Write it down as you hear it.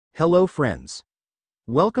Hello friends.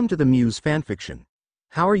 Welcome to the Muse fanfiction.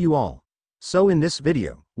 How are you all? So in this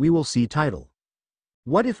video, we will see title.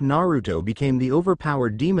 What if Naruto became the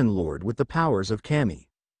overpowered demon lord with the powers of Kami?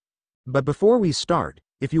 But before we start,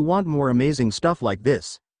 if you want more amazing stuff like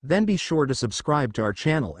this, then be sure to subscribe to our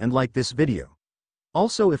channel and like this video.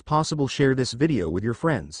 Also, if possible, share this video with your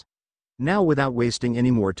friends. Now without wasting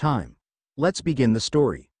any more time, let's begin the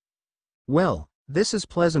story. Well, this is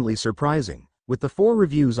pleasantly surprising, with the 4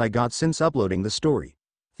 reviews I got since uploading the story.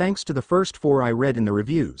 Thanks to the first 4 I read in the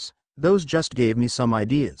reviews, those just gave me some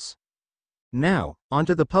ideas. Now,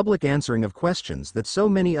 onto the public answering of questions that so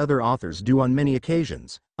many other authors do on many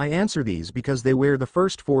occasions. I answer these because they were the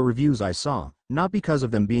first 4 reviews I saw, not because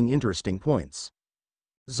of them being interesting points.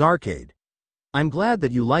 Zarcade. I'm glad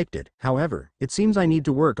that you liked it, however, it seems I need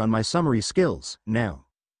to work on my summary skills, now.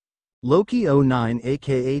 Loki09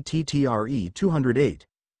 aka TTRE 208.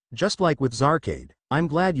 Just like with Zarcade, I'm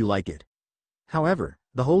glad you like it. However,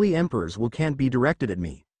 the Holy Emperor's will can't be directed at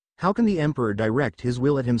me. How can the Emperor direct his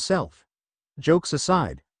will at himself? Jokes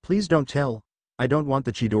aside, please don't tell, I don't want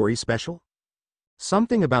the Chidori special?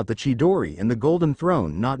 Something about the Chidori and the Golden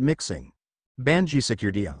Throne not mixing. Banji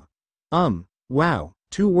Securdia. Wow,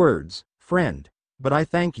 2 words, friend, but I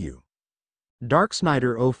thank you. Dark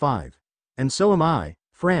Snyder 05. And so am I,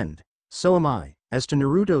 friend, so am I. As to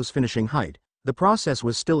Naruto's finishing height, the process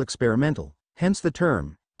was still experimental, hence the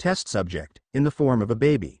term, test subject, in the form of a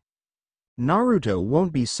baby. Naruto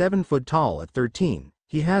won't be 7 foot tall at 13,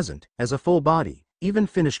 he hasn't, as a full body, even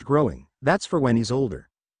finished growing, that's for when he's older.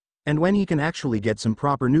 And when he can actually get some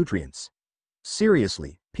proper nutrients.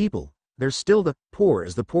 Seriously, people, there's still the poor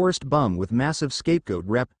as the poorest bum with massive scapegoat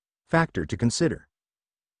factor to consider.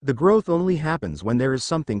 The growth only happens when there is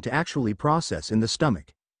something to actually process in the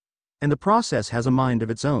stomach. And the process has a mind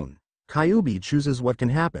of its own. Kyuubi chooses what can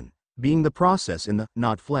happen, being the process in the,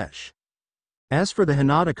 not flesh. As for the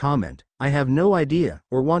Hinata comment, I have no idea,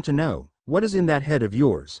 or want to know, what is in that head of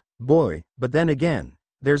yours, boy, but then again,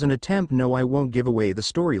 there's an attempt. No, I won't give away the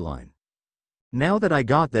storyline. Now that I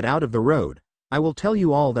got that out of the road, I will tell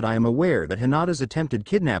you all that I am aware that Hinata's attempted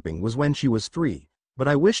kidnapping was when she was 3, but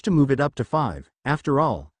I wish to move it up to 5, after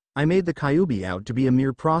all, I made the Kyuubi out to be a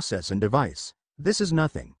mere process and device. This is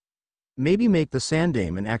nothing. Maybe make the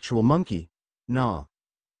Sandame an actual monkey? Nah.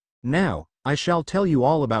 Now, I shall tell you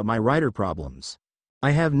all about my writer problems.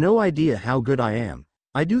 I have no idea how good I am.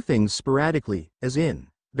 I do things sporadically, as in,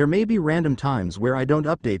 there may be random times where I don't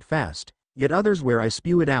update fast, yet others where I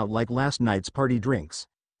spew it out like last night's party drinks,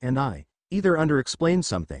 and I either under-explain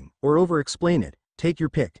something, or over-explain it, take your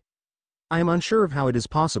pick. I am unsure of how it is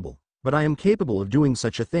possible, but I am capable of doing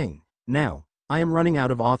such a thing. Now, I am running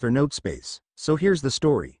out of author note space, so here's the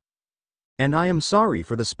story. And I am sorry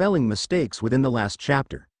for the spelling mistakes within the last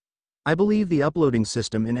chapter. I believe the uploading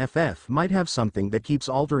system in FF might have something that keeps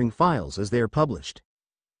altering files as they are published.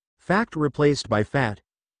 Fact replaced by fat.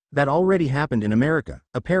 That already happened in America,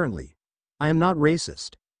 apparently. I am not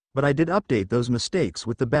racist, but I did update those mistakes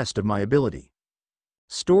with the best of my ability.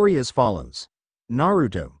 Story as follows.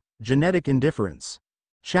 Naruto, Genetic Indifference.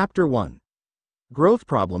 Chapter 1. Growth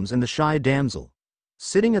Problems and the Shy Damsel.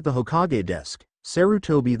 Sitting at the Hokage desk,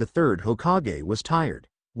 Sarutobi III Hokage was tired.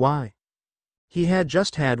 Why? He had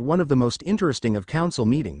just had one of the most interesting of council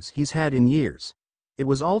meetings he's had in years. It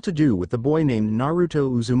was all to do with the boy named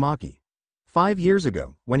Naruto Uzumaki. 5 years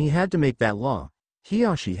ago, when he had to make that law,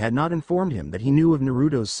 Hiyashi had not informed him that he knew of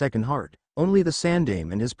Naruto's second heart. Only the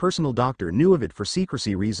Sandame and his personal doctor knew of it for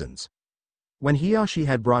secrecy reasons. When Hiyashi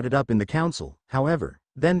had brought it up in the council, however,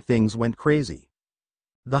 then things went crazy.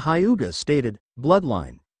 The Hyuga stated,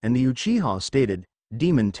 bloodline, and the Uchiha stated,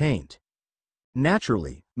 demon taint.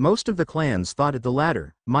 Naturally, most of the clans thought it the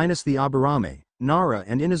latter, minus the Aburame, Nara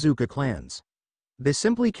and Inuzuka clans. They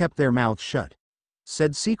simply kept their mouths shut.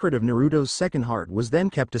 Said secret of Naruto's second heart was then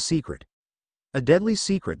kept a secret. A deadly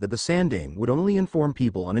secret that the Sandame would only inform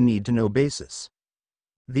people on a need-to-know basis.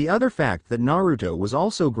 The other fact that Naruto was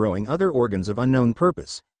also growing other organs of unknown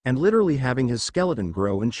purpose, and literally having his skeleton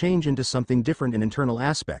grow and change into something different in internal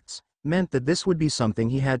aspects, meant that this would be something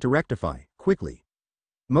he had to rectify, quickly.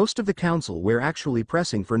 Most of the council were actually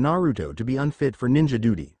pressing for Naruto to be unfit for ninja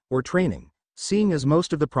duty, or training, seeing as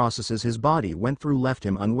most of the processes his body went through left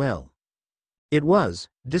him unwell. It was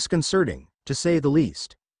disconcerting, to say the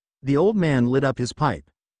least. The old man lit up his pipe.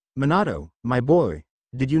 Minato, my boy,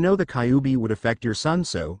 did you know the Kyuubi would affect your son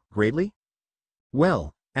so greatly?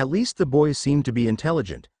 Well, at least the boy seemed to be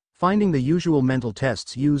intelligent. Finding the usual mental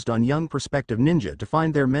tests used on young prospective ninja to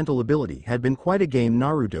find their mental ability had been quite a game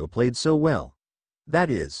Naruto played so well.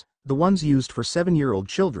 That is, the ones used for 7-year-old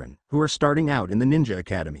children, who are starting out in the ninja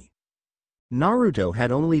academy. Naruto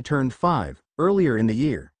had only turned 5, earlier in the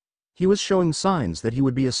year. He was showing signs that he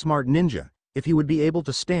would be a smart ninja, if he would be able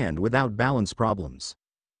to stand without balance problems.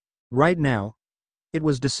 Right now, it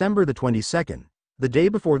was December the 22nd, the day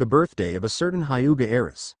before the birthday of a certain Hyuga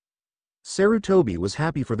heiress. Sarutobi was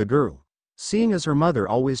happy for the girl, seeing as her mother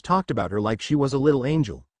always talked about her like she was a little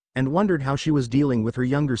angel, and wondered how she was dealing with her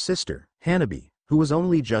younger sister, Hanabi, who was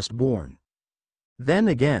only just born. Then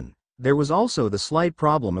again, there was also the slight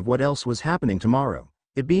problem of what else was happening tomorrow,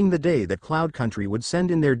 it being the day that Cloud Country would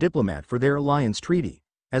send in their diplomat for their alliance treaty,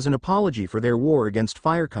 as an apology for their war against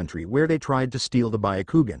Fire Country where they tried to steal the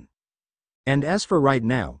Byakugan. And as for right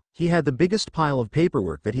now, he had the biggest pile of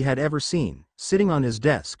paperwork that he had ever seen, sitting on his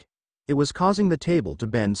desk. It was causing the table to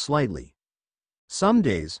bend slightly. Some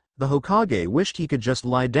days, the Hokage wished he could just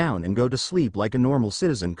lie down and go to sleep like a normal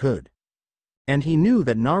citizen could. And he knew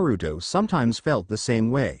that Naruto sometimes felt the same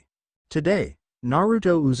way. Today,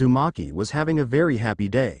 Naruto Uzumaki was having a very happy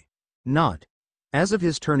day. Not. As of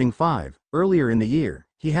his turning 5, earlier in the year,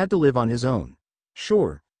 he had to live on his own.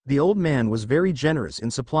 Sure, the old man was very generous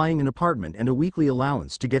in supplying an apartment and a weekly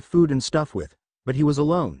allowance to get food and stuff with, but he was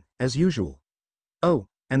alone, as usual. Oh,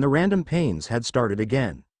 and the random pains had started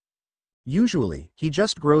again. Usually, he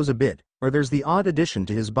just grows a bit, or there's the odd addition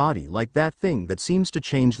to his body like that thing that seems to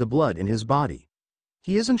change the blood in his body.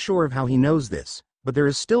 He isn't sure of how he knows this, but there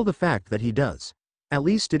is still the fact that he does. At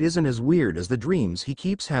least it isn't as weird as the dreams he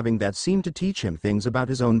keeps having that seem to teach him things about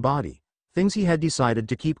his own body, things he had decided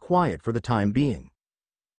to keep quiet for the time being.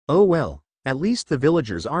 Oh well, at least the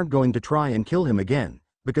villagers aren't going to try and kill him again,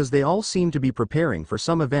 because they all seem to be preparing for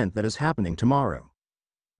some event that is happening tomorrow.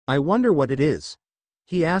 I wonder what it is,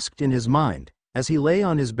 he asked in his mind, as he lay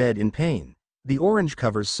on his bed in pain, the orange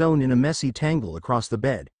covers sewn in a messy tangle across the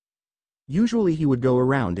bed. Usually he would go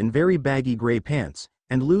around in very baggy gray pants,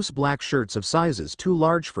 and loose black shirts of sizes too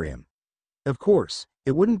large for him. Of course,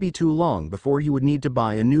 it wouldn't be too long before he would need to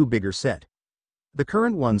buy a new bigger set. The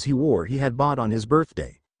current ones he wore he had bought on his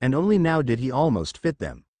birthday, and only now did he almost fit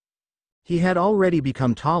them. He had already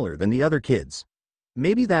become taller than the other kids.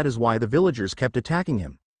 Maybe that is why the villagers kept attacking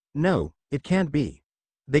him. No, it can't be.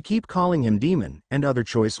 They keep calling him demon and other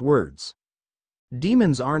choice words.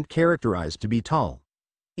 Demons aren't characterized to be tall.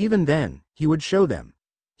 Even then, he would show them.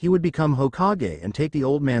 He would become Hokage and take the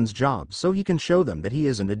old man's job so he can show them that he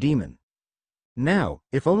isn't a demon. Now,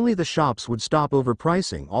 if only the shops would stop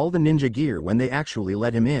overpricing all the ninja gear when they actually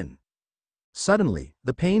let him in. Suddenly,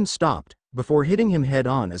 the pain stopped, before hitting him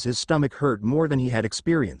head-on as his stomach hurt more than he had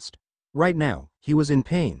experienced. Right now, he was in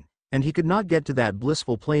pain, and he could not get to that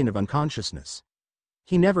blissful plane of unconsciousness.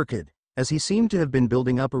 He never could, as he seemed to have been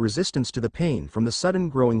building up a resistance to the pain from the sudden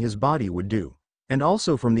growing his body would do, and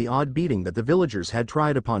also from the odd beating that the villagers had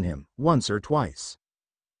tried upon him, once or twice.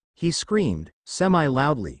 He screamed,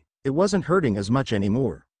 semi-loudly, it wasn't hurting as much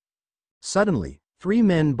anymore. Suddenly, 3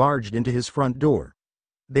 men barged into his front door.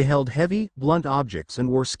 They held heavy, blunt objects and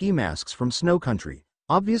wore ski masks from Snow Country,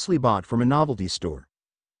 obviously bought from a novelty store.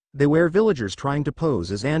 They were villagers trying to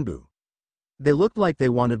pose as Anbu. They looked like they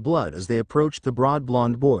wanted blood as they approached the broad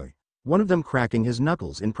blonde boy, one of them cracking his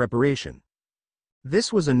knuckles in preparation.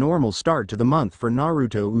 This was a normal start to the month for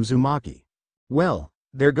Naruto Uzumaki. Well,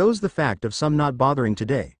 there goes the fact of some not bothering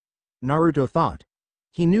today, Naruto thought.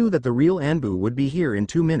 He knew that the real Anbu would be here in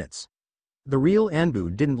 2 minutes. The real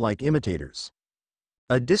Anbu didn't like imitators.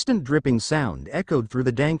 A distant dripping sound echoed through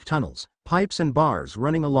the dank tunnels, pipes and bars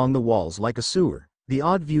running along the walls like a sewer, the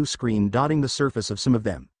odd view screen dotting the surface of some of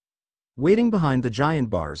them. Waiting behind the giant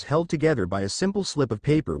bars held together by a simple slip of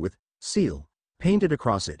paper with seal painted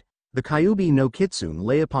across it, the Kyuubi no Kitsune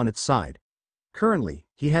lay upon its side. Currently,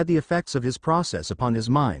 he had the effects of his process upon his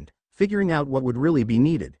mind, figuring out what would really be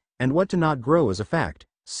needed, and what to not grow as a fact,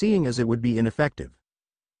 seeing as it would be ineffective.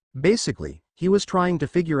 Basically, he was trying to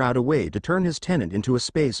figure out a way to turn his tenant into a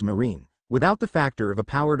space marine, without the factor of a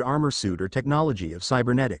powered armor suit or technology of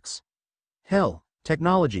cybernetics. Hell,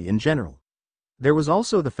 technology in general. There was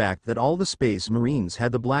also the fact that all the space marines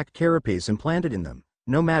had the black carapace implanted in them,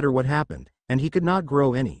 no matter what happened, and he could not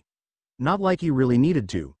grow any. Not like he really needed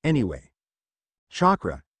to, anyway.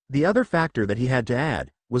 Chakra, the other factor that he had to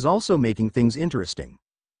add, was also making things interesting.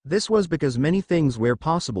 This was because many things were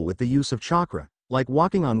possible with the use of chakra, like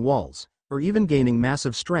walking on walls, or even gaining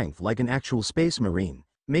massive strength like an actual space marine,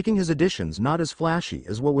 making his additions not as flashy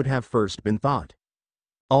as what would have first been thought.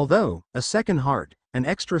 Although, a second heart, an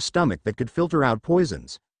extra stomach that could filter out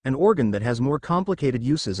poisons, an organ that has more complicated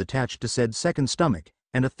uses attached to said second stomach,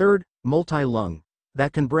 and a third, multi-lung,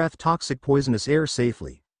 that can breathe toxic poisonous air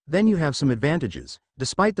safely, then you have some advantages,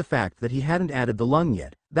 despite the fact that he hadn't added the lung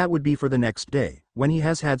yet. That would be for the next day, when he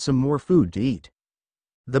has had some more food to eat.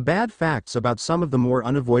 The bad facts about some of the more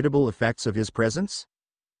unavoidable effects of his presence?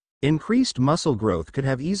 Increased muscle growth could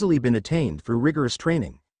have easily been attained through rigorous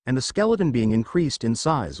training, and the skeleton being increased in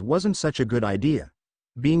size wasn't such a good idea.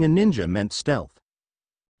 Being a ninja meant stealth.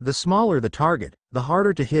 The smaller the target, the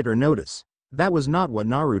harder to hit or notice. That was not what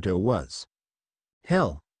Naruto was.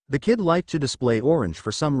 Hell, the kid liked to display orange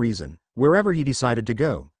for some reason, wherever he decided to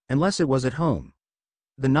go, unless it was at home.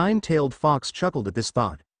 The nine-tailed fox chuckled at this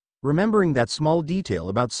thought, remembering that small detail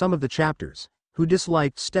about some of the chapters, who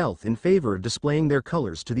disliked stealth in favor of displaying their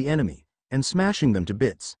colors to the enemy, and smashing them to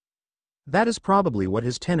bits. That is probably what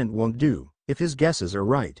his tenant won't do, if his guesses are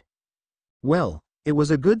right. Well, it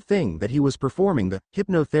was a good thing that he was performing the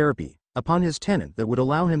hypnotherapy upon his tenant that would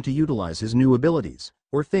allow him to utilize his new abilities,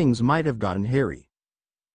 or things might have gotten hairy.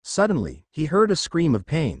 Suddenly, he heard a scream of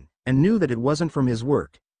pain, and knew that it wasn't from his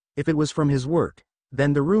work. If it was from his work,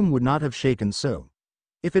 then the room would not have shaken so.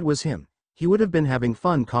 If it was him, he would have been having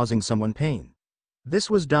fun causing someone pain. This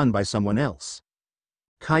was done by someone else.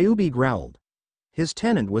 Kyuubi growled. His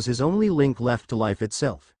tenant was his only link left to life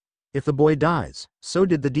itself. If the boy dies, so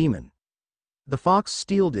did the demon. The fox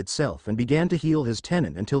steeled itself and began to heal his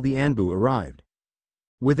tenant until the Anbu arrived.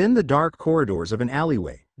 Within the dark corridors of an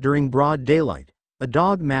alleyway, during broad daylight, a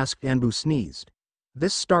dog-masked Anbu sneezed.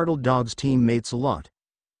 This startled Dog's teammates a lot.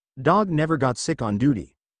 Dog never got sick on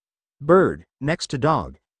duty. Bird, next to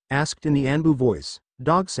Dog, asked in the Anbu voice,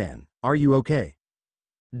 "Dog-san, are you okay?"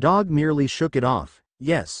 Dog merely shook it off.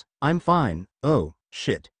 "Yes, I'm fine." "Oh,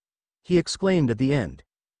 shit," he exclaimed at the end.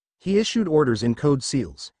 He issued orders in code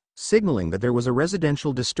seals, signaling that there was a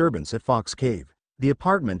residential disturbance at Fox Cave, the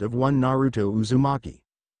apartment of one Naruto Uzumaki.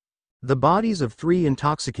 The bodies of 3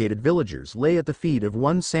 intoxicated villagers lay at the feet of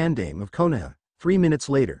one Sandame of Konoha. 3 minutes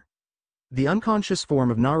later, the unconscious form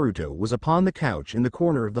of Naruto was upon the couch in the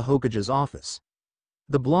corner of the Hokage's office.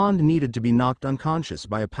 The blonde needed to be knocked unconscious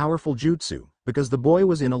by a powerful jutsu, because the boy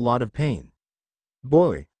was in a lot of pain.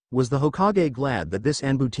 Boy, was the Hokage glad that this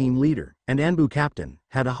Anbu team leader, and Anbu captain,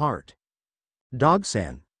 had a heart.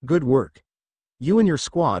 "Dog-san, good work. You and your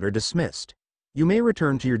squad are dismissed. You may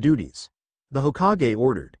return to your duties," the Hokage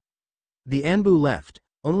ordered. The Anbu left,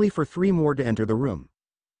 only for 3 more to enter the room.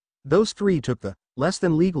 Those 3 took the less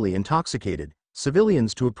than legally intoxicated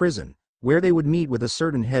civilians to a prison, where they would meet with a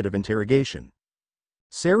certain head of interrogation.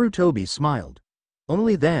 Sarutobi smiled.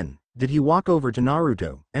 Only then did he walk over to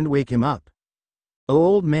Naruto and wake him up. "Oh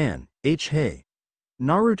old man, hey,"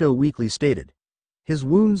 Naruto weakly stated. His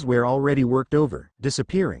wounds were already worked over,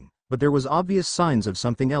 disappearing, but there was obvious signs of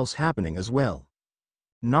something else happening as well.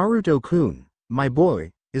 "Naruto-kun, my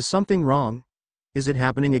boy, is something wrong? Is it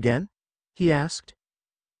happening again?" he asked.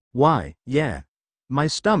 "Why, yeah. My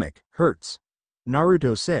stomach hurts,"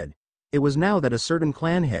 Naruto said. It was now that a certain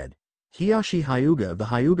clan head, Hiyashi Hyuga of the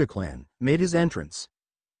Hyuga clan, made his entrance.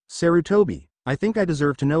 "Sarutobi, I think I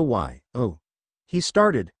deserve to know why." "Oh." He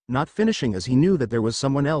started, not finishing as he knew that there was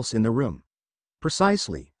someone else in the room.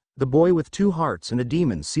 Precisely, the boy with 2 hearts and a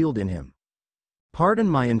demon sealed in him. "Pardon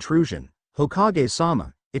my intrusion,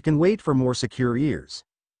 Hokage-sama, it can wait for more secure ears,"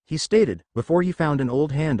 he stated, before he found an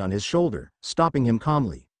old hand on his shoulder, stopping him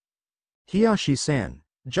calmly. "Hiyashi-san,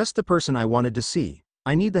 just the person I wanted to see.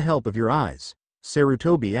 I need the help of your eyes,"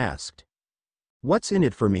 Sarutobi asked. "What's in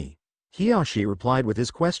it for me?" Hiyashi replied with his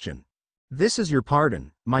question. "This is your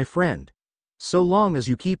pardon, my friend. So long as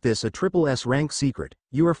you keep this a triple S rank secret,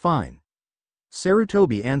 you are fine,"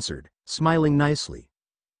 Sarutobi answered, smiling nicely.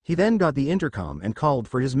 He then got the intercom and called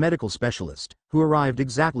for his medical specialist, who arrived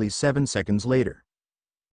exactly 7 seconds later.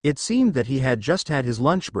 It seemed that he had just had his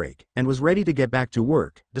lunch break and was ready to get back to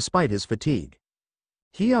work, despite his fatigue.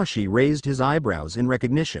 Hiyashi raised his eyebrows in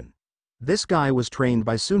recognition. This guy was trained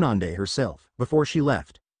by Tsunade herself, before she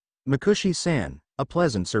left. "Mikushi-san, a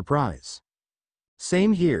pleasant surprise."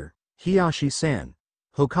 "Same here, Hiyashi-san.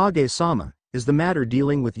 Hokage-sama, is the matter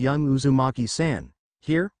dealing with young Uzumaki-san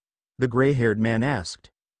here?" the gray-haired man asked.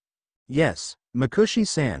 "Yes,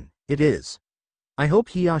 Mikushi-san, it is. I hope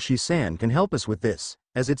Hiyashi-san can help us with this,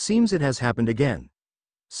 as it seems it has happened again,"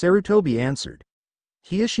 Sarutobi answered.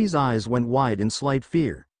 Hiyashi's eyes went wide in slight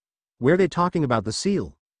fear. Were they talking about the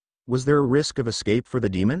seal? Was there a risk of escape for the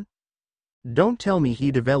demon? "Don't tell me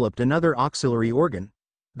he developed another auxiliary organ,"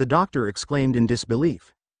 the doctor exclaimed in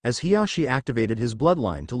disbelief, as Hiyashi activated his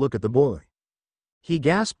bloodline to look at the boy. He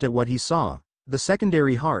gasped at what he saw, the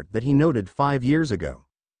secondary heart that he noted 5 years ago.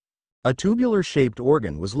 A tubular-shaped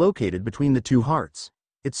organ was located between the 2 hearts.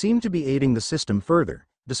 It seemed to be aiding the system further,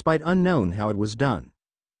 despite unknown how it was done.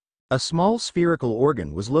 A small spherical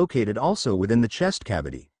organ was located also within the chest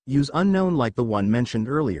cavity, use unknown like the one mentioned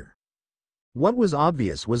earlier. What was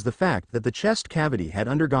obvious was the fact that the chest cavity had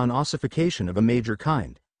undergone ossification of a major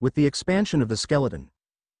kind, with the expansion of the skeleton.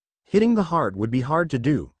 Hitting the heart would be hard to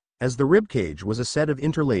do, as the ribcage was a set of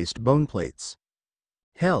interlaced bone plates.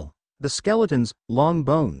 Hell, the skeleton's long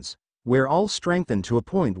bones were all strengthened to a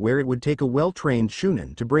point where it would take a well-trained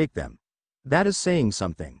shunin to break them. That is saying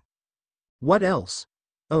something. What else?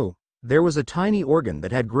 Oh, there was a tiny organ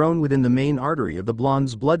that had grown within the main artery of the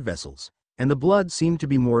blonde's blood vessels, and the blood seemed to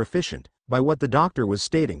be more efficient, by what the doctor was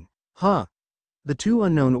stating. The two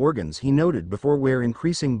unknown organs he noted before were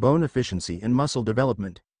increasing bone efficiency and muscle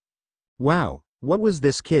development. Wow, what was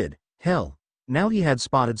this kid? Hell, now he had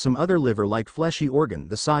spotted some other liver-like fleshy organ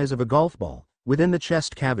the size of a golf ball, within the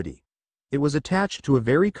chest cavity. It was attached to a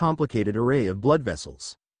very complicated array of blood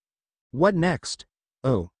vessels. What next?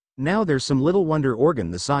 Oh, now there's some little wonder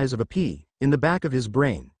organ the size of a pea, in the back of his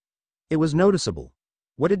brain. It was noticeable.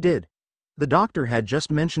 What it did? The doctor had just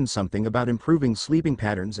mentioned something about improving sleeping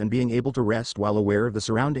patterns and being able to rest while aware of the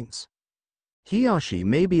surroundings. Hiyashi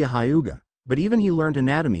may be a Hyuga, but even he learned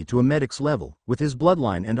anatomy to a medic's level, with his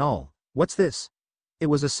bloodline and all. What's this? It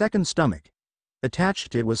was a second stomach.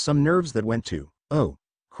 Attached to it was some nerves that went to, oh,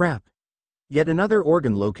 crap. Yet another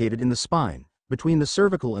organ located in the spine, between the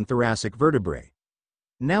cervical and thoracic vertebrae.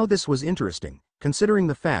 Now this was interesting, considering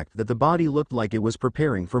the fact that the body looked like it was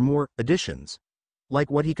preparing for more additions. Like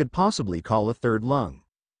what he could possibly call a third lung.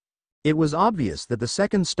 It was obvious that the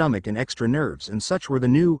second stomach and extra nerves and such were the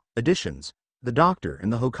new additions. The doctor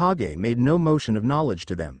and the Hokage made no motion of knowledge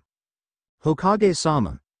to them.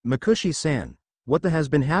 Hokage-sama, Makushi-san, what the has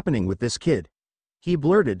been happening with this kid? He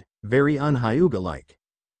blurted, very un-Hyuga-like.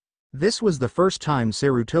 This was the first time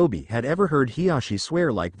Sarutobi had ever heard Hiyashi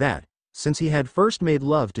swear like that, since he had first made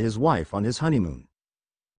love to his wife on his honeymoon.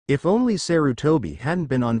 If only Sarutobi hadn't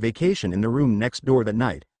been on vacation in the room next door that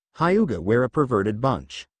night, Hyuga were a perverted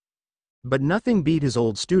bunch. But nothing beat his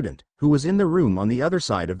old student, who was in the room on the other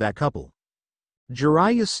side of that couple.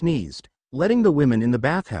 Jiraiya sneezed, letting the women in the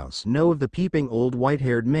bathhouse know of the peeping old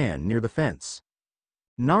white-haired man near the fence.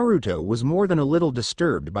 Naruto was more than a little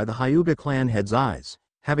disturbed by the Hyuga clan head's eyes,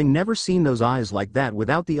 having never seen those eyes like that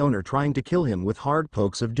without the owner trying to kill him with hard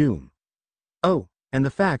pokes of doom. Oh, and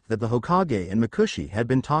the fact that the Hokage and Makushi had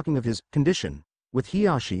been talking of his condition, with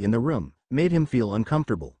Hiyashi in the room, made him feel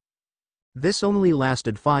uncomfortable. This only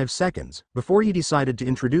lasted 5 seconds, before he decided to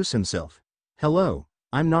introduce himself. Hello,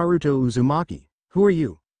 I'm Naruto Uzumaki, who are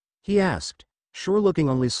you? He asked, sure looking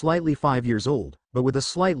only slightly 5 years old, but with a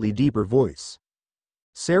slightly deeper voice.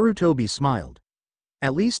 Sarutobi smiled.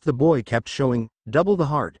 At least the boy kept showing double the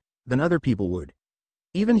heart than other people would.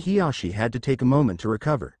 Even Hiyashi had to take a moment to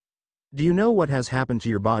recover. Do you know what has happened to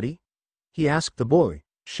your body? He asked the boy,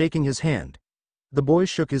 shaking his hand. The boy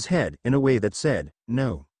shook his head in a way that said,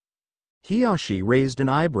 no. Hiyashi raised an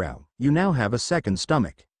eyebrow. You now have a second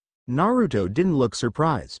stomach. Naruto didn't look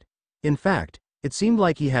surprised. In fact, it seemed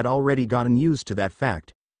like he had already gotten used to that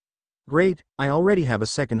fact. Great, I already have a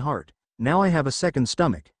second heart. Now I have a second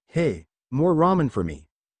stomach. Hey, more ramen for me,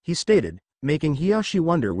 he stated, making Hiyashi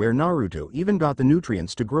wonder where Naruto even got the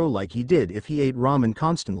nutrients to grow like he did if he ate ramen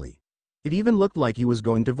constantly. It even looked like he was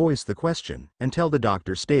going to voice the question, until the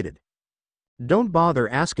doctor stated. Don't bother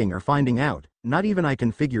asking or finding out, not even I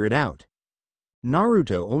can figure it out.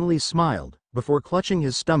 Naruto only smiled, before clutching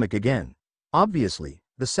his stomach again. Obviously,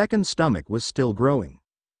 the second stomach was still growing.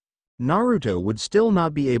 Naruto would still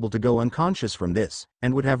not be able to go unconscious from this,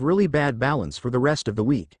 and would have really bad balance for the rest of the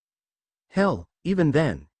week. Hell, even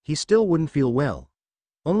then, he still wouldn't feel well.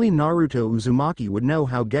 Only Naruto Uzumaki would know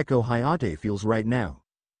how Gekko Hayate feels right now.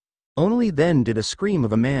 Only then did a scream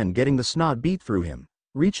of a man getting the snot beat through him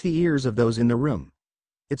reach the ears of those in the room.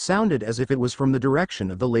 It sounded as if it was from the direction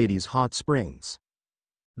of the ladies' hot springs.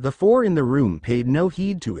 The 4 in the room paid no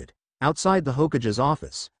heed to it. Outside the Hokage's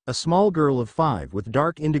office, a small girl of 5 with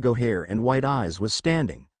dark indigo hair and white eyes was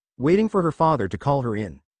standing, waiting for her father to call her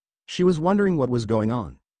in. She was wondering what was going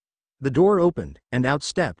on. The door opened, and out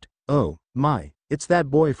stepped, oh, my, it's that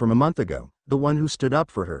boy from a month ago, the one who stood up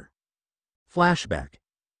for her. Flashback.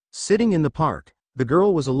 Sitting in the park, the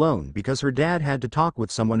girl was alone because her dad had to talk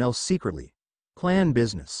with someone else secretly. Clan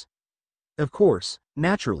business. Of course,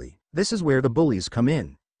 naturally, this is where the bullies come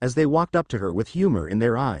in, as they walked up to her with humor in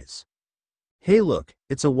their eyes. Hey look,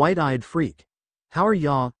 it's a white-eyed freak. How are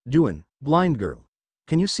ya doin', blind girl?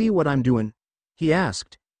 Can you see what I'm doin'? He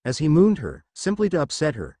asked, as he mooned her, simply to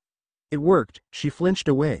upset her. It worked. She flinched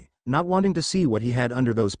away, not wanting to see what he had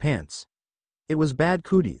under those pants. It was bad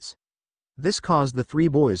cooties. This caused the 3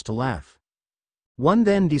 boys to laugh. One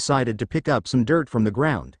then decided to pick up some dirt from the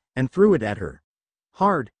ground, and threw it at her.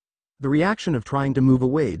 Hard. The reaction of trying to move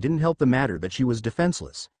away didn't help the matter that she was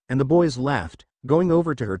defenseless, and the boys laughed, going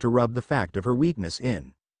over to her to rub the fact of her weakness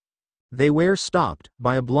in. They were stopped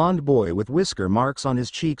by a blond boy with whisker marks on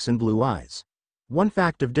his cheeks and blue eyes. One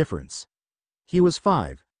fact of difference. He was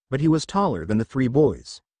 5, but he was taller than the 3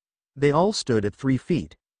 boys. They all stood at 3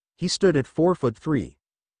 feet. He stood at 4'3".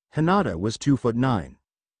 Hinata was 2'9".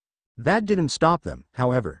 That didn't stop them,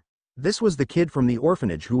 however. This was the kid from the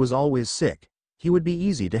orphanage who was always sick. He would be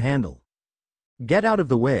easy to handle. "Get out of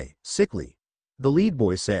the way, sickly," the lead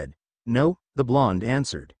boy said. "No," the blonde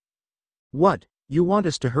answered. "What, you want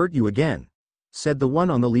us to hurt you again?" said the one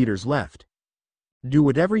on the leader's left. "Do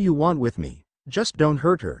whatever you want with me, just don't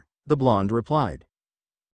hurt her," the blonde replied.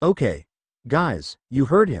 "Okay. Guys, you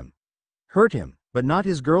heard him. Hurt him, but not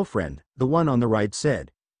his girlfriend," the one on the right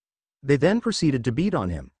said. They then proceeded to beat on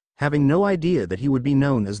him, having no idea that he would be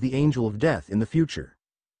known as the Angel of Death in the future.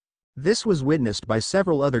 This was witnessed by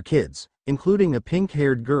several other kids, including a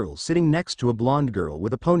pink-haired girl sitting next to a blonde girl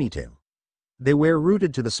with a ponytail. They were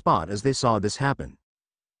rooted to the spot as they saw this happen.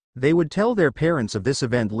 They would tell their parents of this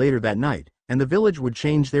event later that night, and the village would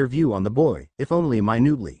change their view on the boy, if only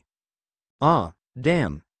minutely. "Ah,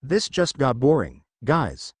 damn, this just got boring,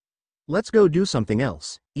 guys. Let's go do something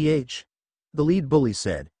else, the lead bully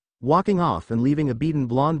said, walking off and leaving a beaten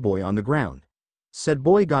blonde boy on the ground. Said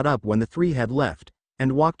boy got up when the 3 had left,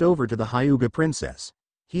 and walked over to the Hyuga princess.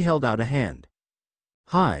 He held out a hand.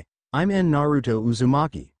 "Hi, I'm Naruto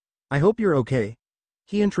Uzumaki. I hope you're okay."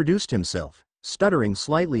 He introduced himself, stuttering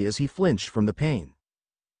slightly as he flinched from the pain.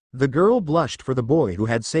 The girl blushed for the boy who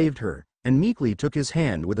had saved her, and meekly took his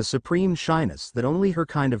hand with a supreme shyness that only her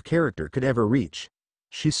kind of character could ever reach.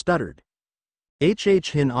 She stuttered.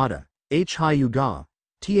 Hinata, Hyuga,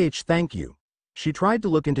 thank you." She tried to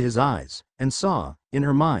look into his eyes, and saw, in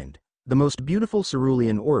her mind, the most beautiful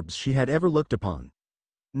cerulean orbs she had ever looked upon.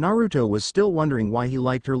 Naruto was still wondering why he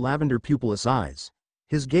liked her lavender pupilless eyes,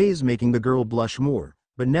 his gaze making the girl blush more,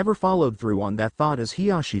 but never followed through on that thought as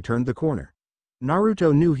Hiashi turned the corner.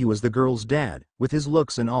 Naruto knew he was the girl's dad, with his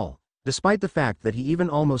looks and all, despite the fact that he even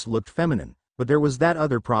almost looked feminine, but there was that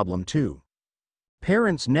other problem too.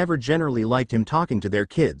 Parents never generally liked him talking to their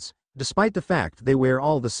kids, despite the fact they were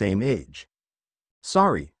all the same age.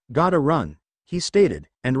 "Sorry, gotta run," he stated,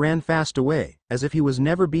 and ran fast away, as if he was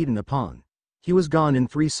never beaten upon. He was gone in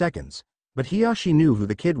 3 seconds, but Hiashi knew who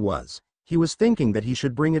the kid was. He was thinking that he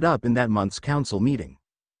should bring it up in that month's council meeting.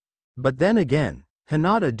 But then again,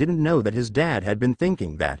 Hinata didn't know that his dad had been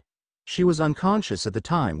thinking that. She was unconscious at the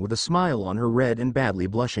time with a smile on her red and badly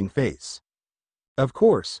blushing face. Of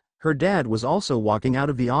course, her dad was also walking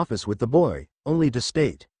out of the office with the boy, only to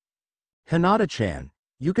state, "Hinata-chan,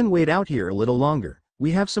 you can wait out here a little longer,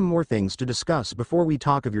 we have some more things to discuss before we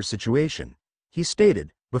talk of your situation," he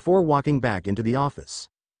stated, before walking back into the office.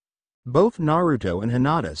 Both Naruto and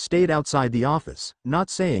Hinata stayed outside the office, not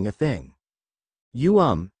saying a thing.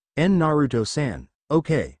 Naruto-san,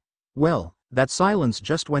 okay. Well, that silence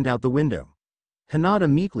just went out the window." Hinata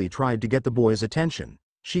meekly tried to get the boy's attention.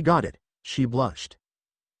 She got it, she blushed.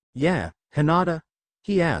 "Yeah, Hinata?"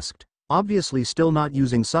 he asked, obviously still not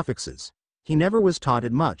using suffixes. He never was taught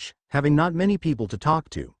it much, having not many people to talk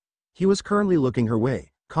to. He was currently looking her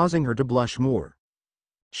way, causing her to blush more.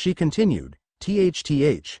 She continued,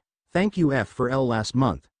 Thank you for last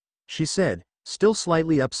month," she said, still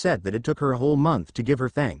slightly upset that it took her a whole month to give her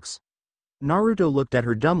thanks. Naruto looked at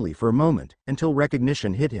her dumbly for a moment, until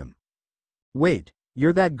recognition hit him. "Wait,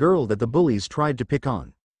 you're that girl that the bullies tried to pick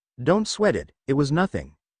on. Don't sweat it, it was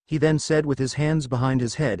nothing," he then said with his hands behind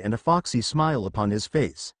his head and a foxy smile upon his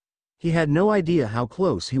face. He had no idea how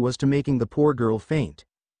close he was to making the poor girl faint.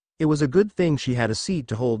 It was a good thing she had a seat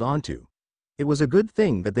to hold onto. It was a good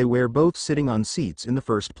thing that they were both sitting on seats in the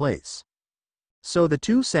first place. So the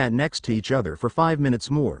two sat next to each other for 5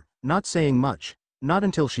 minutes more, not saying much, not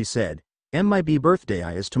until she said, "My birthday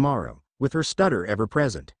is tomorrow," with her stutter ever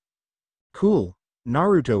present. "Cool,"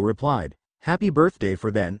 Naruto replied, "happy birthday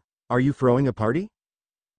for then, are you throwing a party?"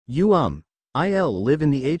 I'll live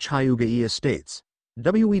in the Hyuga estates.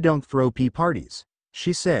 We don't throw parties,"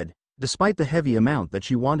 she said, despite the heavy amount that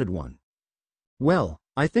she wanted one. "Well,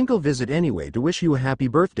 I think I'll visit anyway to wish you a happy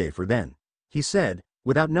birthday for then," he said,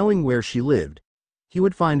 without knowing where she lived. He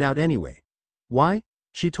would find out anyway. Why?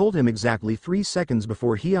 She told him exactly 3 seconds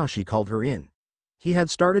before Hiashi called her in. He had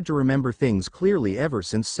started to remember things clearly ever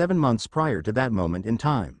since 7 months prior to that moment in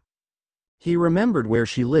time. He remembered where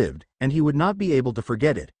she lived, and he would not be able to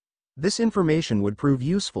forget it. This information would prove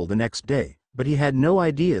useful the next day, but he had no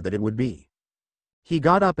idea that it would be. He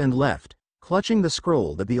got up and left, clutching the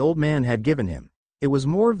scroll that the old man had given him. It was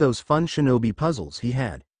more of those fun shinobi puzzles he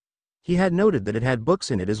had. He had noted that it had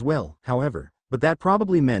books in it as well, however, but that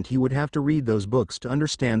probably meant he would have to read those books to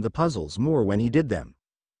understand the puzzles more when he did them.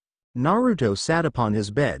 Naruto sat upon his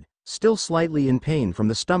bed, still slightly in pain from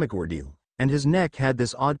the stomach ordeal, and his neck had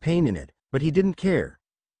this odd pain in it, but he didn't care.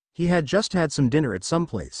 He had just had some dinner at some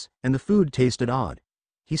place, and the food tasted odd.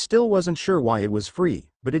 He still wasn't sure why it was free,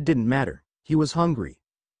 but it didn't matter. He was hungry.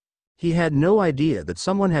 He had no idea that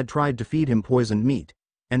someone had tried to feed him poisoned meat,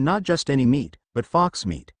 and not just any meat, but fox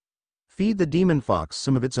meat. Feed the demon fox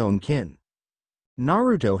some of its own kin.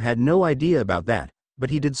 Naruto had no idea about that, but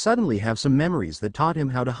he did suddenly have some memories that taught him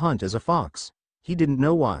how to hunt as a fox. He didn't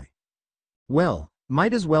know why. Well,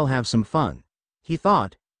 might as well have some fun, he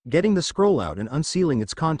thought, getting the scroll out and unsealing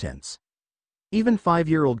its contents. Even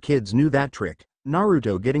 5-year-old kids knew that trick,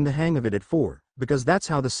 Naruto getting the hang of it at 4, because that's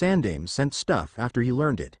how the Sandaime sent stuff after he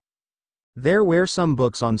learned it. There were some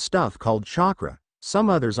books on stuff called chakra, some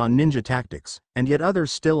others on ninja tactics, and yet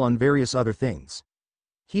others still on various other things.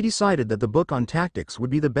 He decided that the book on tactics would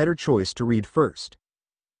be the better choice to read first.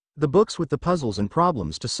 The books with the puzzles and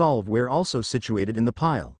problems to solve were also situated in the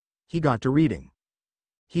pile. He got to reading.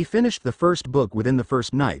 He finished the first book within the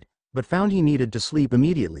first night, but found he needed to sleep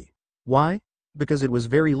immediately. Why? Because it was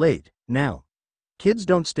very late, now. Kids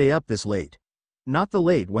don't stay up this late. Not the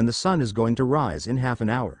late when the sun is going to rise in half an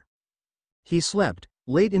hour. He slept,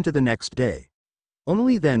 late into the next day.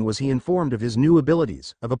 Only then was he informed of his new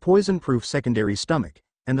abilities, of a poison-proof secondary stomach,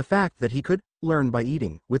 and the fact that he could learn by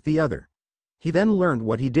eating with the other. He then learned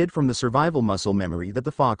what he did from the survival muscle memory that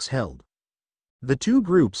the fox held. The two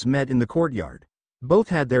groups met in the courtyard. Both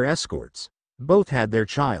had their escorts. Both had their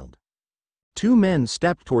child. Two men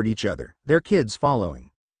stepped toward each other, their kids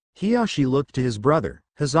following. Hiyashi looked to his brother,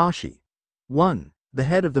 Hizashi. One, the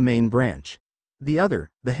head of the main branch. The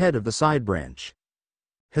other, the head of the side branch.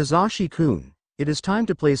 Hizashi-kun, it is time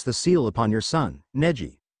to place the seal upon your son,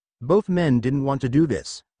 Neji. Both men didn't want to do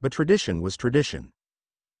this, but tradition was tradition.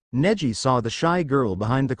 Neji saw the shy girl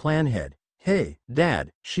behind the clan head. Hey,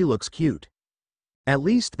 Dad, she looks cute. At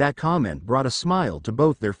least that comment brought a smile to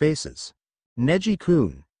both their faces.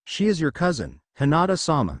 Neji-kun, she is your cousin,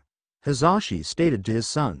 Hinata-sama, Hizashi stated to his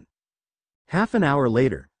son. Half an hour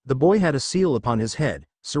later, the boy had a seal upon his head,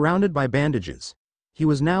 surrounded by bandages. He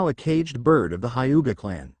was now a caged bird of the Hyuga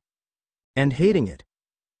clan. And hating it.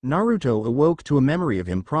 Naruto awoke to a memory of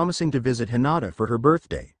him promising to visit Hinata for her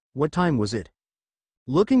birthday. What time was it?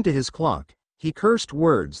 Looking to his clock, he cursed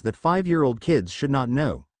words that 5-year-old kids should not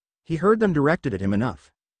know. He heard them directed at him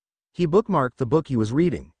enough. He bookmarked the book he was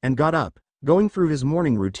reading, and got up, going through his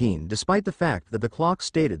morning routine despite the fact that the clock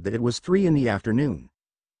stated that it was 3 in the afternoon.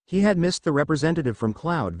 He had missed the representative from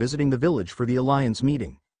Cloud visiting the village for the Alliance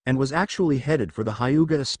meeting, and was actually headed for the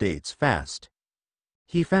Hyuga estates fast.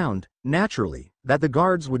 He found, naturally, that the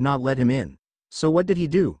guards would not let him in. So what did he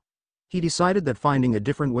do? He decided that finding a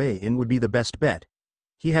different way in would be the best bet.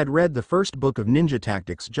 He had read the first book of ninja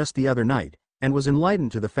tactics just the other night, and was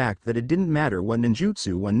enlightened to the fact that it didn't matter what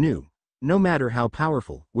ninjutsu one knew, no matter how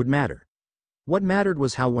powerful, would matter. What mattered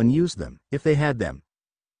was how one used them, if they had them.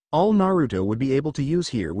 All Naruto would be able to use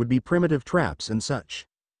here would be primitive traps and such.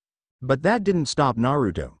 But that didn't stop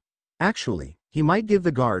Naruto. Actually, he might give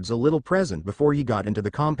the guards a little present before he got into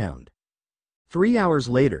the compound. 3 hours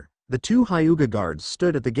later, the two Hyuga guards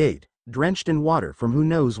stood at the gate, drenched in water from who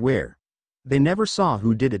knows where. They never saw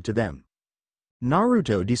who did it to them.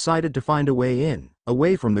 Naruto decided to find a way in,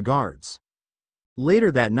 away from the guards.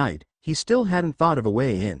 Later that night, he still hadn't thought of a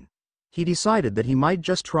way in. He decided that he might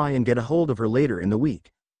just try and get a hold of her later in the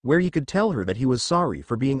week, where he could tell her that he was sorry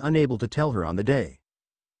for being unable to tell her on the day.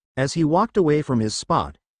 As he walked away from his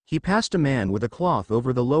spot, he passed a man with a cloth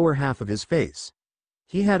over the lower half of his face.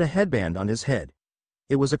 He had a headband on his head.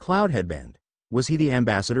 It was a Cloud headband. Was he the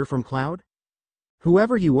ambassador from Cloud?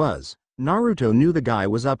 Whoever he was, Naruto knew the guy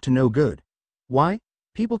was up to no good. Why?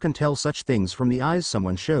 People can tell such things from the eyes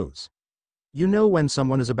someone shows. You know when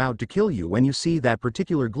someone is about to kill you when you see that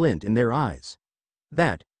particular glint in their eyes.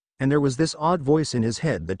 That, and there was this odd voice in his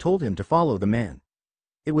head that told him to follow the man.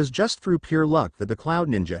 It was just through pure luck that the Cloud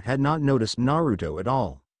Ninja had not noticed Naruto at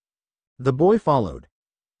all. The boy followed.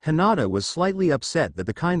 Hinata was slightly upset that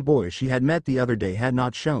the kind boy she had met the other day had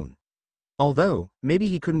not shown. Although, maybe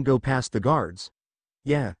he couldn't go past the guards.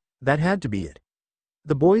 Yeah, that had to be it.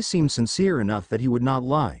 The boy seemed sincere enough that he would not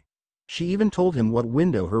lie. She even told him what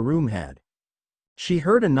window her room had. She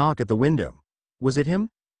heard a knock at the window. Was it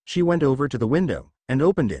him? She went over to the window, and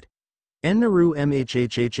opened it. Naru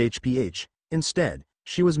mhhhhph. Instead,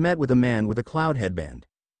 she was met with a man with a Cloud headband.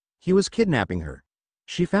 He was kidnapping her.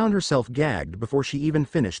 She found herself gagged before she even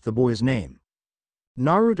finished the boy's name.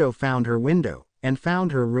 Naruto found her window, and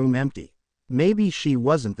found her room empty. Maybe she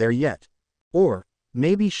wasn't there yet. Or,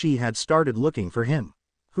 Maybe she had started looking for him.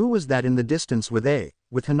 Who was that in the distance with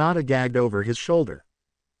Hinata gagged over his shoulder?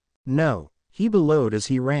 No, he bellowed as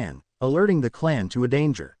he ran, alerting the clan to a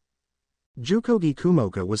danger. Jukogi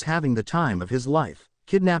Kumoka was having the time of his life,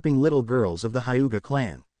 kidnapping little girls of the Hyuga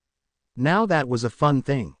clan. Now that was a fun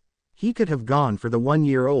thing. He could have gone for the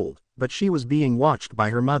 1-year-old, but she was being watched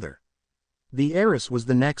by her mother. The heiress was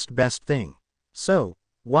the next best thing. So,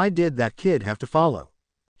 why did that kid have to follow?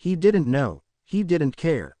 He didn't know, he didn't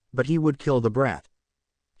care, but he would kill the brat.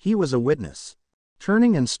 He was a witness.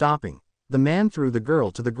 Turning and stopping, the man threw the girl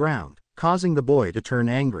to the ground, causing the boy to turn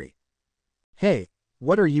angry. Hey,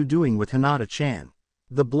 what are you doing with Hinata-chan?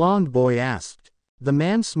 The blonde boy asked. The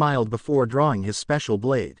man smiled before drawing his special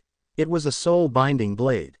blade. It was a soul-binding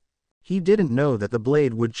blade. He didn't know that the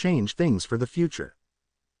blade would change things for the future.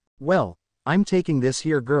 Well, I'm taking this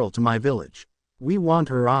here girl to my village. We want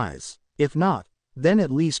her eyes. If not, then at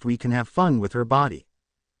least we can have fun with her body.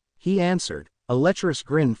 He answered, a lecherous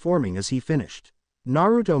grin forming as he finished.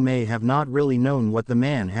 Naruto may have not really known what the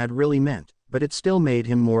man had really meant, but it still made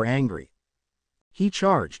him more angry. He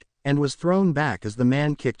charged, and was thrown back as the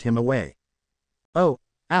man kicked him away. Oh,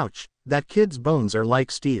 ouch, that kid's bones are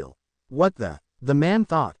like steel. What the man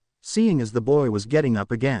thought, seeing as the boy was getting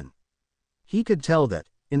up again. He could tell that,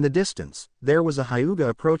 in the distance, there was a Hyuga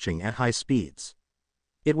approaching at high speeds.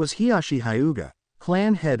 It was Hiashi Hyuga,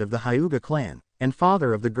 clan head of the Hyuga clan, and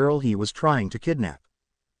father of the girl he was trying to kidnap.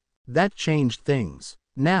 That changed things.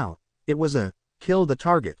 Now, it was a kill the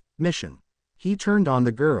target mission. He turned on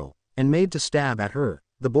the girl, and made to stab at her,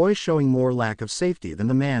 the boy showing more lack of safety than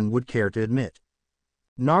the man would care to admit.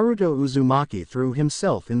 Naruto Uzumaki threw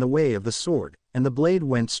himself in the way of the sword, and the blade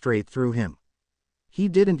went straight through him. He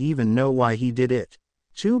didn't even know why he did it.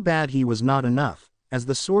 Too bad he was not enough, as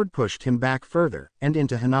the sword pushed him back further, and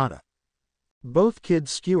into Hinata. Both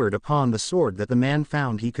kids skewered upon the sword that the man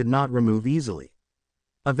found he could not remove easily.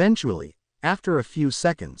 Eventually, after a few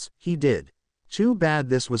seconds, he did. Too bad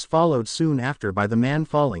this was followed soon after by the man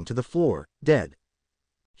falling to the floor, dead.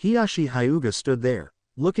 Hiashi Hyuga stood there,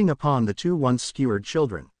 looking upon the two once skewered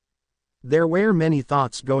children. There were many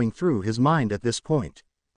thoughts going through his mind at this point.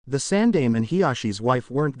 The Sandaime and Hiashi's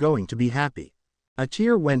wife weren't going to be happy. A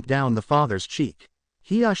tear went down the father's cheek.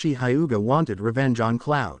 Hiashi Hyuga wanted revenge on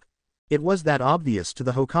Cloud. It was that obvious to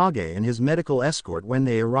the Hokage and his medical escort when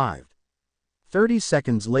they arrived. 30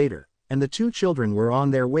 seconds later, and the two children were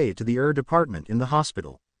on their way to the department in the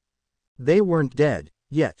hospital. They weren't dead,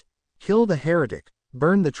 yet. Kill the heretic,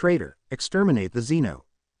 burn the traitor, exterminate the Xeno.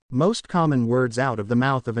 Most common words out of the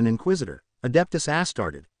mouth of an Inquisitor, Adeptus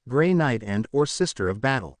Astarted, Grey Knight and or Sister of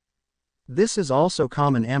Battle. This is also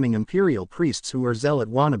common among Imperial priests who are zealot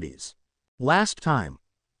wannabes. Last time,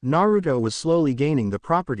 Naruto was slowly gaining the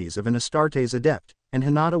properties of an Astartes adept, and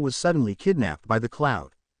Hinata was suddenly kidnapped by the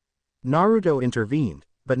Cloud. Naruto intervened,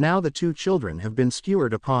 but now the two children have been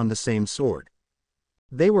skewered upon the same sword.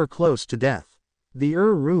 They were close to death. The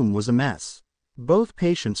room was a mess. Both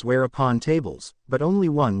patients were upon tables, but only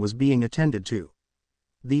one was being attended to.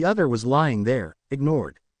 The other was lying there,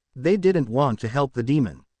 ignored. They didn't want to help the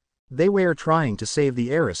demon. They were trying to save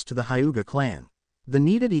the heiress to the Hyuga clan. The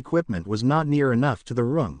needed equipment was not near enough to the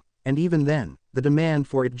room, and even then, the demand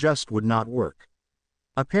for it just would not work.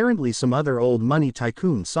 Apparently some other old money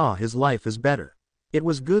tycoon saw his life as better. It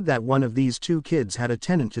was good that one of these two kids had a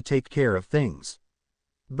tenant to take care of things.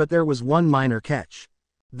 But there was one minor catch.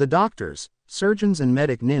 The doctors, surgeons and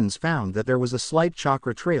medic nins found that there was a slight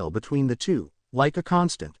chakra trail between the two, like a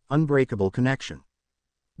constant, unbreakable connection.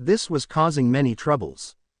 This was causing many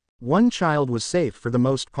troubles. One child was safe for the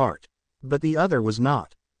most part. But the other was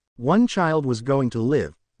not. One child was going to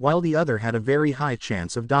live, while the other had a very high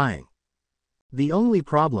chance of dying. The only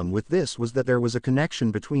problem with this was that there was a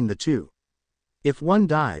connection between the two. If one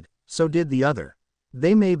died, so did the other.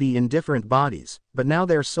 They may be in different bodies, but now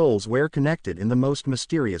their souls were connected in the most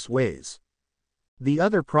mysterious ways. The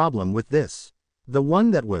other problem with this, the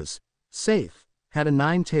one that was safe, had a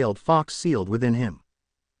 9-tailed fox sealed within him.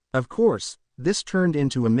 Of course, this turned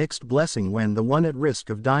into a mixed blessing when the one at risk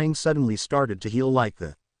of dying suddenly started to heal like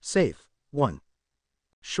the safe one.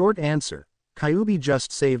 Short answer, Kyuubi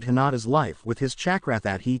just saved Hinata's life with his chakra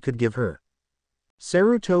that he could give her.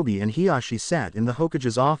 Sarutobi and Hiashi sat in the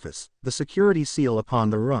Hokage's office, the security seal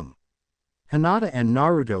upon the room. Hinata and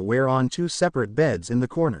Naruto were on two separate beds in the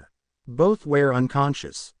corner. Both were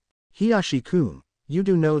unconscious. Hiashi-kun, you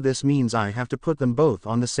do know this means I have to put them both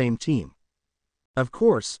on the same team. Of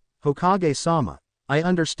course, Hokage-sama, I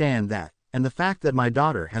understand that, and the fact that my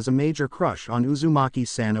daughter has a major crush on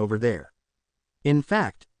Uzumaki-san over there. In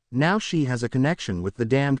fact, now she has a connection with the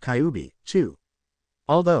damned Kyuubi, too.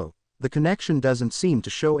 Although, the connection doesn't seem to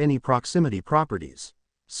show any proximity properties.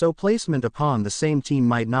 So placement upon the same team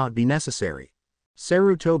might not be necessary.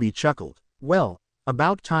 Sarutobi chuckled. Well,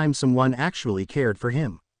 about time someone actually cared for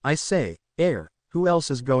him. I say, who else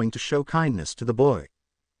is going to show kindness to the boy?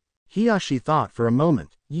 Hiyashi thought for a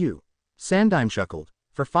moment. You. Sandaime chuckled,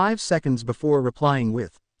 for 5 seconds before replying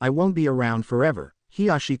with, I won't be around forever,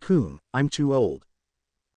 Hiyashi-kun, I'm too old.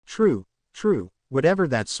 True, whatever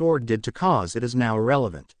that sword did to cause it is now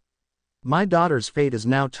irrelevant. My daughter's fate is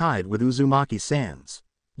now tied with Uzumaki-san's.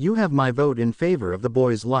 You have my vote in favor of the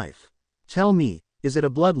boy's life. Tell me, is it a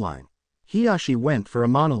bloodline? Hiyashi went for a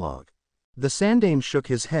monologue. The Sandaime shook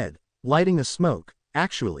his head, lighting a smoke.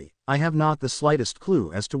 Actually, I have not the slightest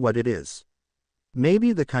clue as to what it is.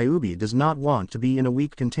 Maybe the Kyuubi does not want to be in a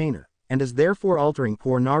weak container, and is therefore altering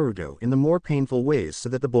poor Naruto in the more painful ways so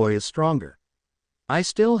that the boy is stronger. I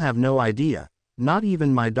still have no idea, not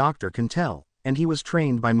even my doctor can tell, and he was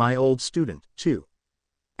trained by my old student, too.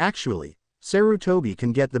 Actually, Sarutobi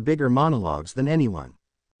can get the bigger monologues than anyone.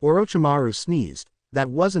 Orochimaru sneezed. That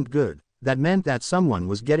wasn't good, that meant that someone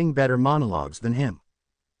was getting better monologues than him.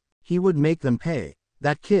 He would make them pay.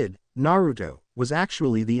 That kid, Naruto, was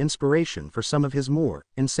actually the inspiration for some of his more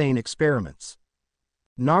insane experiments.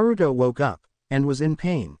 Naruto woke up, and was in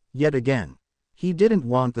pain, yet again. He didn't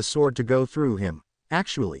want the sword to go through him.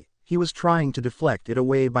 Actually, he was trying to deflect it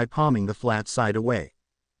away by palming the flat side away.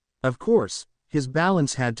 Of course, his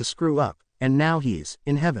balance had to screw up, and now he's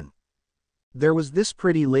in heaven. There was this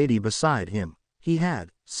pretty lady beside him. He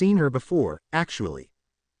had seen her before, actually.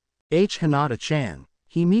 Hinata-chan,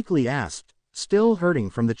 he meekly asked, still hurting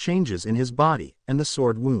from the changes in his body and the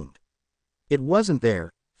sword wound. It wasn't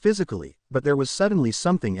there, physically, but there was suddenly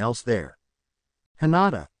something else there.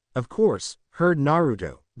 Hinata, of course, heard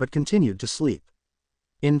Naruto, but continued to sleep.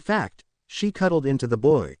 In fact, she cuddled into the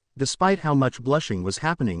boy, despite how much blushing was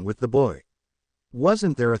happening with the boy.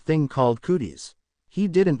 Wasn't there a thing called cooties? He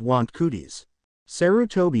didn't want cooties.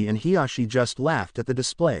 Sarutobi and Hiyashi just laughed at the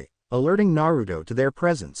display, alerting Naruto to their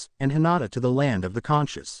presence, and Hinata to the land of the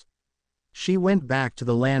conscious. She went back to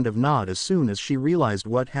the land of Nod as soon as she realized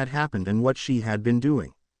what had happened and what she had been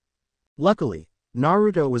doing. Luckily,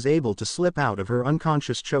 Naruto was able to slip out of her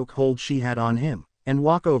unconscious chokehold she had on him, and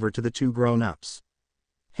walk over to the two grown-ups.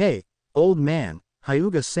 Hey, old man,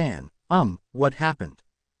 Hyuga-san, what happened?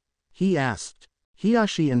 He asked.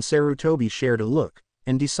 Hiyashi and Sarutobi shared a look,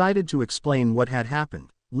 and decided to explain what had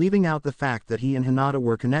happened, leaving out the fact that he and Hinata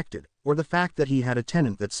were connected, or the fact that he had a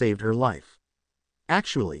tenant that saved her life.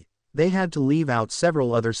 Actually, they had to leave out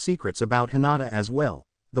several other secrets about Hinata as well,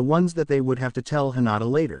 the ones that they would have to tell Hinata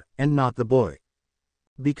later, and not the boy.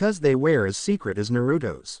 Because they were as secret as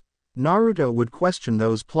Naruto's. Naruto would question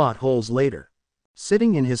those plot holes later.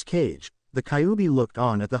 Sitting in his cage, the Kyuubi looked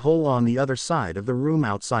on at the hole on the other side of the room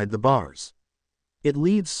outside the bars. It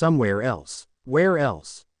leads somewhere else. Where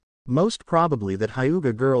else? Most probably that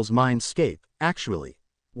Hyuga girl's mindscape, actually.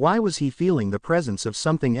 Why was he feeling the presence of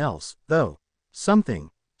something else, though?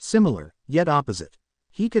 Something similar, yet opposite.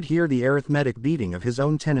 He could hear the arithmetic beating of his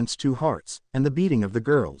own tenant's two hearts, and the beating of the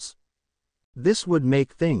girl's. This would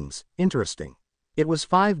make things interesting. It was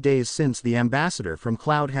 5 days since the ambassador from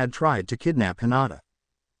Cloud had tried to kidnap Hinata.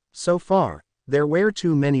 So far, there were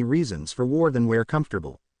too many reasons for war than were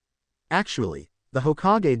comfortable. Actually, the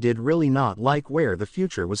Hokage did really not like where the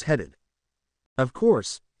future was headed. Of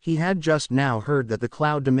course, he had just now heard that the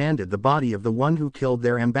Cloud demanded the body of the one who killed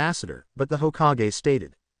their ambassador, but the Hokage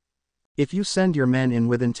stated, if you send your men in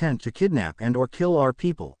with intent to kidnap and or kill our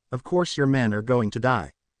people, of course your men are going to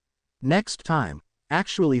die. Next time,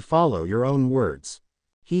 actually follow your own words.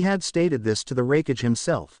 He had stated this to the Raikage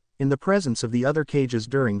himself, in the presence of the other Kages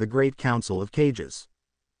during the Great Council of Kages.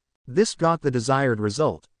 This got the desired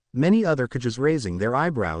result, many other Kages raising their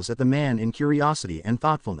eyebrows at the man in curiosity and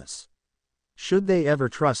thoughtfulness. Should they ever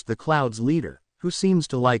trust the Cloud's leader, who seems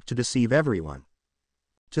to like to deceive everyone?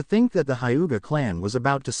 To think that the Hyuga clan was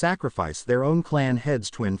about to sacrifice their own clan head's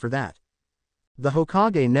twin for that. The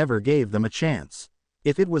Hokage never gave them a chance.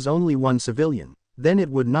 If it was only one civilian, then it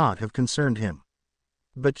would not have concerned him.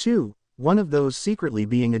 But two, one of those secretly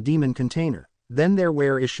being a demon container, then there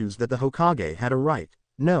were issues that the Hokage had a right,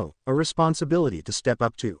 no, a responsibility to step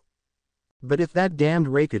up to. But if that damned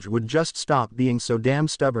Raikage would just stop being so damn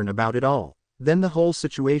stubborn about it all, then the whole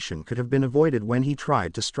situation could have been avoided when he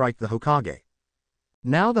tried to strike the Hokage.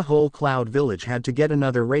 Now the whole Cloud Village had to get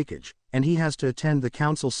another Raikage, and he has to attend the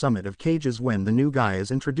council summit of Kages when the new guy is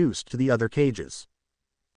introduced to the other Kages.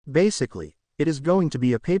 Basically, it is going to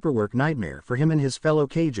be a paperwork nightmare for him and his fellow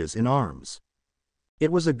Kages in arms.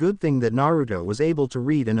 It was a good thing that Naruto was able to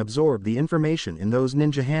read and absorb the information in those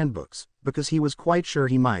ninja handbooks, because he was quite sure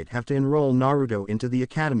he might have to enroll Naruto into the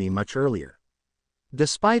academy much earlier.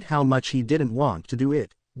 Despite how much he didn't want to do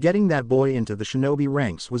it, getting that boy into the shinobi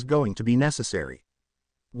ranks was going to be necessary.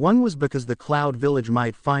 One was because the Cloud Village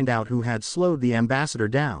might find out who had slowed the ambassador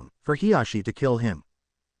down, for Hiashi to kill him.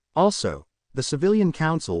 Also, the civilian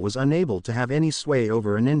council was unable to have any sway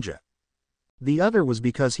over a ninja. The other was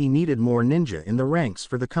because he needed more ninja in the ranks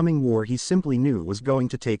for the coming war he simply knew was going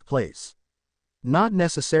to take place. Not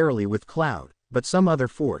necessarily with Cloud, but some other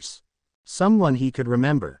force. Someone he could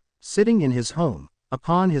remember. Sitting in his home,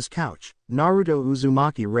 upon his couch, Naruto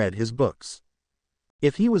Uzumaki read his books.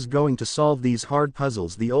 If he was going to solve these hard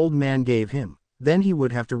puzzles the old man gave him, then he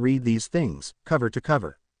would have to read these things, cover to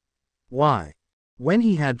cover. Why? When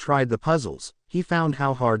he had tried the puzzles, he found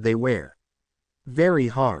how hard they were. Very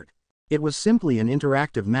hard. It was simply an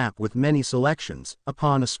interactive map with many selections,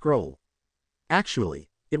 upon a scroll. Actually,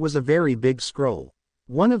 it was a very big scroll.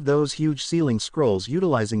 One of those huge ceiling scrolls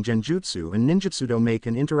utilizing genjutsu and ninjutsu to make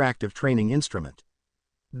an interactive training instrument.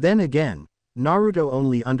 Then again, Naruto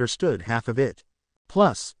only understood half of it.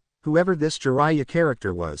 Plus, whoever this Jiraiya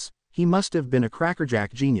character was, he must have been a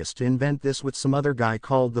crackerjack genius to invent this with some other guy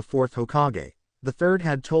called the fourth Hokage. The third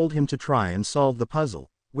had told him to try and solve the puzzle,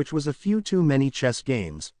 which was a few too many chess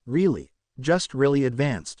games, really, just really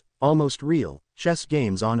advanced, almost real, chess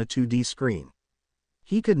games on a 2D screen.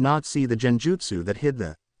 He could not see the genjutsu that hid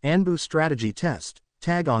the Anbu strategy test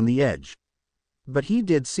tag on the edge. But he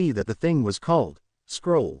did see that the thing was called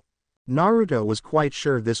scroll. Naruto was quite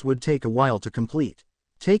sure this would take a while to complete.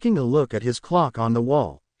 Taking a look at his clock on the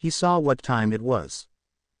wall, he saw what time it was.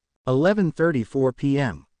 11:34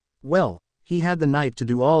 p.m. Well, he had the night to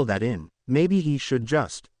do all that in, maybe he should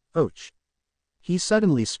just, ouch. He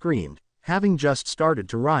suddenly screamed, having just started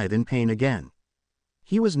to writhe in pain again.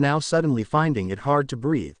 He was now suddenly finding it hard to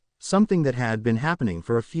breathe, something that had been happening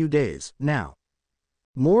for a few days, now.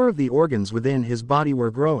 More of the organs within his body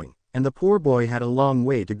were growing, and the poor boy had a long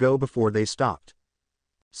way to go before they stopped.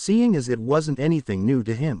 Seeing as it wasn't anything new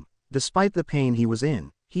to him, despite the pain he was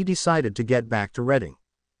in, he decided to get back to reading.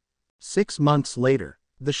 6 months later,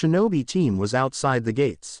 the shinobi team was outside the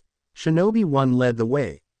gates. Shinobi 1 led the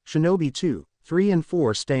way, Shinobi 2, 3 and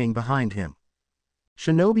 4 staying behind him.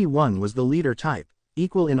 Shinobi 1 was the leader type,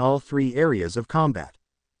 equal in all 3 areas of combat.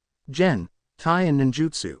 Gen, Tai and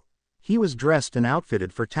Ninjutsu. He was dressed and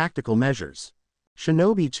outfitted for tactical measures.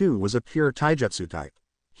 Shinobi 2 was a pure taijutsu type.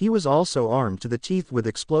 He was also armed to the teeth with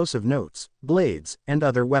explosive notes, blades, and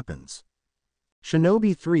other weapons.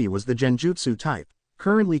 Shinobi 3 was the genjutsu type,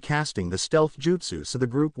 currently casting the stealth jutsu so the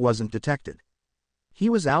group wasn't detected. He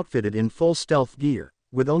was outfitted in full stealth gear,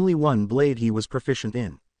 with only one blade he was proficient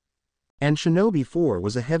in. And Shinobi 4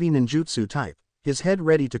 was a heavy ninjutsu type, his head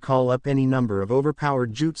ready to call up any number of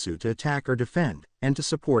overpowered jutsu to attack or defend, and to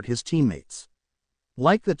support his teammates.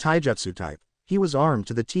 Like the taijutsu type, he was armed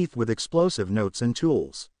to the teeth with explosive notes and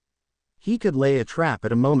tools. He could lay a trap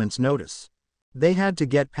at a moment's notice. They had to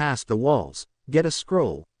get past the walls, get a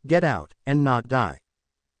scroll, get out, and not die.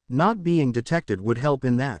 Not being detected would help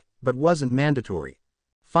in that, but wasn't mandatory.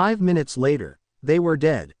 5 minutes later, they were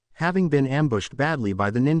dead, having been ambushed badly by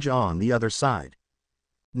the ninja on the other side.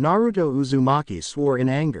 Naruto Uzumaki swore in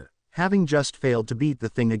anger, having just failed to beat the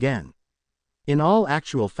thing again. In all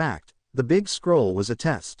actual fact, the big scroll was a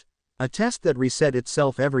test. A test that reset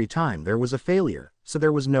itself every time there was a failure, so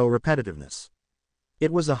there was no repetitiveness.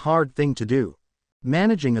 It was a hard thing to do.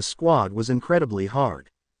 Managing a squad was incredibly hard.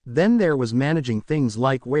 Then there was managing things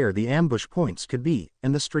like where the ambush points could be,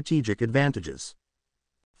 and the strategic advantages.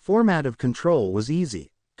 Format of control was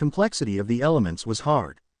easy, complexity of the elements was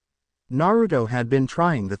hard. Naruto had been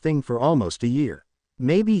trying the thing for almost a year.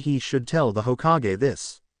 Maybe he should tell the Hokage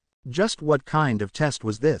this. Just what kind of test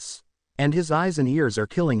was this? And his eyes and ears are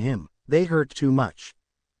killing him, they hurt too much.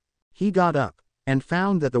 He got up, and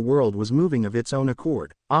found that the world was moving of its own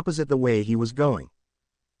accord, opposite the way he was going.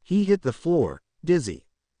 He hit the floor, dizzy.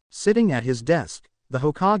 Sitting at his desk, the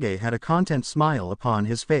Hokage had a content smile upon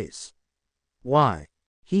his face. Why?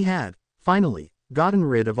 He had, finally, gotten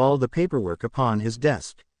rid of all the paperwork upon his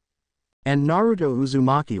desk. And Naruto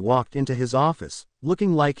Uzumaki walked into his office,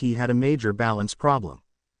 looking like he had a major balance problem.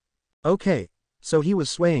 Okay, so he was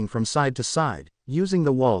swaying from side to side, using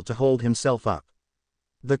the wall to hold himself up.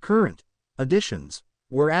 The current additions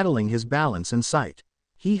were addling his balance and sight.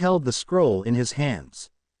 He held the scroll in his hands.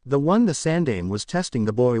 The one the Sandame was testing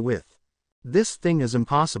the boy with. This thing is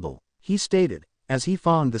impossible, he stated, as he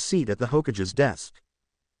fawned the seat at the Hokage's desk.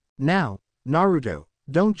 Now, Naruto,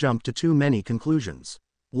 don't jump to too many conclusions.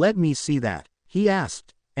 Let me see that, he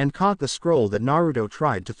asked, and caught the scroll that Naruto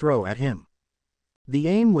tried to throw at him. The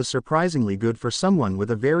aim was surprisingly good for someone with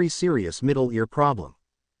a very serious middle ear problem.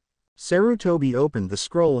 Sarutobi opened the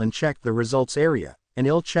scroll and checked the results area, an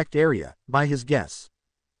ill-checked area, by his guess.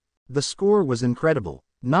 The score was incredible.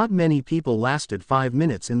 Not many people lasted 5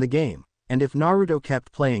 minutes in the game, and if Naruto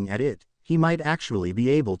kept playing at it, he might actually be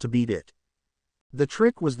able to beat it. The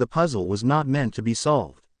trick was the puzzle was not meant to be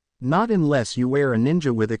solved. Not unless you were a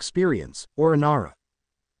ninja with experience, or an aura.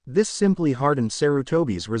 This simply hardened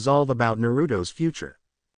Sarutobi's resolve about Naruto's future.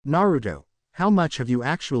 Naruto, how much have you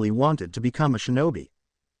actually wanted to become a shinobi?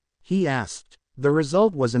 He asked. The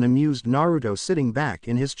result was an amused Naruto sitting back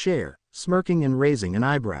in his chair, smirking and raising an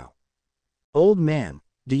eyebrow. Old man,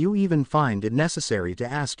 do you even find it necessary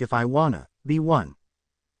to ask if I wanna be one?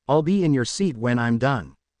 I'll be in your seat when I'm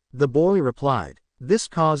done. The boy replied. This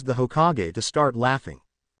caused the Hokage to start laughing.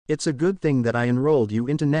 It's a good thing that I enrolled you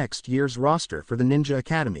into next year's roster for the Ninja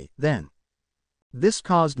Academy, then. This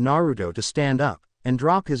caused Naruto to stand up, and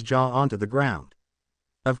drop his jaw onto the ground.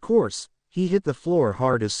 Of course, he hit the floor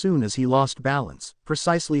hard as soon as he lost balance,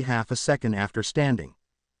 precisely half a second after standing.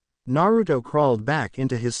 Naruto crawled back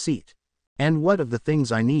into his seat. And what of the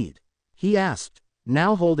things I need? He asked,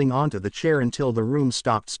 now holding onto the chair until the room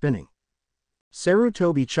stopped spinning.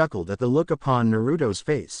 Sarutobi chuckled at the look upon Naruto's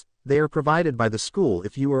face. They are provided by the school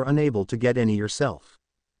if you are unable to get any yourself.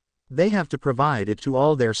 They have to provide it to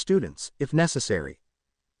all their students, if necessary.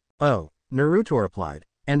 Oh, Naruto replied,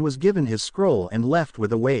 and was given his scroll and left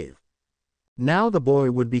with a wave. Now the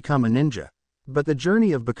boy would become a ninja. But the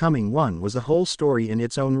journey of becoming one was a whole story in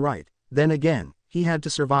its own right. Then again, he had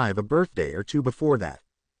to survive a birthday or two before that.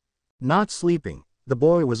 Not sleeping, the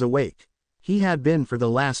boy was awake. He had been for the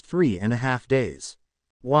last 3.5 days.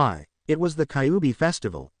 Why, it was the Kyuubi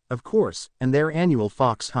festival, of course, and their annual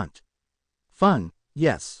fox hunt. Fun,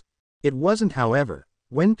 yes. It wasn't, however,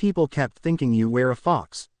 when people kept thinking you were a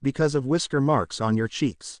fox, because of whisker marks on your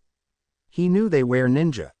cheeks. He knew they were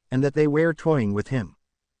ninja, and that they were toying with him.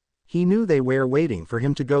 He knew they were waiting for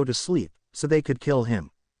him to go to sleep, so they could kill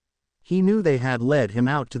him. He knew they had led him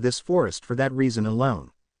out to this forest for that reason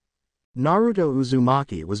alone. Naruto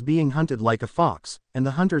Uzumaki was being hunted like a fox, and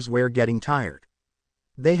the hunters were getting tired.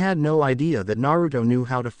 They had no idea that Naruto knew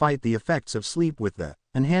how to fight the effects of sleep with the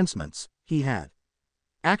enhancements he had.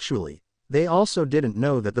 Actually, they also didn't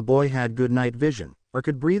know that the boy had good night vision, or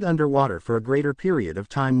could breathe underwater for a greater period of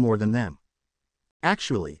time more than them.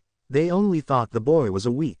 Actually, they only thought the boy was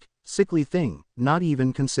a weak, sickly thing, not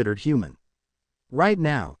even considered human. Right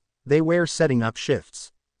now, they were setting up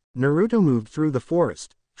shifts. Naruto moved through the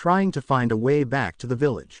forest, trying to find a way back to the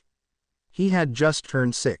village. He had just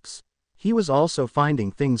turned 6. He was also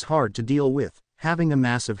finding things hard to deal with, having a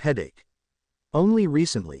massive headache. Only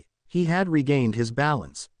recently, he had regained his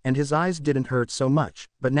balance, and his eyes didn't hurt so much,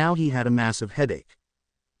 but now he had a massive headache.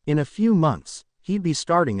 In a few months, he'd be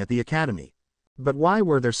starting at the academy. But why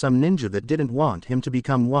were there some ninja that didn't want him to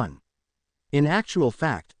become one? In actual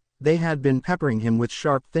fact, they had been peppering him with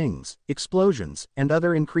sharp things, explosions, and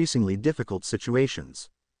other increasingly difficult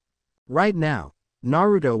situations. Right now,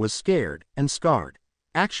 Naruto was scared and scarred.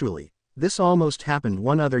 Actually, this almost happened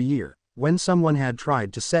one other year, when someone had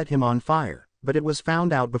tried to set him on fire, but it was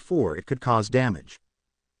found out before it could cause damage.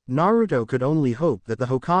 Naruto could only hope that the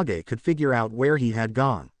Hokage could figure out where he had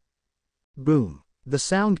gone. Boom. The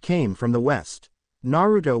sound came from the west.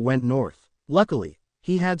 Naruto went north. Luckily,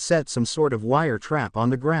 he had set some sort of wire trap on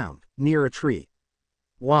the ground, near a tree.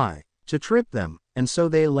 Why? To trip them, and so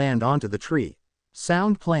they land onto the tree.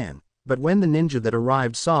 Sound plan, but when the ninja that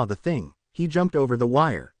arrived saw the thing, he jumped over the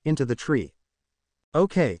wire, into the tree.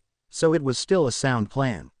 Okay, so it was still a sound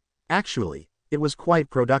plan. Actually, it was quite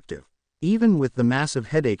productive. Even with the massive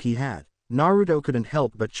headache he had, Naruto couldn't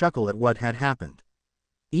help but chuckle at what had happened.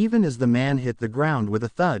 Even as the man hit the ground with a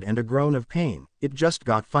thud and a groan of pain, it just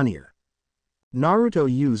got funnier. Naruto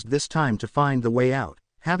used this time to find the way out,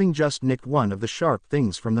 having just nicked one of the sharp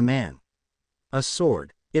things from the man. A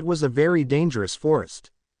sword. It was a very dangerous forest.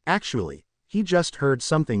 Actually, he just heard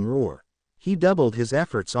something roar. He doubled his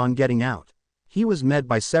efforts on getting out. He was met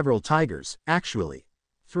by several tigers, actually.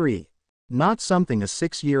 3. Not something a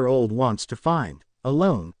 6-year-old wants to find,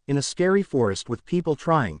 alone, in a scary forest with people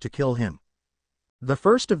trying to kill him. The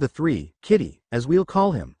first of the 3, Kitty, as we'll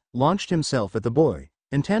call him, launched himself at the boy,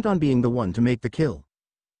 intent on being the one to make the kill.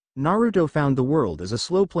 Naruto found the world as a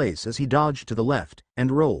slow place as he dodged to the left,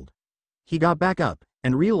 and rolled. He got back up,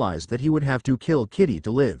 and realized that he would have to kill Kitty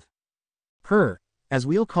to live. Her, as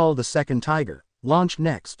we'll call the second tiger, launched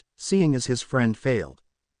next, seeing as his friend failed.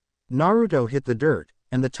 Naruto hit the dirt,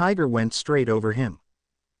 and the tiger went straight over him.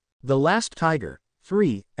 The last tiger,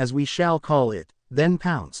 3, as we shall call it, then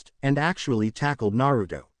pounced, and actually tackled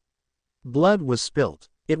Naruto. Blood was spilt.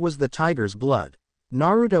 It was the tiger's blood.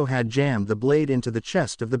 Naruto had jammed the blade into the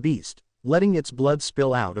chest of the beast, letting its blood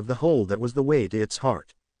spill out of the hole that was the way to its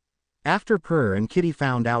heart. After Purr and Kitty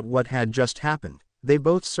found out what had just happened, they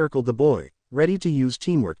both circled the boy, ready to use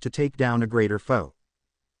teamwork to take down a greater foe.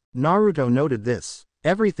 Naruto noted this.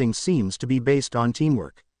 Everything seems to be based on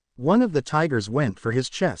teamwork. One of the tigers went for his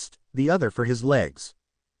chest, the other for his legs.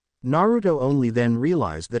 Naruto only then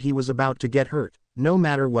realized that he was about to get hurt, no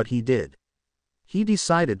matter what he did. He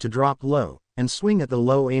decided to drop low, and swing at the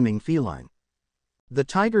low-aiming feline. The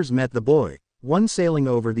tigers met the boy, one sailing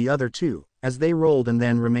over the other two, as they rolled and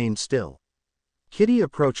then remained still. Kitty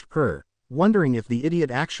approached Purr, wondering if the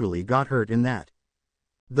idiot actually got hurt in that.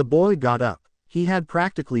 The boy got up. He had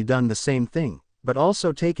practically done the same thing, but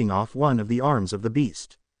also taking off one of the arms of the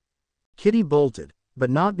beast. Kitty bolted, but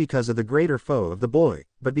not because of the greater foe of the boy,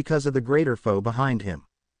 but because of the greater foe behind him.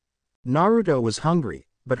 Naruto was hungry,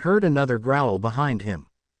 but heard another growl behind him.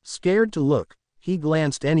 Scared to look, he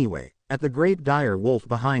glanced anyway, at the great dire wolf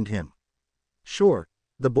behind him. Sure,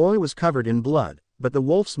 the boy was covered in blood, but the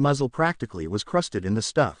wolf's muzzle practically was crusted in the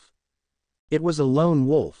stuff. It was a lone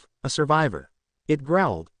wolf, a survivor. It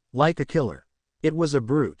growled, like a killer. It was a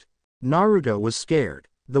brute. Naruto was scared.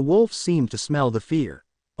 The wolf seemed to smell the fear.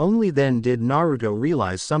 Only then did Naruto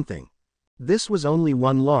realize something. This was only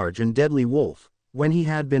one large and deadly wolf, when he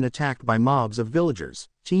had been attacked by mobs of villagers,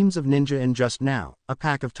 teams of ninja and just now, a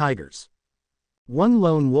pack of tigers. One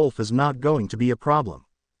lone wolf is not going to be a problem.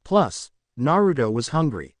 Plus, Naruto was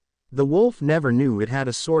hungry. The wolf never knew it had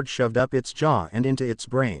a sword shoved up its jaw and into its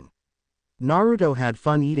brain. Naruto had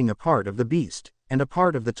fun eating a part of the beast, and a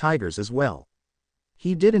part of the tigers as well.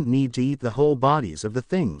 He didn't need to eat the whole bodies of the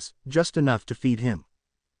things, just enough to feed him.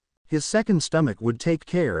 His second stomach would take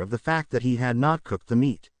care of the fact that he had not cooked the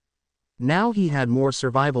meat. Now he had more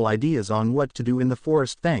survival ideas on what to do in the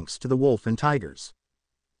forest thanks to the wolf and tigers.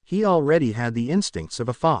 He already had the instincts of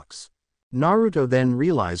a fox. Naruto then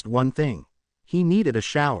realized one thing. He needed a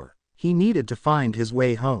shower. He needed to find his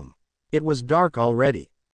way home. It was dark already.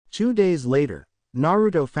 2 days later,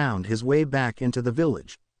 Naruto found his way back into the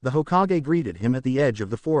village. The Hokage greeted him at the edge of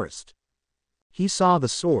the forest. He saw the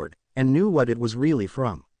sword, and knew what it was really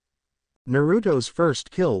from. Naruto's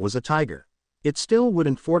first kill was a tiger. It still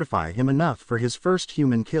wouldn't fortify him enough for his first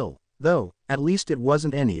human kill, though, at least it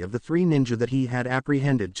wasn't any of the 3 ninja that he had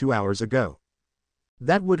apprehended 2 hours ago.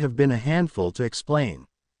 That would have been a handful to explain.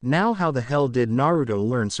 Now how the hell did Naruto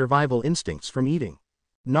learn survival instincts from eating?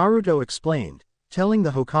 Naruto explained, telling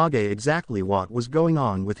the Hokage exactly what was going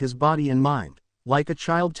on with his body and mind. Like a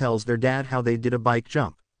child tells their dad how they did a bike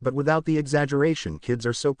jump, but without the exaggeration kids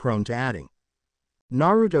are so prone to adding.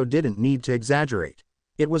 Naruto didn't need to exaggerate.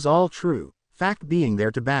 It was all true, fact being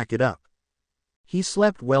there to back it up. He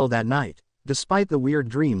slept well that night, despite the weird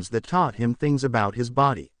dreams that taught him things about his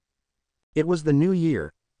body. It was the new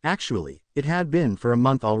year. Actually, it had been for a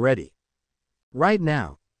month already. Right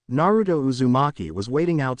now, Naruto Uzumaki was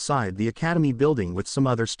waiting outside the academy building with some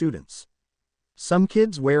other students. Some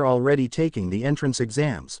kids were already taking the entrance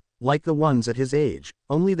exams, like the ones at his age,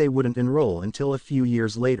 only they wouldn't enroll until a few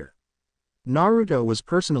years later. Naruto was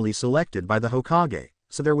personally selected by the Hokage,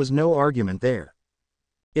 so there was no argument there.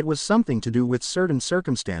 It was something to do with certain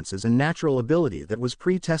circumstances and natural ability that was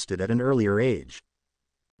pre-tested at an earlier age.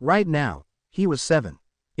 Right now, he was 7.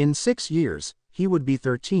 In 6 years, he would be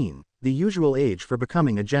 13, the usual age for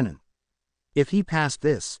becoming a genin. If he passed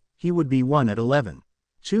this, he would be 1 at 11.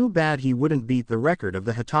 Too bad he wouldn't beat the record of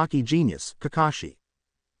the Hitaki genius, Kakashi.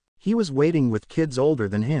 He was waiting with kids older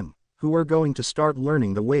than him, who were going to start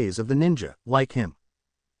learning the ways of the ninja, like him.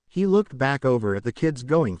 He looked back over at the kids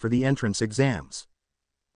going for the entrance exams.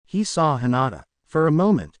 He saw Hinata. For a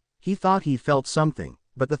moment, he thought he felt something,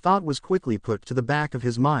 but the thought was quickly put to the back of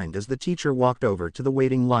his mind as the teacher walked over to the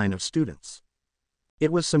waiting line of students.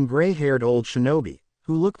 It was some gray-haired old shinobi,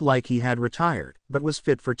 who looked like he had retired, but was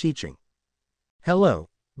fit for teaching. Hello,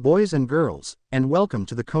 boys and girls, and welcome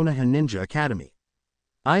to the Konoha Ninja Academy.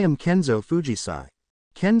 I am Kenzo Fujisai.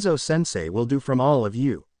 Kenzo-sensei will do from all of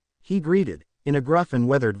you, he greeted, in a gruff and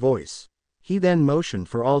weathered voice. He then motioned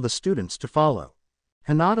for all the students to follow.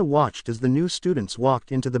 Hinata watched as the new students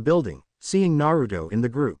walked into the building, seeing Naruto in the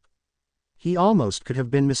group. He almost could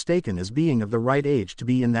have been mistaken as being of the right age to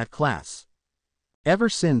be in that class. Ever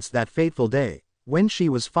since that fateful day, when she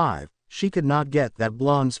was 5, she could not get that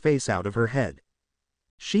blonde's face out of her head.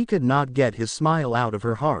 She could not get his smile out of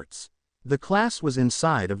her hearts. The class was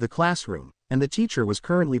inside of the classroom, and the teacher was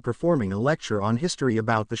currently performing a lecture on history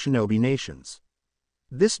about the shinobi nations.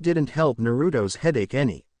 This didn't help Naruto's headache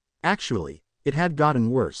any. Actually, it had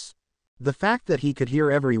gotten worse. The fact that he could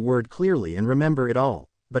hear every word clearly and remember it all,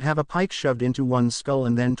 but have a pike shoved into one's skull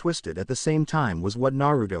and then twisted at the same time was what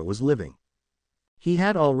Naruto was living. He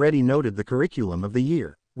had already noted the curriculum of the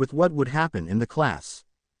year, with what would happen in the class.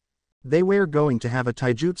 They were going to have a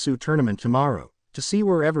taijutsu tournament tomorrow, to see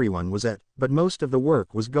where everyone was at, but most of the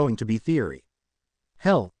work was going to be theory.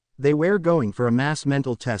 Hell, they were going for a mass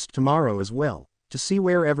mental test tomorrow as well, to see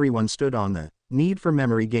where everyone stood on the need for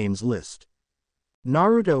memory games list.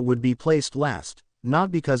 Naruto would be placed last,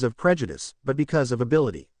 not because of prejudice, but because of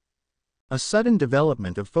ability. A sudden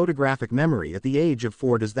development of photographic memory at the age of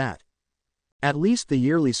 4 does that. At least the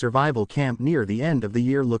yearly survival camp near the end of the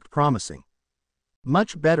year looked promising.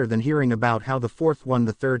 Much better than hearing about how the 4th won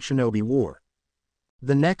the 3rd Shinobi War.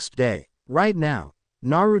 The next day, right now,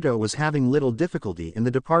 Naruto was having little difficulty in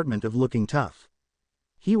the department of looking tough.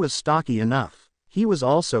 He was stocky enough. He was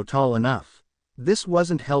also tall enough. This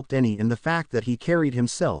wasn't helped any in the fact that he carried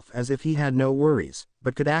himself as if he had no worries,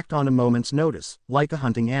 but could act on a moment's notice, like a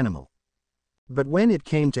hunting animal. But when it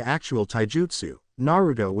came to actual taijutsu,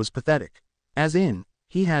 Naruto was pathetic. As in,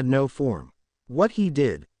 he had no form. What he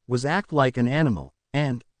did was act like an animal,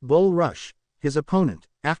 and bull rush his opponent,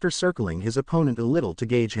 after circling his opponent a little to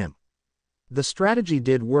gauge him. The strategy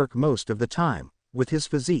did work most of the time, with his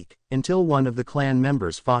physique, until one of the clan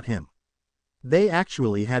members fought him. They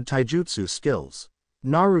actually had taijutsu skills.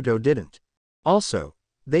 Naruto didn't. Also,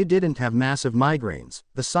 they didn't have massive migraines,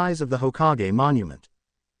 the size of the Hokage monument.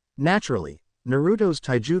 Naturally, Naruto's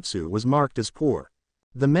taijutsu was marked as poor.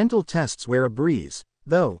 The mental tests were a breeze,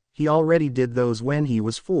 though he already did those when he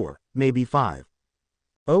was 4, maybe 5.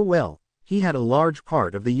 Oh well, he had a large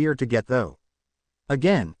part of the year to get though.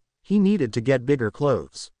 Again, he needed to get bigger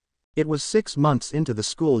clothes. It was 6 months into the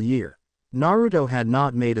school year. Naruto had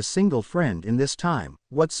not made a single friend in this time,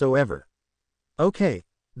 whatsoever. Okay,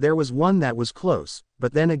 there was one that was close,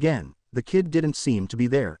 but then again, the kid didn't seem to be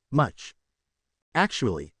there, much.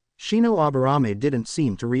 Actually, Shino Aburame didn't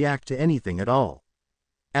seem to react to anything at all.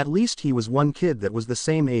 At least he was one kid that was the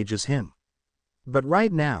same age as him. But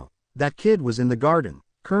right now, that kid was in the garden,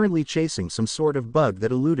 currently chasing some sort of bug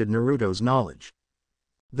that eluded Naruto's knowledge.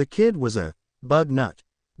 The kid was a bug nut.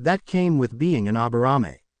 That came with being an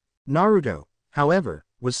Aburame. Naruto, however,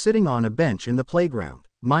 was sitting on a bench in the playground,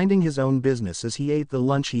 minding his own business as he ate the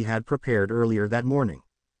lunch he had prepared earlier that morning.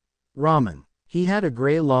 Ramen. He had a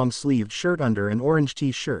gray long-sleeved shirt under an orange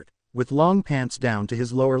t-shirt, with long pants down to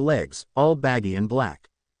his lower legs, all baggy and black.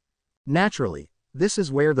 Naturally, this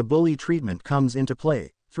is where the bully treatment comes into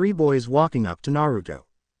play, 3 boys walking up to Naruto.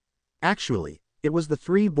 Actually, it was the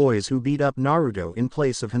 3 boys who beat up Naruto in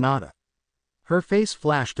place of Hinata. Her face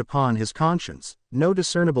flashed upon his conscience, no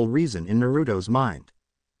discernible reason in Naruto's mind.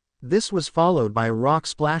 This was followed by a rock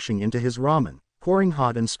splashing into his ramen, pouring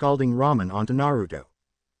hot and scalding ramen onto Naruto.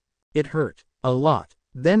 It hurt. A lot.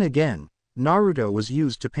 Then again, Naruto was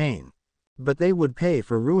used to pain. But they would pay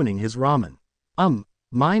for ruining his ramen.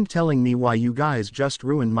 Mind telling me why you guys just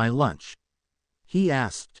ruined my lunch? He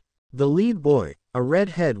asked. The lead boy, a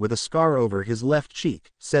redhead with a scar over his left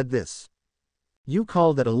cheek, said this. You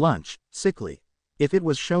call that a lunch, sickly. If it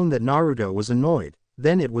was shown that Naruto was annoyed,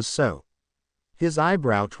 then it was so. His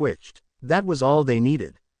eyebrow twitched. That was all they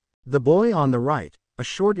needed. The boy on the right, a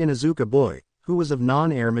short Inuzuka boy, who was of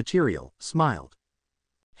non-air material, smiled.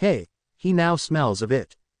 Hey, he now smells of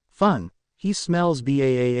it. Fun, he smells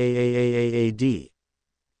bad.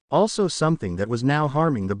 Also something that was now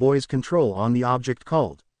harming the boy's control on the object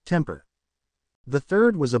called temper. The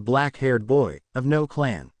third was a black-haired boy, of no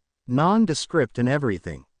clan. Nondescript and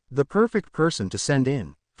everything. The perfect person to send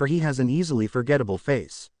in, for he has an easily forgettable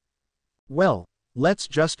face. Well, let's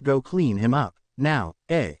just go clean him up, now,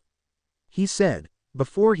 eh? He said,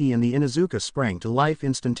 before he and the Inuzuka sprang to life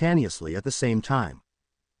instantaneously at the same time.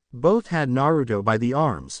 Both had Naruto by the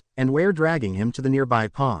arms, and were dragging him to the nearby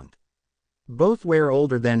pond. Both were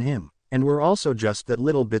older than him, and were also just that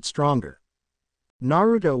little bit stronger.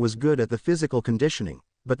 Naruto was good at the physical conditioning,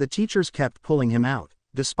 but the teachers kept pulling him out,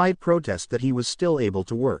 despite protest that he was still able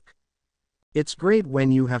to work. It's great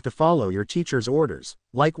when you have to follow your teacher's orders,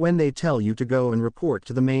 like when they tell you to go and report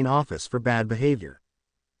to the main office for bad behavior.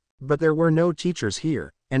 But there were no teachers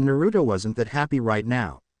here, and Naruto wasn't that happy right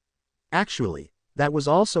now. Actually, that was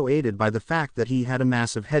also aided by the fact that he had a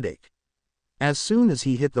massive headache. As soon as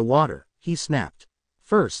he hit the water, he snapped.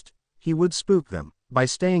 First, he would spook them, by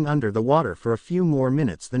staying under the water for a few more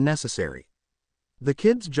minutes than necessary. The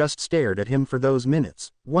kids just stared at him for those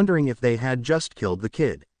minutes, wondering if they had just killed the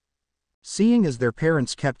kid. Seeing as their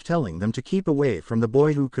parents kept telling them to keep away from the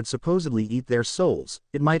boy who could supposedly eat their souls,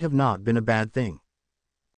 it might have not been a bad thing.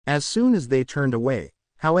 As soon as they turned away,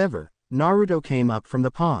 however, Naruto came up from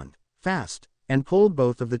the pond, fast, and pulled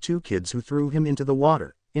both of the two kids who threw him into the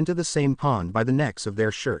water, into the same pond by the necks of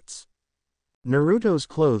their shirts. Naruto's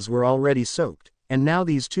clothes were already soaked, and now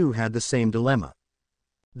these two had the same dilemma.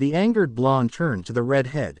 The angered blonde turned to the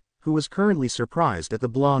redhead, who was currently surprised at the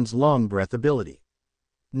blonde's long breath ability.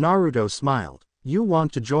 Naruto smiled. You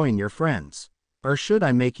want to join your friends? Or should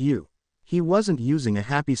I make you? He wasn't using a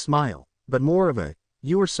happy smile, but more of a,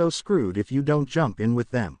 you are so screwed if you don't jump in with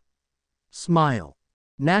them smile.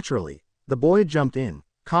 Naturally, the boy jumped in,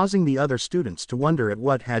 causing the other students to wonder at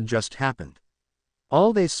what had just happened.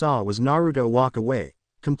 All they saw was Naruto walk away,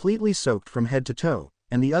 completely soaked from head to toe,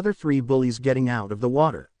 and the other three bullies getting out of the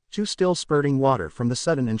water, two still spurting water from the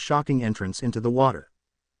sudden and shocking entrance into the water.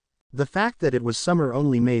 The fact that it was summer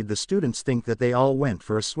only made the students think that they all went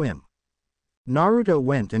for a swim. Naruto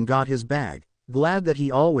went and got his bag, glad that he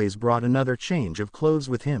always brought another change of clothes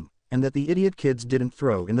with him, and that the idiot kids didn't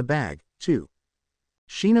throw in the bag, too.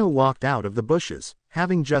 Shino walked out of the bushes,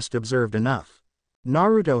 having just observed enough.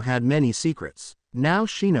 Naruto had many secrets. Now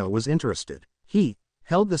Shino was interested. He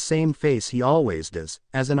held the same face he always does,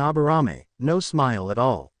 as an Aburame, no smile at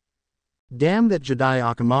all. Damn that Jidai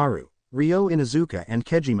Akamaru, Ryo Inuzuka and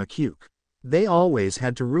Kejima Kyuke. They always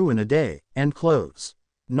had to ruin a day, and clothes.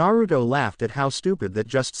 Naruto laughed at how stupid that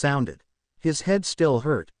just sounded. His head still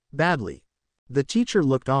hurt, badly. The teacher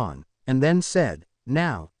looked on, and then said,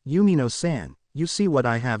 now, Yumino-san, you see what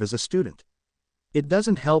I have as a student. It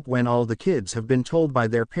doesn't help when all the kids have been told by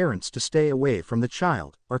their parents to stay away from the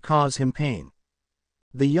child, or cause him pain.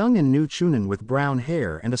 The young and new Chunin with brown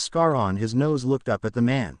hair and a scar on his nose looked up at the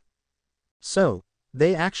man. So,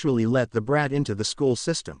 they actually let the brat into the school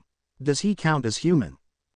system. Does he count as human?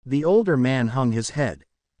 The older man hung his head.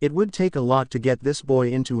 It would take a lot to get this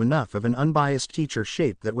boy into enough of an unbiased teacher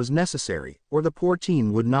shape that was necessary, or the poor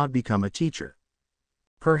teen would not become a teacher.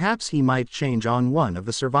 Perhaps he might change on one of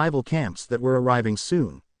the survival camps that were arriving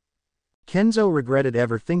soon. Kenzo regretted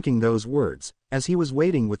ever thinking those words, as he was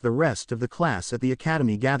waiting with the rest of the class at the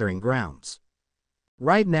academy gathering grounds.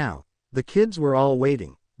 Right now, the kids were all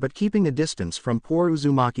waiting, but keeping a distance from poor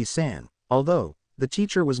Uzumaki-san, although, the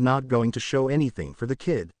teacher was not going to show anything for the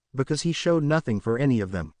kid, because he showed nothing for any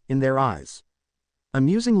of them, in their eyes.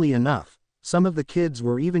 Amusingly enough, some of the kids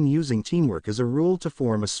were even using teamwork as a rule to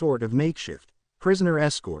form a sort of makeshift, prisoner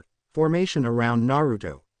escort, formation around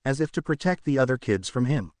Naruto, as if to protect the other kids from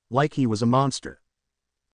him, like he was a monster.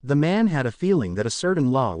 The man had a feeling that a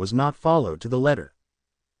certain law was not followed to the letter.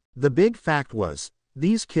 The big fact was,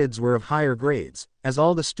 these kids were of higher grades, as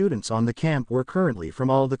all the students on the camp were currently from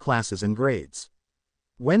all the classes and grades.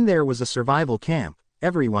 When there was a survival camp,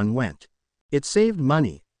 everyone went. It saved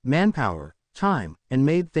money, manpower, time, and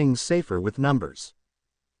made things safer with numbers.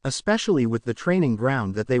 Especially with the training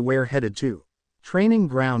ground that they were headed to. Training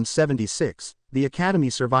Ground 76, the Academy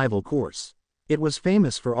Survival Course. It was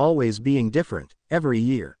famous for always being different, every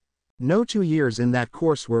year. No 2 years in that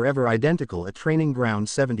course were ever identical at Training Ground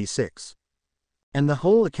 76. And the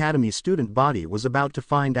whole Academy student body was about to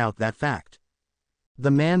find out that fact.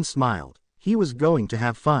 The man smiled. He was going to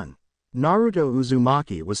have fun. Naruto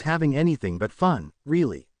Uzumaki was having anything but fun,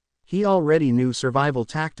 really. He already knew survival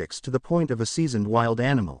tactics to the point of a seasoned wild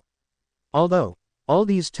animal. Although, all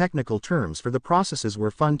these technical terms for the processes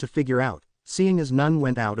were fun to figure out, seeing as none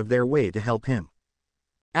went out of their way to help him.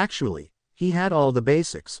 Actually, he had all the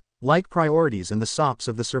basics, like priorities and the SOPs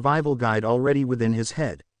of the survival guide already within his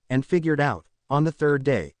head, and figured out, on the 3rd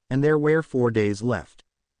day, and there were 4 days left.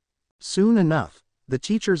 Soon enough, the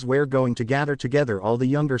teachers were going to gather together all the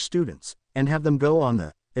younger students, and have them go on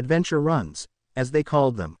the adventure runs, as they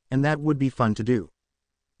called them, and that would be fun to do.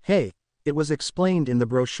 Hey, it was explained in the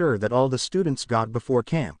brochure that all the students got before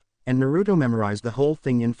camp, and Naruto memorized the whole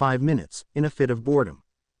thing in 5 minutes, in a fit of boredom.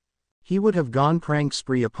 He would have gone prank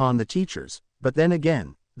spree upon the teachers, but then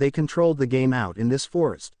again, they controlled the game out in this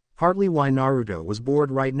forest. Partly why Naruto was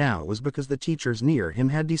bored right now was because the teachers near him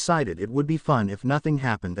had decided it would be fun if nothing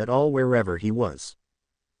happened at all wherever he was.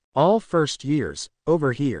 All first years,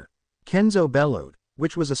 over here. Kenzo bellowed,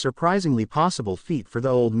 which was a surprisingly possible feat for the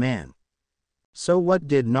old man. So what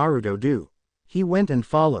did Naruto do? He went and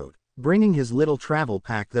followed, bringing his little travel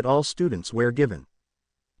pack that all students were given.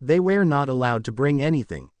 They were not allowed to bring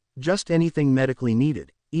anything, just anything medically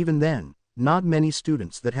needed. Even then, not many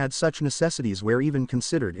students that had such necessities were even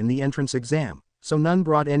considered in the entrance exam, so none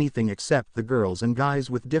brought anything except the girls and guys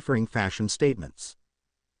with differing fashion statements.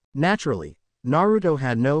 Naturally, Naruto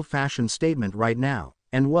had no fashion statement right now,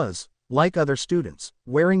 and was, like other students,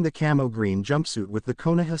 wearing the camo green jumpsuit with the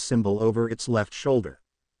Konoha symbol over its left shoulder.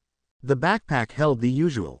 The backpack held the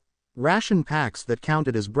usual ration packs that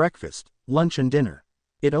counted as breakfast, lunch and dinner.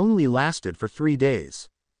 It only lasted for 3 days.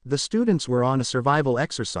 The students were on a survival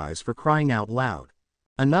exercise for crying out loud.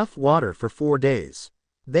 Enough water for 4 days.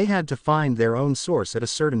 They had to find their own source at a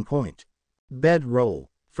certain point. Bedroll.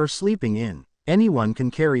 For sleeping in. Anyone can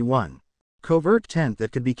carry one. Covert tent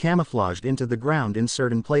that could be camouflaged into the ground in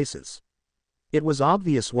certain places. It was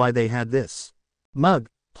obvious why they had this. Mug,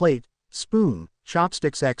 plate, spoon,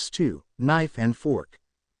 chopsticks x2, knife and fork.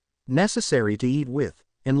 Necessary to eat with,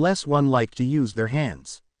 unless one liked to use their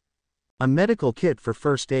hands. A medical kit for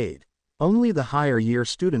first aid. Only the higher year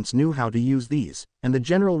students knew how to use these, and the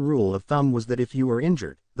general rule of thumb was that if you were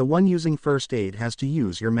injured, the one using first aid has to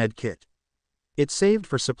use your med kit. It saved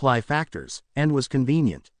for supply factors, and was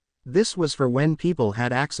convenient. This was for when people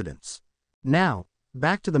had accidents. Now,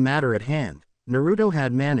 back to the matter at hand. Naruto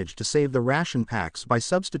had managed to save the ration packs by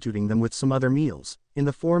substituting them with some other meals, in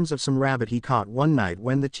the forms of some rabbit he caught one night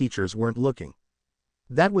when the teachers weren't looking.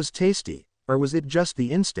 That was tasty, or was it just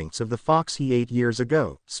the instincts of the fox he ate years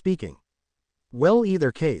ago, speaking? Well,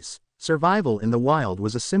 either case, survival in the wild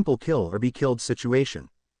was a simple kill or be killed situation.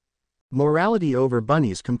 Morality over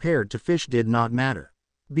bunnies compared to fish did not matter.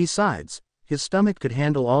 Besides, his stomach could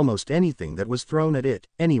handle almost anything that was thrown at it,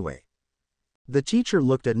 anyway. The teacher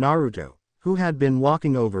looked at Naruto, who had been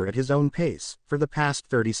walking over at his own pace for the past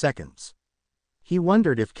 30 seconds. He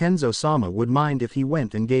wondered if Kenzo-sama would mind if he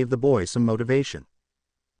went and gave the boy some motivation.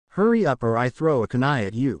 Hurry up or I throw a kunai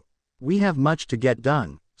at you. We have much to get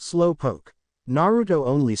done, slowpoke. Naruto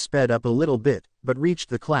only sped up a little bit, but reached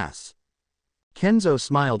the class. Kenzo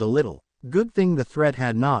smiled a little. Good thing the threat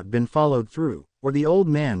had not been followed through, or the old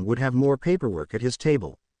man would have more paperwork at his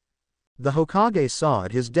table. The Hokage saw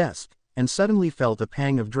at his desk, and suddenly felt a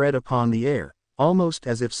pang of dread upon the air, almost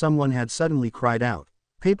as if someone had suddenly cried out,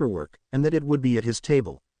 paperwork, and that it would be at his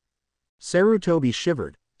table. Sarutobi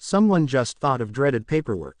shivered. Someone just thought of dreaded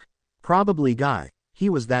paperwork. Probably Guy, he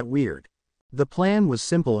was that weird. The plan was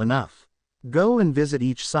simple enough. Go and visit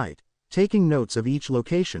each site, taking notes of each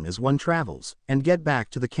location as one travels, and get back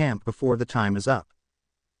to the camp before the time is up.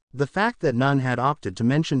 The fact that none had opted to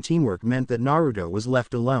mention teamwork meant that Naruto was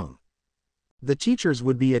left alone. The teachers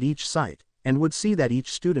would be at each site, and would see that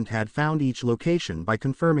each student had found each location by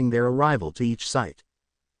confirming their arrival to each site.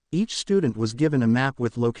 Each student was given a map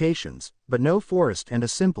with locations, but no forest and a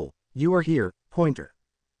simple, "You are here," pointer.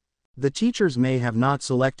 The teachers may have not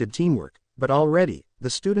selected teamwork, but already, the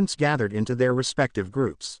students gathered into their respective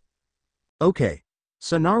groups. Okay.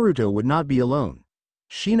 So Naruto would not be alone.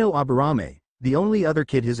 Shino Aburame, the only other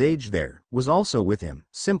kid his age there, was also with him,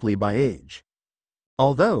 simply by age.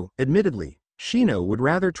 Although, admittedly, Shino would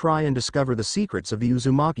rather try and discover the secrets of the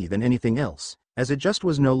Uzumaki than anything else, as it just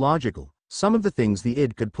was no logical. Some of the things the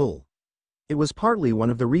id could pull. It was partly one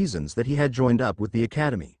of the reasons that he had joined up with the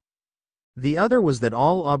academy. The other was that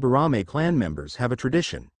all Aburame clan members have a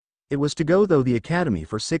tradition. It was to go through the academy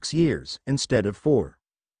for 6 years, instead of 4.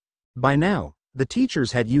 By now, the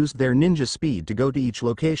teachers had used their ninja speed to go to each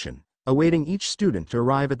location, awaiting each student to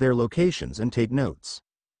arrive at their locations and take notes.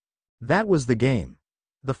 That was the game.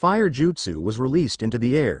 The fire jutsu was released into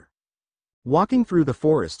the air. Walking through the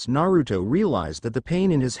forests, Naruto realized that the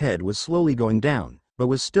pain in his head was slowly going down, but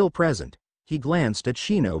was still present. He glanced at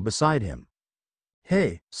Shino beside him.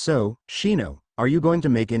 Hey, so, Shino, are you going to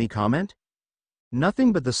make any comment?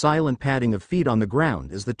 Nothing but the silent padding of feet on the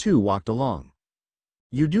ground as the two walked along.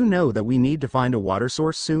 You do know that we need to find a water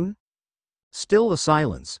source soon? Still a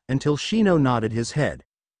silence, until Shino nodded his head.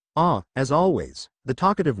 Ah, as always, the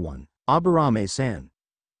talkative one, Aburame-san.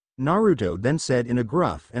 Naruto then said in a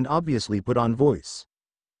gruff and obviously put-on voice.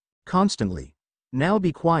 Constantly. Now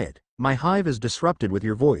be quiet, my hive is disrupted with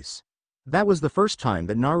your voice. That was the first time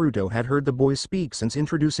that Naruto had heard the boy speak since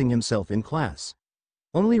introducing himself in class.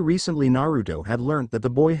 Only recently Naruto had learnt that the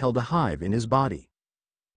boy held a hive in his body.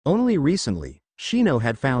 Only recently, Shino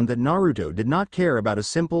had found that Naruto did not care about a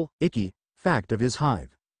simple, icky, fact of his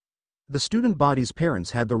hive. The student body's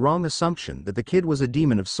parents had the wrong assumption that the kid was a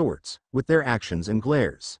demon of sorts, with their actions and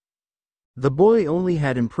glares. The boy only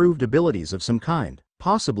had improved abilities of some kind,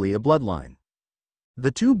 possibly a bloodline.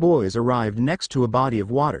 The two boys arrived next to a body of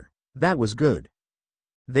water. That was good.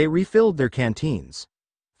 They refilled their canteens.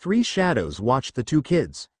 3 shadows watched the 2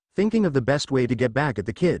 kids, thinking of the best way to get back at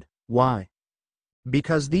the kid. Why?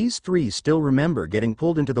 Because these 3 still remember getting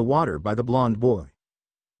pulled into the water by the blonde boy.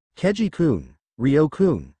 Keiji-kun,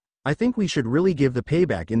 Ryo-kun, I think we should really give the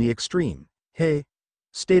payback in the extreme, hey?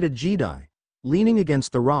 Stated Jidai, leaning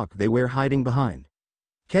against the rock they were hiding behind.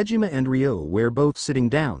 Kejima and Ryo were both sitting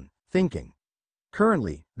down, thinking.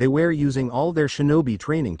 Currently, they were using all their shinobi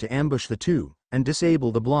training to ambush the 2, and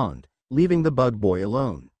disable the blonde, leaving the bug boy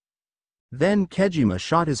alone. Then Kejima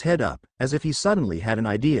shot his head up, as if he suddenly had an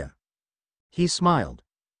idea. He smiled.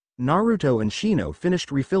 Naruto and Shino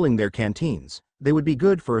finished refilling their canteens. They would be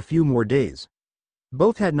good for a few more days.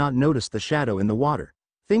 Both had not noticed the shadow in the water,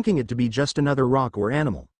 thinking it to be just another rock or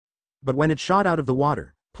animal. But when it shot out of the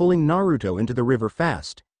water, pulling Naruto into the river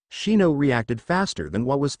fast, Shino reacted faster than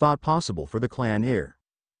what was thought possible for the clan heir.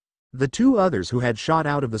 The two others who had shot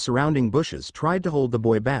out of the surrounding bushes tried to hold the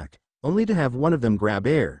boy back, only to have one of them grab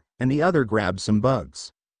air, and the other grab some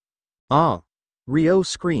bugs. Ah! Ryo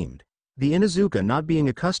screamed. The Inuzuka not being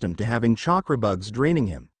accustomed to having chakra bugs draining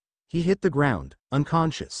him. He hit the ground,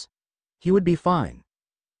 unconscious. He would be fine.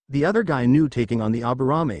 The other guy knew taking on the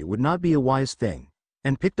Aburame would not be a wise thing,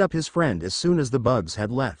 and picked up his friend as soon as the bugs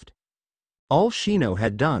had left. All Shino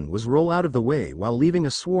had done was roll out of the way while leaving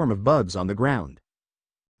a swarm of bugs on the ground.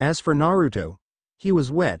 As for Naruto, he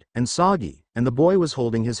was wet and soggy, and the boy was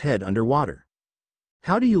holding his head underwater.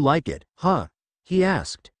 "How do you like it, huh?" he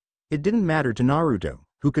asked. It didn't matter to Naruto,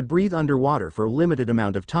 who could breathe underwater for a limited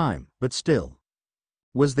amount of time, but still.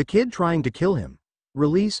 Was the kid trying to kill him?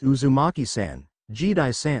 "Release Uzumaki-san,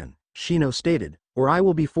 Jidai-san," Shino stated, "or I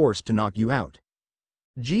will be forced to knock you out."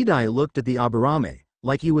 Jidai looked at the Aburame,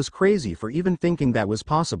 like he was crazy for even thinking that was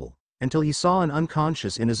possible, until he saw an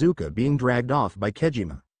unconscious Inuzuka being dragged off by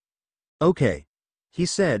Kejima. "Okay," he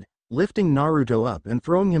said, lifting Naruto up and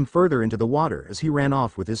throwing him further into the water as he ran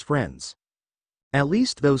off with his friends. At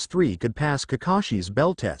least those three could pass Kakashi's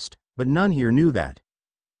bell test, but none here knew that.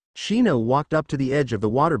 Shino walked up to the edge of the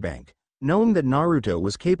waterbank, knowing that Naruto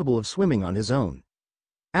was capable of swimming on his own.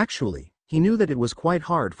 Actually, he knew that it was quite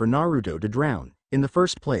hard for Naruto to drown, in the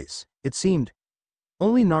first place, it seemed.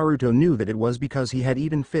 Only Naruto knew that it was because he had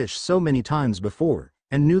eaten fish so many times before,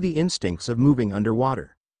 and knew the instincts of moving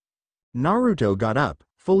underwater. Naruto got up,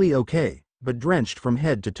 fully okay, but drenched from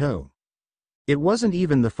head to toe. It wasn't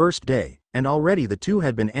even the first day, and already the two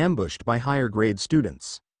had been ambushed by higher-grade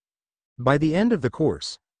students. By the end of the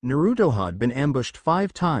course, Naruto had been ambushed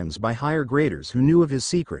 5 times by higher graders who knew of his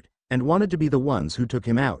secret, and wanted to be the ones who took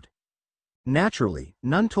him out. Naturally,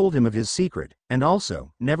 none told him of his secret, and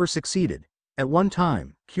also, never succeeded. At one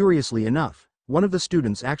time, curiously enough, one of the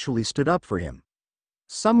students actually stood up for him.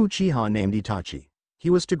 Some Uchiha named Itachi. He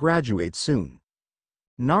was to graduate soon.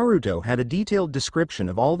 Naruto had a detailed description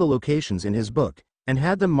of all the locations in his book, and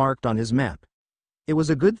had them marked on his map. It was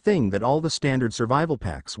a good thing that all the standard survival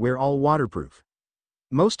packs were all waterproof.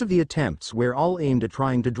 Most of the attempts were all aimed at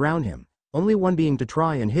trying to drown him, only one being to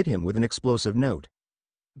try and hit him with an explosive note.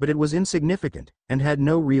 But it was insignificant, and had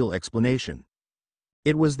no real explanation.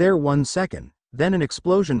 It was there 1 second, then an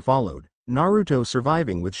explosion followed, Naruto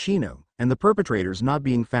surviving with Shino, and the perpetrators not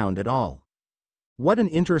being found at all. What an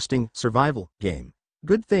interesting survival game.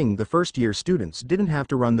 Good thing the first-year students didn't have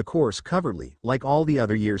to run the course covertly like all the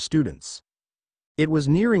other year students. It was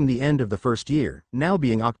nearing the end of the first year, now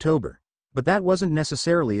being October, but that wasn't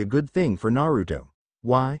necessarily a good thing for Naruto.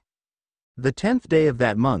 Why? The 10th day of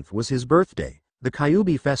that month was his birthday, the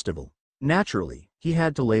Kyuubi festival. Naturally, he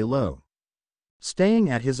had to lay low. Staying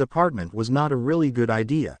at his apartment was not a really good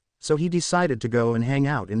idea, so he decided to go and hang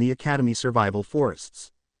out in the Academy survival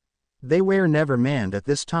forests. They were never manned at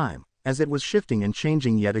this time, as it was shifting and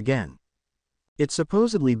changing yet again. It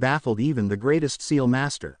supposedly baffled even the greatest seal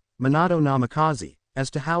master, Minato Namikaze, as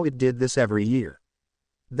to how it did this every year.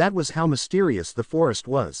 That was how mysterious the forest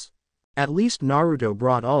was. At least Naruto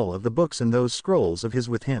brought all of the books and those scrolls of his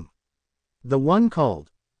with him. The one called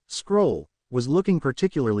Scroll was looking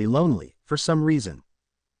particularly lonely, for some reason.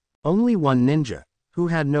 Only one ninja, who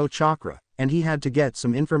had no chakra, and he had to get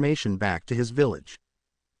some information back to his village.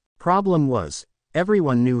 Problem was,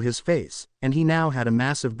 everyone knew his face, and he now had a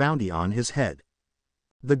massive bounty on his head.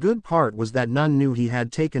 The good part was that none knew he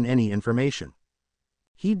had taken any information.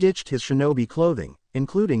 He ditched his shinobi clothing,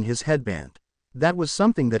 including his headband. That was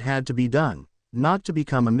something that had to be done, not to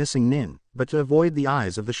become a missing nin, but to avoid the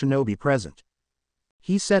eyes of the shinobi present.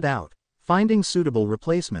 He set out, finding suitable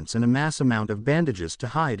replacements and a mass amount of bandages to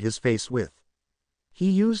hide his face with. He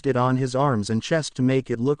used it on his arms and chest to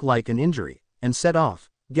make it look like an injury, and set off,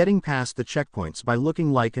 getting past the checkpoints by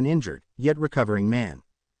looking like an injured, yet recovering man.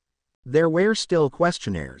 There were still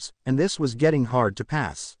questionnaires, and this was getting hard to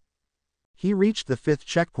pass. He reached the 5th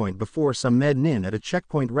checkpoint before some med nin at a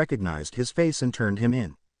checkpoint recognized his face and turned him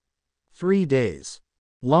in. 3 days.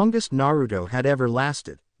 Longest Naruto had ever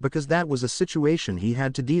lasted, because that was a situation he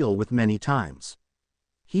had to deal with many times.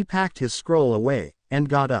 He packed his scroll away, and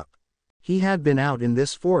got up. He had been out in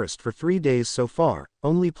this forest for 3 days so far,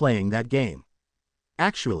 only playing that game.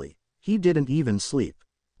 Actually, he didn't even sleep.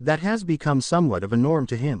 That has become somewhat of a norm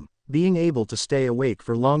to him, being able to stay awake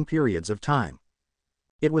for long periods of time.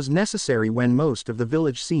 It was necessary when most of the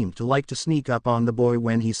village seemed to like to sneak up on the boy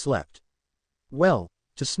when he slept. Well,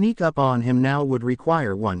 To sneak up on him now would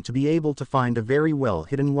require one to be able to find a very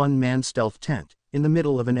well-hidden one-man stealth tent, in the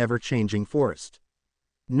middle of an ever-changing forest.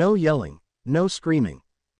 No yelling, no screaming.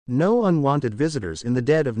 No unwanted visitors in the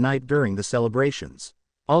dead of night during the celebrations.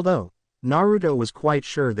 Although, Naruto was quite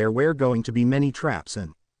sure there were going to be many traps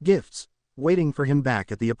and gifts waiting for him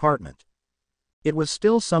back at the apartment. It was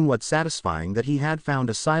still somewhat satisfying that he had found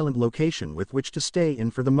a silent location with which to stay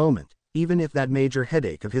in for the moment, even if that major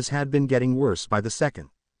headache of his had been getting worse by the second.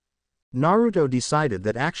 Naruto decided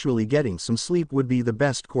that actually getting some sleep would be the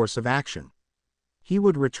best course of action. He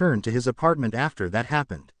would return to his apartment after that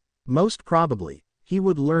happened. Most probably, he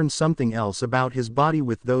would learn something else about his body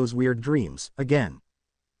with those weird dreams, again.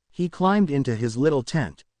 He climbed into his little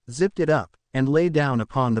tent, zipped it up, and lay down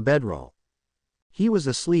upon the bedroll. He was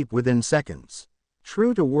asleep within seconds.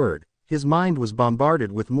 True to word, his mind was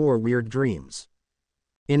bombarded with more weird dreams.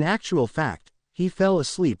 In actual fact, he fell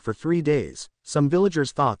asleep for 3 days. Some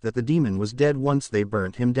villagers thought that the demon was dead once they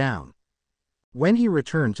burnt him down. When he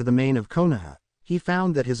returned to the main of Konoha, he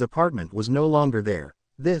found that his apartment was no longer there.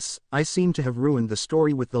 I seem to have ruined the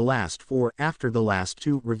story with the last 4 after the last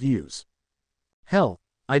 2 reviews. Hell,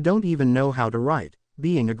 I don't even know how to write,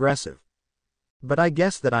 being aggressive. But I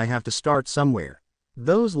guess that I have to start somewhere.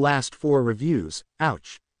 Those last 4 reviews,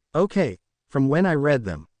 ouch. Okay, from when I read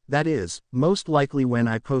them, that is, most likely when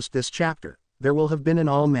I post this chapter, there will have been an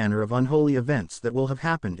all manner of unholy events that will have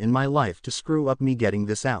happened in my life to screw up me getting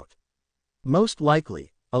this out. Most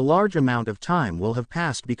likely, a large amount of time will have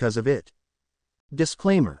passed because of it.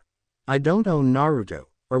 Disclaimer. I don't own Naruto,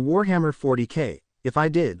 or Warhammer 40k, if I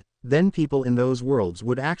did, then people in those worlds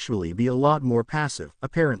would actually be a lot more passive,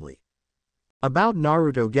 apparently. About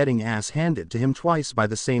Naruto getting ass handed to him twice by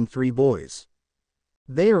the same 3 boys.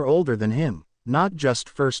 They are older than him, not just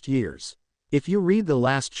first years. If you read the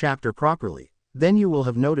last chapter properly, then you will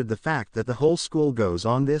have noted the fact that the whole school goes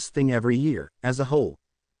on this thing every year, as a whole.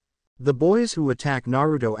 The boys who attack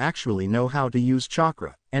Naruto actually know how to use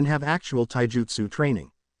chakra, and have actual taijutsu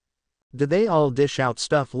training. Did they all dish out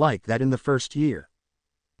stuff like that in the first year?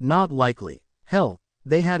 Not likely. Hell,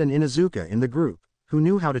 they had an Inuzuka in the group, who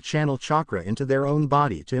knew how to channel chakra into their own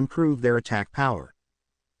body to improve their attack power.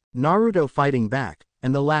 Naruto fighting back,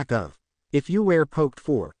 and the lack of, if you were poked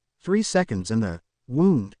for 3 seconds and the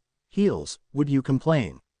wound heals, would you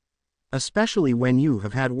complain? Especially when you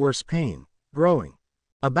have had worse pain, growing.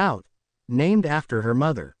 About, named after her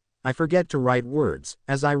mother, I forget to write words,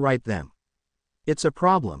 as I write them. It's a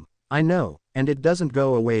problem, I know, and it doesn't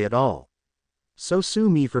go away at all. So sue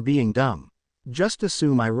me for being dumb. Just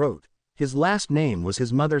assume I wrote, his last name was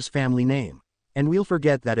his mother's family name, and we'll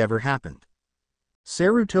forget that ever happened.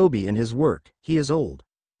 Sarutobi in his work, he is old.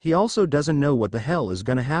 He also doesn't know what the hell is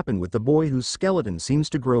gonna happen with the boy whose skeleton seems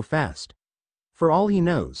to grow fast. For all he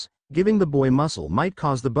knows, giving the boy muscle might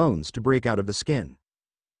cause the bones to break out of the skin.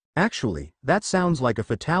 Actually, that sounds like a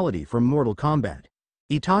fatality from Mortal Kombat.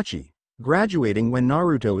 Itachi, graduating when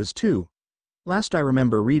Naruto is 2. Last I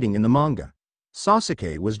remember reading in the manga,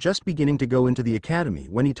 Sasuke was just beginning to go into the academy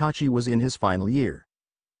when Itachi was in his final year.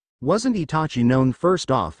 Wasn't Itachi known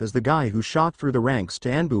first off as the guy who shot through the ranks to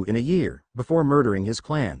Anbu in a year, before murdering his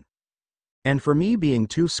clan? And for me being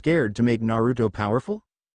too scared to make Naruto powerful?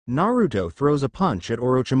 Naruto throws a punch at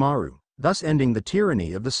Orochimaru, thus ending the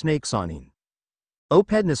tyranny of the Snake Sanin.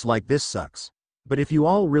 Opedness like this sucks. But if you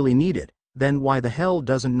all really need it, then why the hell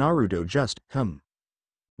doesn't Naruto just,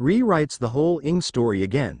 rewrites the whole Ing story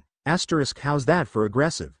again, how's that for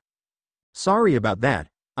aggressive? Sorry about that,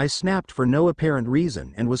 I snapped for no apparent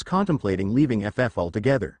reason and was contemplating leaving FF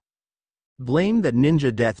altogether. Blame that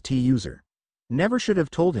ninja death T user. Never should have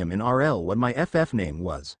told him in RL what my FF name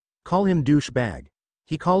was. Call him douchebag.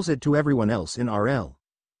 He calls it to everyone else in RL.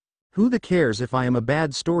 Who the cares if I am a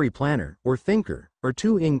bad story planner, or thinker, or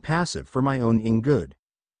too Ing passive for my own Ing good?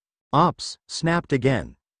 Ops, snapped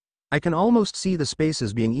again. I can almost see the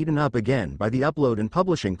spaces being eaten up again by the upload and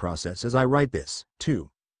publishing process as I write this, too.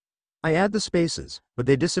 I add the spaces, but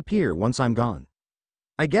they disappear once I'm gone.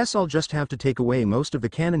 I guess I'll just have to take away most of the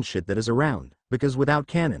canon shit that is around, because without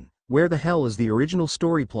canon, where the hell is the original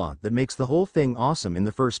story plot that makes the whole thing awesome in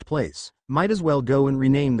the first place? Might as well go and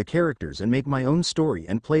rename the characters and make my own story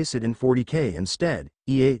and place it in 40k instead,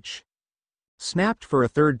 Snapped for a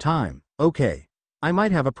 3rd time, okay. I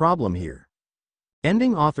might have a problem here.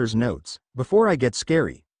 Ending author's notes, before I get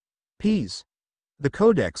scary. Ps. The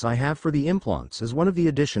codex I have for the implants is one of the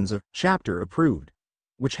editions of Chapter Approved,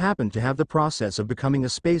 which happened to have the process of becoming a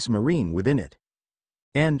space marine within it.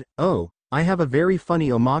 And, oh, I have a very funny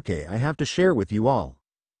omake I have to share with you all.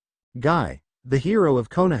 Guy, the hero of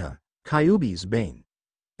Konoha, Kyuubi's bane.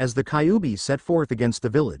 As the Kyuubi set forth against the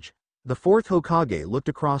village, The fourth Hokage looked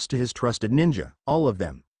across to his trusted ninja, all of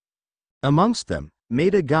them. Amongst them,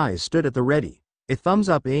 Maida Guy stood at the ready, a thumbs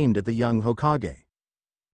up aimed at the young Hokage.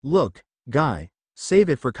 "Look, Guy, save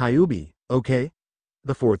it for Kyuubi, okay?"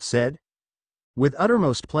 the fourth said. "With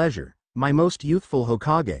uttermost pleasure, my most youthful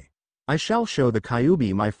Hokage. I shall show the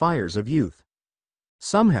Kyuubi my fires of youth."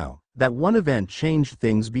 Somehow, that one event changed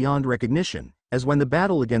things beyond recognition, as when the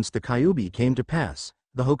battle against the Kyuubi came to pass,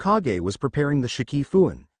 the Hokage was preparing the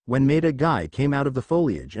Shikifuin, when Maida Guy came out of the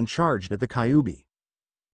foliage and charged at the Kyuubi.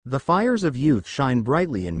 "The fires of youth shine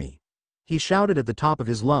brightly in me," he shouted at the top of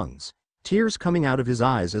his lungs, tears coming out of his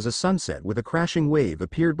eyes as a sunset with a crashing wave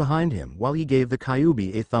appeared behind him while he gave the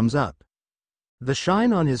Kyuubi a thumbs up. The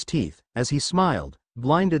shine on his teeth, as he smiled,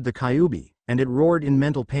 blinded the Kyuubi, and it roared in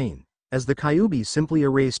mental pain, as the Kyuubi simply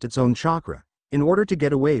erased its own chakra, in order to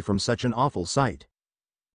get away from such an awful sight.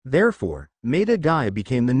 Therefore, Maida Guy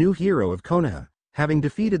became the new hero of Konoha, having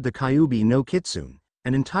defeated the Kyuubi no Kitsune,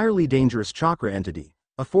 an entirely dangerous chakra entity,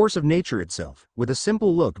 a force of nature itself, with a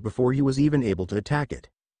simple look before he was even able to attack it.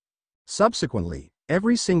 Subsequently,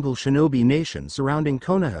 every single shinobi nation surrounding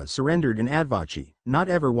Konoha surrendered in Advachi, not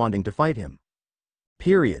ever wanting to fight him.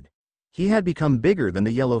 Period. He had become bigger than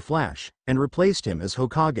the Yellow Flash, and replaced him as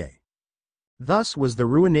Hokage. Thus was the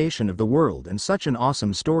ruination of the world, and such an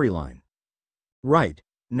awesome storyline. Right,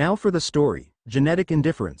 now for the story, Genetic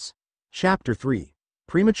Indifference. Chapter 3.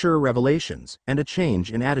 Premature Revelations, and a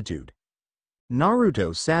Change in Attitude.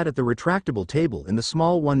 Naruto sat at the retractable table in the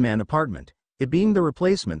small one-man apartment, it being the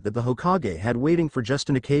replacement that the Hokage had waiting for just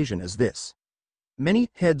an occasion as this. Many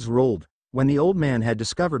heads rolled when the old man had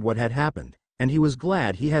discovered what had happened, and he was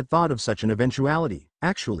glad he had thought of such an eventuality.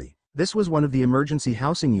 Actually, this was one of the emergency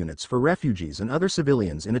housing units for refugees and other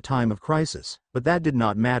civilians in a time of crisis, but that did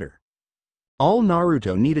not matter. All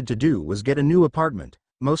Naruto needed to do was get a new apartment,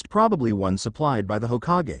 most probably one supplied by the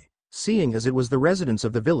Hokage, seeing as it was the residents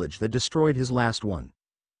of the village that destroyed his last one.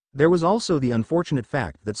 There was also the unfortunate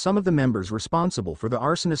fact that some of the members responsible for the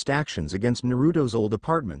arsonist actions against Naruto's old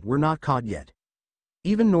apartment were not caught yet.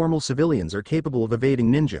 Even normal civilians are capable of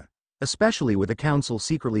evading ninja, especially with a council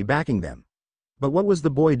secretly backing them. But what was the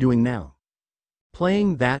boy doing now?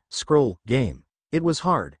 Playing that scroll game. It was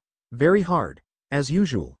hard. Very hard, as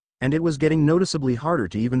usual, and it was getting noticeably harder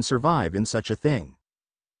to even survive in such a thing.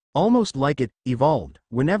 Almost like it evolved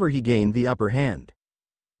whenever he gained the upper hand.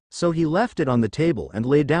 So he left it on the table and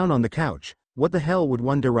lay down on the couch. What the hell would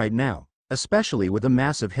one do right now, especially with a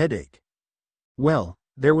massive headache? Well,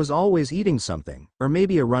 there was always eating something, or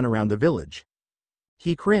maybe a run around the village.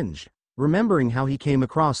 He cringed, remembering how he came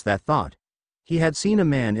across that thought. He had seen a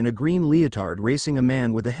man in a green leotard racing a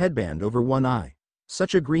man with a headband over one eye.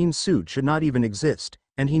 Such a green suit should not even exist,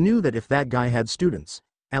 and he knew that if that guy had students,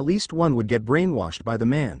 at least one would get brainwashed by the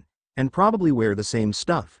man, and probably wear the same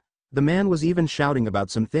stuff. The man was even shouting about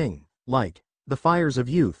something, like, the fires of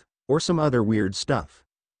youth, or some other weird stuff.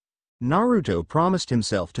 Naruto promised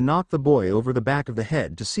himself to knock the boy over the back of the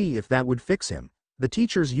head to see if that would fix him. The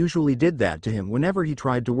teachers usually did that to him whenever he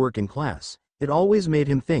tried to work in class. It always made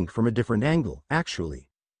him think from a different angle, actually.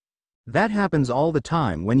 That happens all the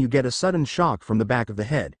time when you get a sudden shock from the back of the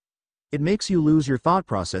head. It makes you lose your thought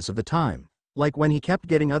process of the time, like when he kept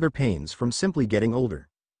getting other pains from simply getting older.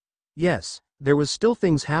 Yes, there was still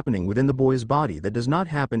things happening within the boy's body that does not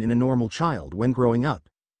happen in a normal child when growing up.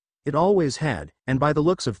 It always had, and by the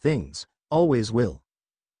looks of things, always will.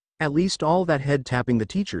 At least all that head tapping the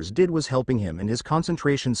teachers did was helping him in his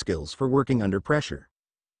concentration skills for working under pressure.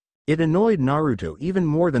 It annoyed Naruto even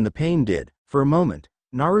more than the pain did. For a moment,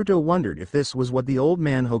 Naruto wondered if this was what the old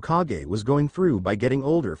man Hokage was going through by getting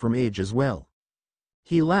older from age as well.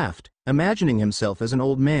 He laughed, imagining himself as an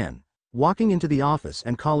old man, walking into the office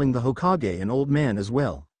and calling the Hokage an old man as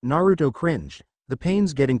well. Naruto cringed, the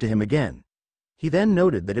pains getting to him again. He then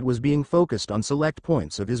noted that it was being focused on select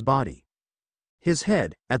points of his body. His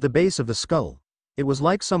head, at the base of the skull. It was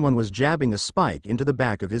like someone was jabbing a spike into the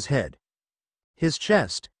back of his head. His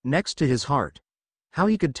chest, next to his heart. How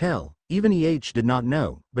he could tell, even did not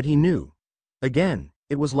know, but he knew. Again,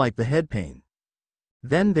 it was like the head pain.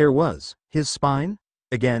 Then there was his spine?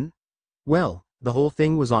 Again? Well, the whole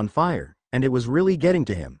thing was on fire, and it was really getting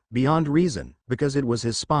to him, beyond reason, because it was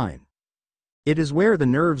his spine. It is where the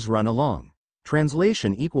nerves run along.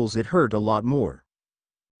 Translation equals it hurt a lot more.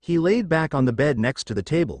 He laid back on the bed next to the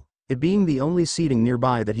table, it being the only seating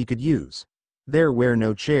nearby that he could use. There were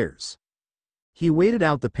no chairs. He waited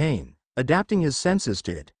out the pain, adapting his senses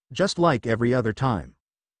to it, just like every other time.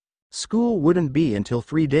 School wouldn't be until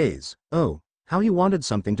 3 days. Oh, how he wanted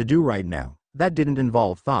something to do right now, that didn't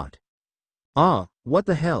involve thought. Ah, what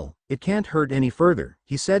the hell, it can't hurt any further,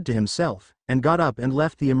 he said to himself, and got up and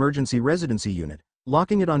left the emergency residency unit,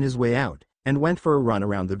 locking it on his way out, and went for a run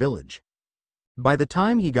around the village. By the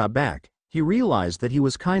time he got back, he realized that he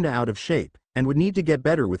was kinda out of shape, and would need to get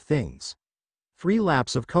better with things. 3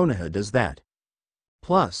 laps of Konoha does that.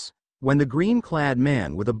 Plus, when the green-clad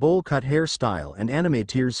man with a bowl-cut hairstyle and anime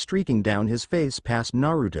tears streaking down his face passed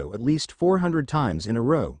Naruto at least 400 times in a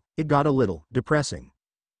row, it got a little depressing.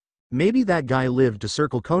 Maybe that guy lived to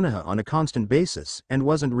circle Konoha on a constant basis and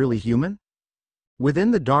wasn't really human?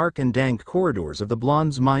 Within the dark and dank corridors of the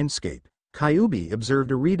blonde's mindscape, Kyuubi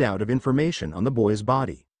observed a readout of information on the boy's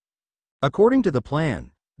body. According to the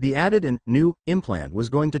plan, the added and new implant was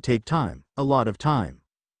going to take time, a lot of time.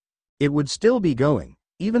 It would still be going,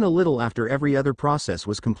 even a little after every other process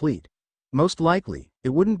was complete. Most likely, it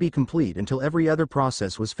wouldn't be complete until every other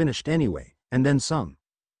process was finished anyway, and then some.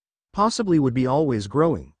 Possibly would be always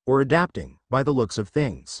growing, or adapting, by the looks of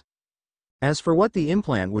things. As for what the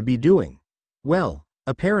implant would be doing, well,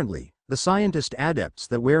 apparently, the scientist adepts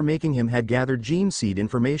that were making him had gathered gene seed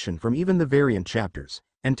information from even the variant chapters,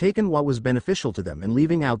 and taken what was beneficial to them and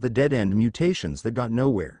leaving out the dead-end mutations that got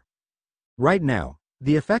nowhere. Right now,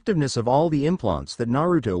 the effectiveness of all the implants that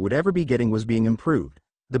Naruto would ever be getting was being improved,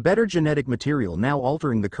 the better genetic material now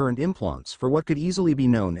altering the current implants for what could easily be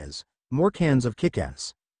known as more cans of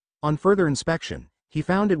kick-ass. On further inspection, he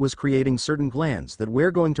found it was creating certain glands that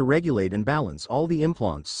were going to regulate and balance all the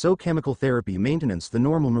implants, so chemical therapy maintenance the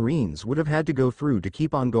normal Marines would have had to go through to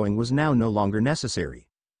keep on going was now no longer necessary.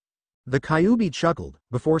 The Kyuubi chuckled,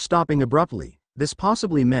 before stopping abruptly. This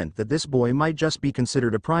possibly meant that this boy might just be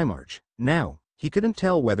considered a Primarch. Now, he couldn't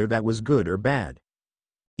tell whether that was good or bad.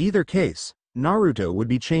 Either case, Naruto would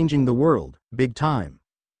be changing the world, big time.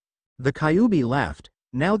 The Kyuubi laughed.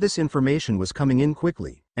 Now this information was coming in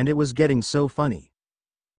quickly, and it was getting so funny.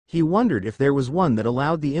 He wondered if there was one that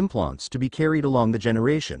allowed the implants to be carried along the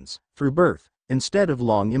generations, through birth, instead of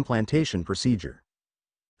long implantation procedure.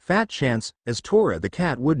 Fat chance, as Tora the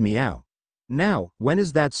cat would meow. Now, when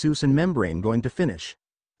is that Susan membrane going to finish?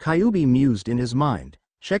 Kyuubi mused in his mind,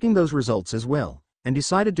 checking those results as well, and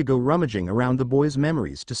decided to go rummaging around the boy's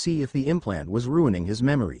memories to see if the implant was ruining his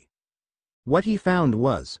memory. What he found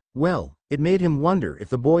was, well, it made him wonder if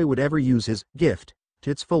the boy would ever use his gift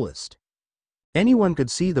to its fullest. Anyone could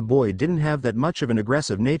see the boy didn't have that much of an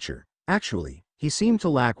aggressive nature. Actually, he seemed to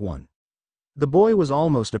lack one. The boy was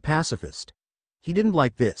almost a pacifist. He didn't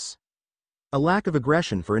like this. A lack of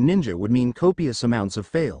aggression for a ninja would mean copious amounts of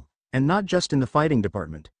fail, and not just in the fighting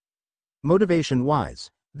department. Motivation-wise,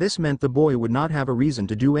 this meant the boy would not have a reason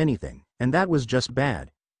to do anything, and that was just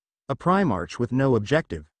bad. A Primarch with no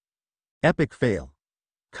objective. Epic fail.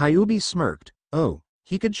 Kyuubi smirked. Oh,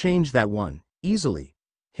 he could change that one, easily.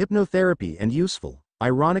 Hypnotherapy and useful,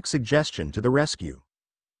 ironic suggestion to the rescue.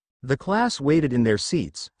 The class waited in their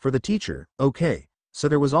seats, for the teacher, okay, so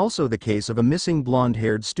there was also the case of a missing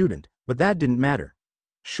blonde-haired student, but that didn't matter.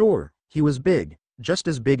 Sure, he was big, just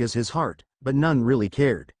as big as his heart, but none really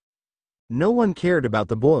cared. No one cared about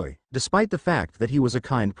the boy, despite the fact that he was a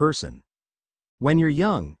kind person. When you're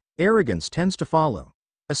young, arrogance tends to follow,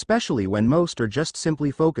 especially when most are just simply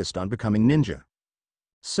focused on becoming ninja.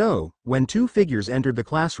 So, when 2 figures entered the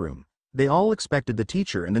classroom, they all expected the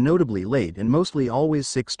teacher and the notably late and mostly always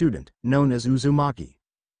sick student, known as Uzumaki.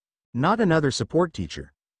 Not another support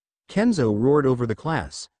teacher. Kenzo roared over the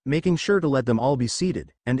class, making sure to let them all be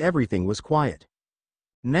seated, and everything was quiet.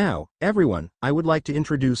 Now, everyone, I would like to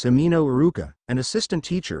introduce Amino Iruka, an assistant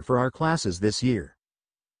teacher for our classes this year.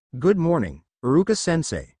 Good morning,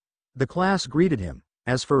 Iruka-sensei. The class greeted him.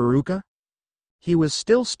 As for Iruka, he was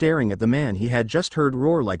still staring at the man he had just heard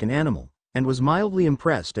roar like an animal, and was mildly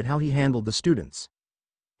impressed at how he handled the students.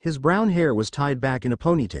 His brown hair was tied back in a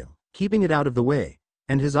ponytail, keeping it out of the way,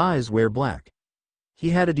 and his eyes were black. He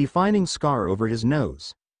had a defining scar over his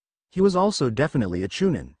nose. He was also definitely a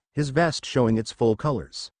chunin, his vest showing its full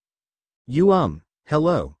colors.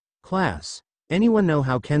 Hello, class. Anyone know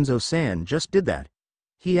how Kenzo-san just did that?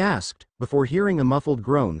 He asked, before hearing a muffled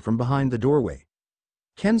groan from behind the doorway.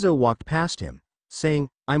 Kenzo walked past him, saying,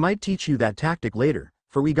 I might teach you that tactic later,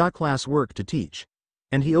 for we got class work to teach.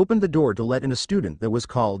 And he opened the door to let in a student that was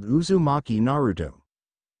called Uzumaki Naruto.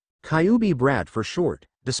 Kyuubi Brat for short,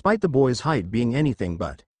 despite the boy's height being anything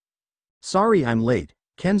but. Sorry I'm late,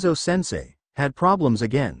 Kenzo-sensei, had problems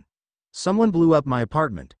again. Someone blew up my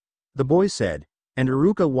apartment, the boy said, and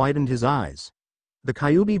Iruka widened his eyes. The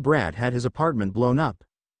Kyuubi Brat had his apartment blown up.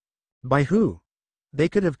 By who? They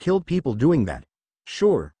could have killed people doing that.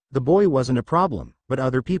 Sure, the boy wasn't a problem, but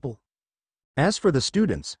other people. As for the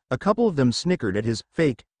students, a couple of them snickered at his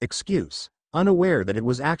fake excuse, unaware that it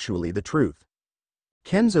was actually the truth.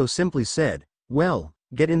 Kenzo simply said, well,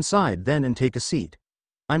 Get inside then and take a seat.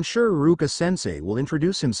 I'm sure Iruka-sensei will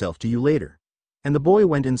introduce himself to you later. And the boy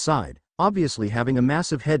went inside, obviously having a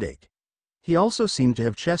massive headache. He also seemed to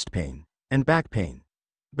have chest pain and back pain.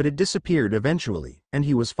 But it disappeared eventually, and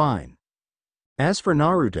he was fine. As for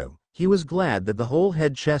Naruto, he was glad that the whole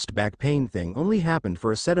head chest back pain thing only happened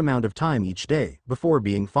for a set amount of time each day, before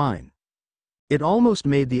being fine. It almost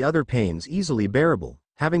made the other pains easily bearable,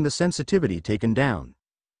 having the sensitivity taken down.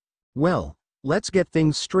 Well, let's get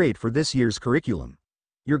things straight for this year's curriculum.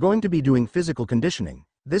 You're going to be doing physical conditioning.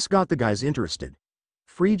 This got the guys interested.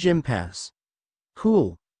 Free gym pass.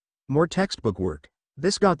 Cool. More textbook work.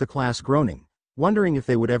 This got the class groaning, wondering if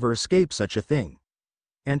they would ever escape such a thing.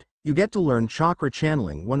 And, you get to learn Chakra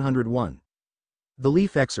Channeling 101. The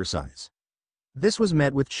leaf exercise. This was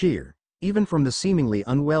met with cheer, even from the seemingly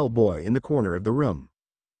unwell boy in the corner of the room.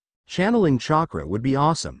 Channeling chakra would be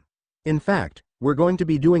awesome. In fact, we're going to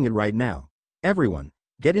be doing it right now. Everyone,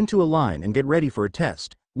 get into a line and get ready for a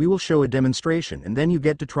test. We will show a demonstration and then you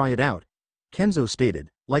get to try it out, Kenzo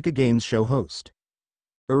stated, like a games show host.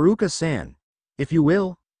 Iruka-san, if you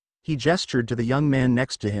will. He gestured to the young man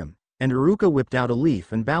next to him, and Iruka whipped out a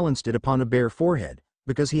leaf and balanced it upon a bare forehead,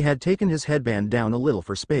 because he had taken his headband down a little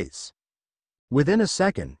for space. Within a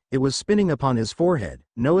second, it was spinning upon his forehead,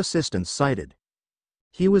 no assistance cited.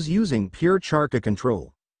 He was using pure Charka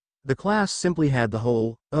control. The class simply had the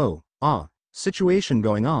whole, situation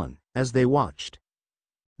going on, as they watched.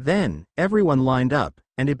 Then, everyone lined up,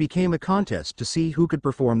 and it became a contest to see who could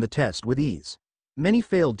perform the test with ease. Many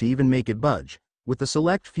failed to even make it budge, with the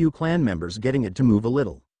select few clan members getting it to move a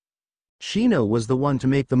little. Shino was the one to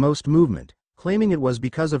make the most movement, claiming it was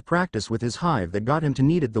because of practice with his hive that got him to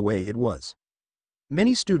need it the way it was.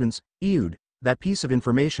 Many students ewed that piece of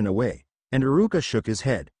information away, and Iruka shook his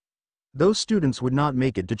head. Those students would not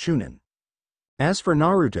make it to Chunin. As for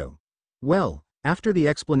Naruto, well, after the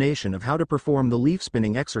explanation of how to perform the leaf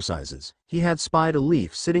spinning exercises, he had spied a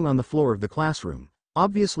leaf sitting on the floor of the classroom,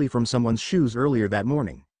 obviously from someone's shoes earlier that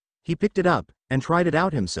morning. He picked it up, and tried it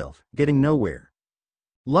out himself, getting nowhere.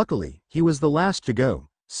 Luckily, he was the last to go,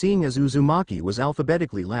 seeing as Uzumaki was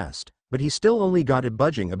alphabetically last, but he still only got it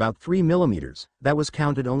budging about 3 millimeters, that was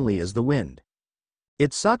counted only as the wind.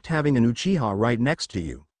 It sucked having an Uchiha right next to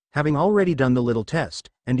you, having already done the little test,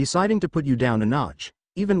 and deciding to put you down a notch,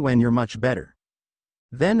 even when you're much better.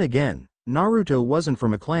 Then again, Naruto wasn't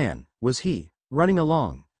from a clan, was he? Running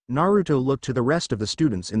along, Naruto looked to the rest of the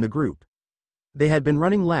students in the group. They had been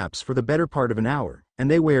running laps for the better part of an hour,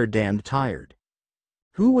 and they were damned tired.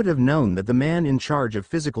 Who would have known that the man in charge of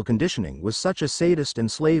physical conditioning was such a sadist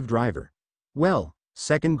and slave driver? Well,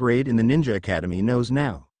 second grade in the Ninja Academy knows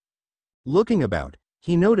now. Looking about,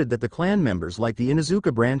 he noted that the clan members like the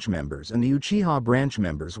Inuzuka branch members and the Uchiha branch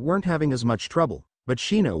members weren't having as much trouble, but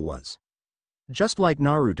Shino was. Just like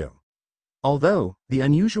Naruto. Although, the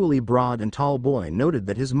unusually broad and tall boy noted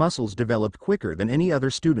that his muscles developed quicker than any other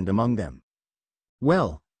student among them.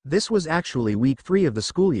 Well, this was actually week 3 of the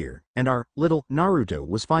school year, and our little Naruto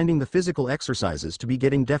was finding the physical exercises to be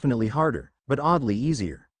getting definitely harder, but oddly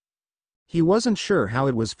easier. He wasn't sure how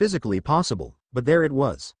it was physically possible, but there it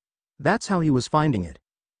was. That's how he was finding it.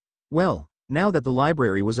 Well, now that the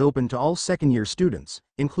library was open to all second-year students,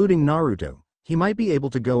 including Naruto, he might be able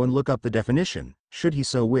to go and look up the definition, should he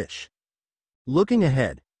so wish. Looking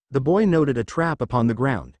ahead, the boy noted a trap upon the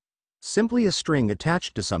ground. Simply a string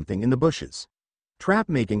attached to something in the bushes. Trap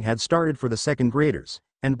making had started for the second graders,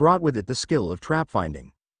 and brought with it the skill of trap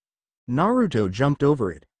finding. Naruto jumped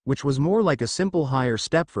over it, which was more like a simple higher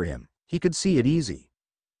step for him. He could see it easy.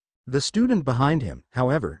 The student behind him,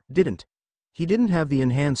 however, didn't. He didn't have the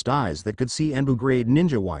enhanced eyes that could see Enbu grade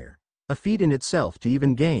ninja wire, a feat in itself to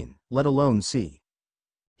even gain, let alone see.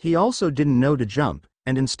 He also didn't know to jump,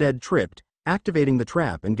 and instead tripped, activating the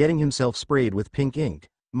trap and getting himself sprayed with pink ink,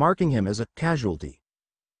 marking him as a casualty.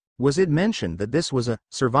 Was it mentioned that this was a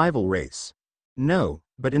survival race? No,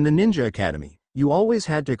 but in the Ninja Academy, you always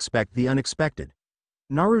had to expect the unexpected.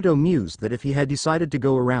 Naruto mused that if he had decided to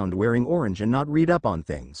go around wearing orange and not read up on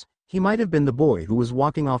things, he might have been the boy who was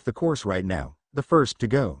walking off the course right now, the first to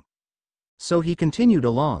go. So he continued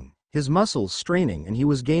along, his muscles straining, and he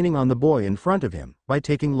was gaining on the boy in front of him by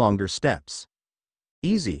taking longer steps.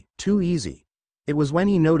 Easy, too easy. It was when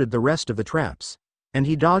he noted the rest of the traps, and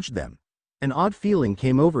he dodged them. An odd feeling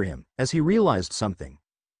came over him, as he realized something.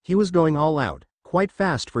 He was going all out, quite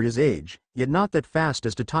fast for his age, yet not that fast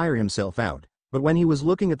as to tire himself out, but when he was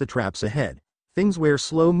looking at the traps ahead, things were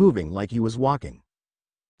slow moving like he was walking.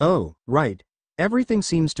 Oh, right. Everything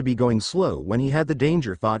seems to be going slow when he had the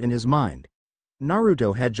danger thought in his mind.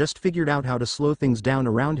 Naruto had just figured out how to slow things down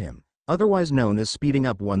around him, otherwise known as speeding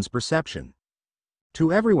up one's perception.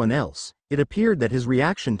 To everyone else, it appeared that his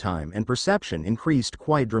reaction time and perception increased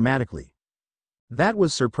quite dramatically. That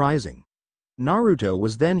was surprising. Naruto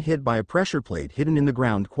was then hit by a pressure plate hidden in the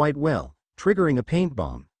ground quite well, triggering a paint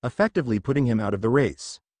bomb, effectively putting him out of the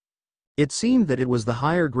race. It seemed that it was the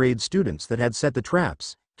higher grade students that had set the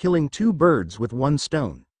traps, killing two birds with one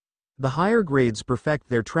stone. The higher grades perfect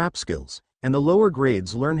their trap skills, and the lower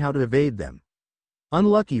grades learn how to evade them.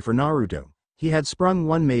 Unlucky for Naruto, he had sprung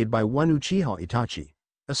one made by one Uchiha Itachi,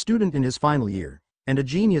 a student in his final year, and a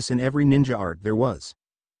genius in every ninja art there was.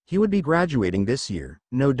 He would be graduating this year,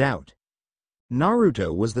 no doubt.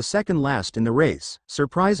 Naruto was the second last in the race,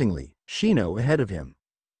 surprisingly, Shino ahead of him.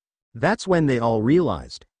 That's when they all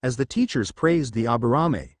realized, as the teachers praised the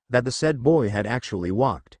Aburame, that the said boy had actually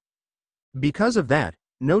walked. Because of that,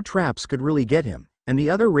 no traps could really get him, and the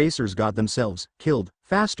other racers got themselves killed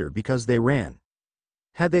faster because they ran.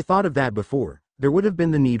 Had they thought of that before, there would have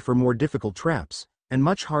been the need for more difficult traps, and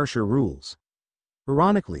much harsher rules.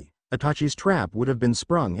 Ironically, Itachi's trap would have been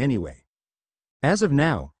sprung anyway. As of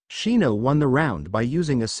now, Shino won the round by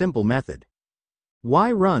using a simple method.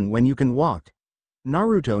 Why run when you can walk?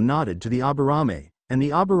 Naruto nodded to the Aburame, and the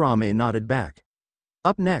Aburame nodded back.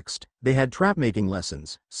 Up next, they had trap-making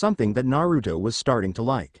lessons, something that Naruto was starting to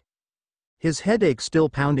like. His headache still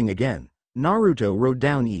pounding again, Naruto wrote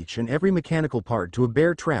down each and every mechanical part to a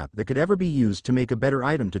bear trap that could ever be used to make a better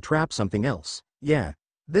item to trap something else. Yeah,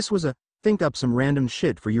 this was a think up some random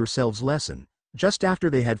shit for yourselves lesson, just after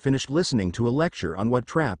they had finished listening to a lecture on what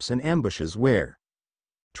traps and ambushes were.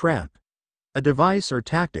 Trap. A device or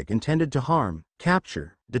tactic intended to harm,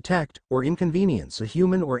 capture, detect, or inconvenience a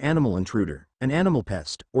human or animal intruder, an animal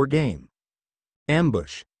pest, or game.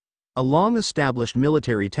 Ambush. A long-established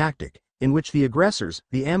military tactic, in which the aggressors,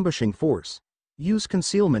 the ambushing force, use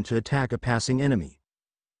concealment to attack a passing enemy.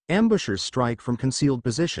 Ambushers strike from concealed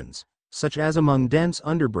positions, such as among dense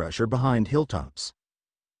underbrush or behind hilltops.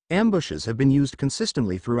 Ambushes have been used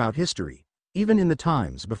consistently throughout history, even in the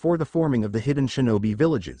times before the forming of the hidden shinobi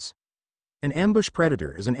villages. An ambush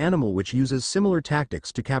predator is an animal which uses similar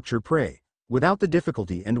tactics to capture prey, without the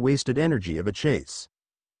difficulty and wasted energy of a chase.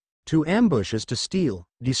 To ambush is to steal,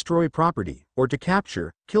 destroy property, or to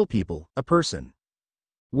capture, kill people, a person.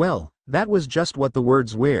 Well, that was just what the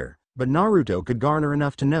words were, but Naruto could garner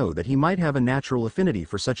enough to know that he might have a natural affinity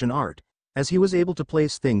for such an art, as he was able to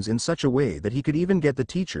place things in such a way that he could even get the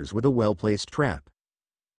teachers with a well-placed trap.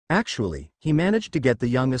 Actually, he managed to get the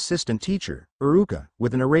young assistant teacher, Iruka,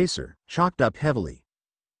 with an eraser, chalked up heavily.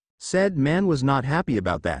 Said man was not happy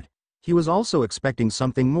about that. He was also expecting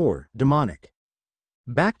something more demonic.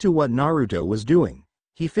 Back to what Naruto was doing.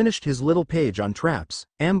 He finished his little page on traps,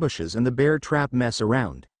 ambushes and the bear trap mess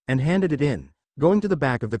around, and handed it in, going to the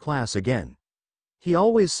back of the class again. He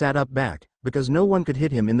always sat up back, because no one could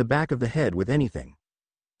hit him in the back of the head with anything.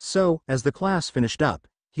 So, as the class finished up,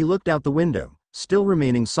 he looked out the window, still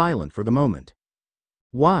remaining silent for the moment.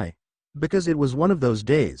 Why? Because it was one of those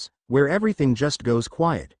days, where everything just goes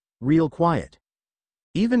quiet, real quiet.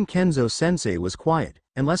 Even Kenzo-sensei was quiet,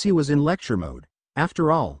 unless he was in lecture mode.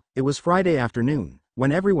 After all, it was Friday afternoon,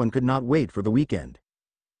 when everyone could not wait for the weekend.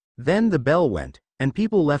 Then the bell went, and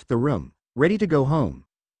people left the room, ready to go home.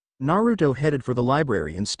 Naruto headed for the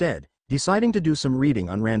library instead, deciding to do some reading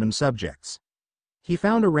on random subjects. He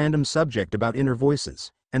found a random subject about inner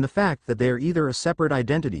voices, and the fact that they are either a separate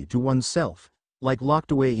identity to one's self, like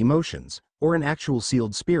locked away emotions, or an actual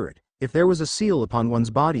sealed spirit. If there was a seal upon one's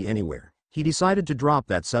body anywhere, he decided to drop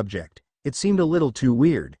that subject. It seemed a little too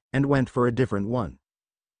weird, and went for a different one.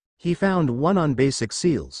 He found one on basic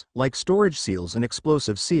seals, like storage seals and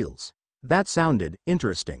explosive seals. That sounded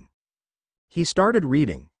interesting. He started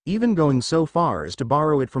reading, even going so far as to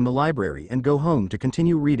borrow it from the library and go home to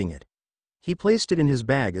continue reading it. He placed it in his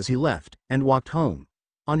bag as he left, and walked home.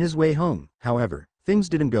 On his way home, however, things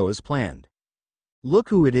didn't go as planned. Look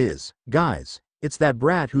who it is, guys, it's that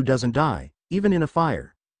brat who doesn't die, even in a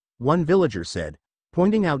fire, one villager said,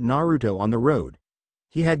 pointing out Naruto on the road.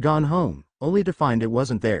 He had gone home, only to find it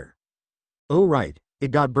wasn't there. Oh right,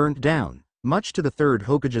 it got burnt down, much to the third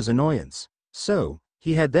Hokage's annoyance. So,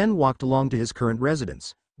 he had then walked along to his current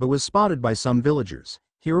residence, but was spotted by some villagers.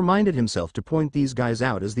 He reminded himself to point these guys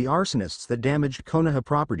out as the arsonists that damaged Konoha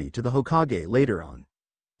property to the Hokage later on.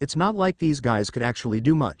 It's not like these guys could actually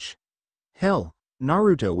do much. Hell,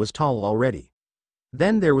 Naruto was tall already.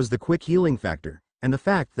 Then there was the quick healing factor, and the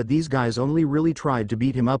fact that these guys only really tried to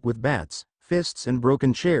beat him up with bats, fists and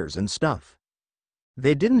broken chairs and stuff.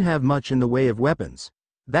 They didn't have much in the way of weapons.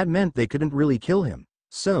 That meant they couldn't really kill him.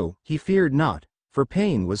 So, he feared not, for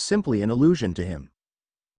pain was simply an illusion to him.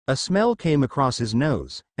 A smell came across his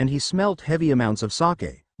nose, and he smelt heavy amounts of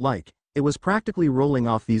sake, like It was practically rolling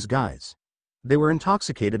off these guys. They were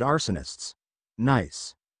intoxicated arsonists.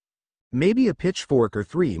 Nice. Maybe a pitchfork or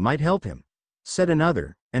three might help him, said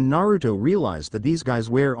another, and Naruto realized that these guys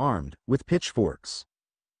were armed with pitchforks.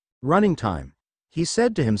 Running time, he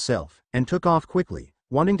said to himself, and took off quickly,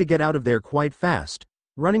 wanting to get out of there quite fast.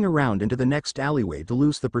 Running around into the next alleyway to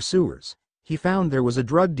loose the pursuers, he found there was a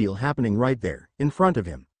drug deal happening right there, in front of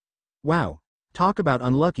him. Wow, talk about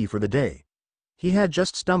unlucky for the day. He had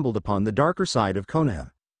just stumbled upon the darker side of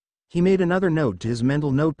Konoha. He made another note to his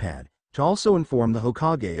mental notepad, to also inform the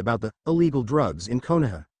Hokage about the illegal drugs in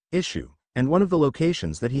Konoha issue, and one of the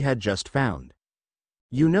locations that he had just found.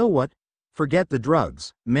 You know what? Forget the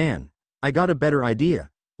drugs, man. I got a better idea.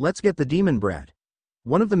 Let's get the demon brat.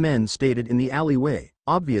 One of the men stated in the alleyway,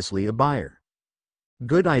 obviously a buyer.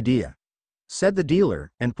 Good idea, said the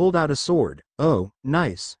dealer, and pulled out a sword. Oh,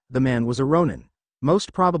 nice, the man was a Ronin.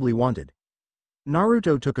 Most probably wanted.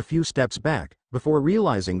 Naruto took a few steps back, before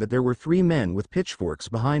realizing that there were 3 men with pitchforks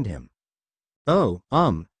behind him. Oh,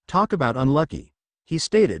 talk about unlucky, he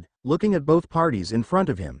stated, looking at both parties in front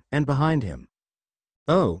of him and behind him.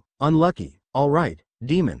 Oh, unlucky, alright,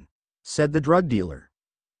 demon, said the drug dealer.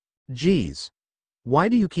 Geez. Why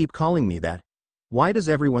do you keep calling me that? Why does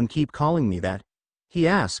everyone keep calling me that? He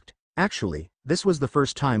asked. Actually, this was the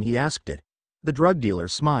first time he asked it. The drug dealer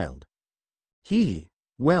smiled.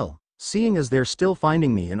 Well, seeing as they're still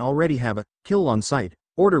finding me and already have a kill on sight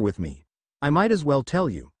order with me, I might as well tell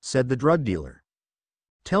you, said the drug dealer.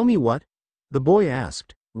 Tell me what? The boy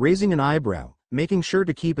asked, raising an eyebrow, making sure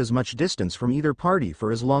to keep as much distance from either party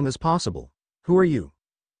for as long as possible. Who are you?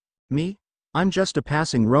 Me? I'm just a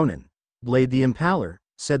passing Ronin. Blade the Impaler,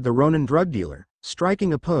 said the Ronin drug dealer,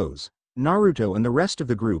 striking a pose, Naruto and the rest of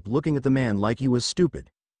the group looking at the man like he was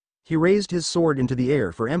stupid. He raised his sword into the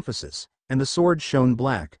air for emphasis, and the sword shone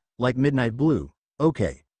black, like midnight blue.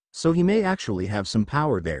 Okay, so he may actually have some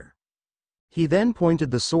power there. He then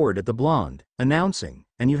pointed the sword at the blonde, announcing,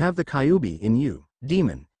 and you have the Kyuubi in you,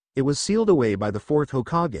 demon. It was sealed away by the 4th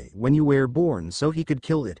Hokage when you were born so he could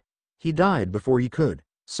kill it. He died before he could,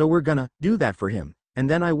 so we're gonna do that for him, and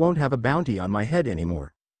then I won't have a bounty on my head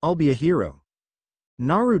anymore. I'll be a hero.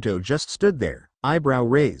 Naruto just stood there, eyebrow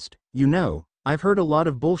raised. You know, I've heard a lot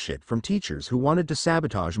of bullshit from teachers who wanted to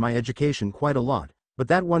sabotage my education quite a lot, but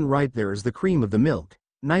that one right there is the cream of the milk.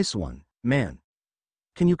 Nice one, man.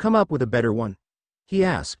 Can you come up with a better one? He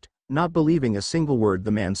asked, not believing a single word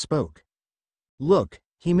the man spoke. Look,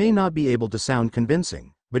 he may not be able to sound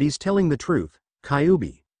convincing, but he's telling the truth.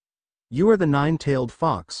 Kyuubi. You are the 9-tailed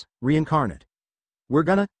fox, reincarnate. We're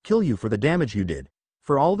gonna kill you for the damage you did,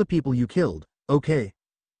 for all the people you killed, okay?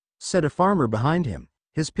 Said a farmer behind him,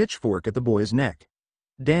 his pitchfork at the boy's neck.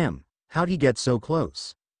 Damn, how'd he get so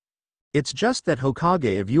close? It's just that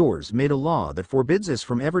Hokage of yours made a law that forbids us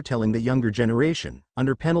from ever telling the younger generation,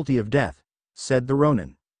 under penalty of death, said the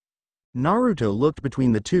Ronin. Naruto looked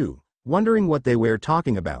between the two, wondering what they were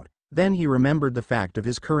talking about, then he remembered the fact of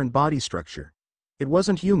his current body structure. It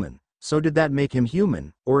wasn't human, so did that make him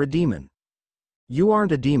human, or a demon? You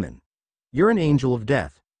aren't a demon. You're an angel of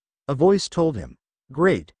death. A voice told him.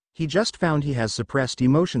 Great, he just found he has suppressed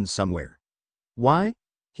emotions somewhere. Why?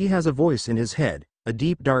 He has a voice in his head, a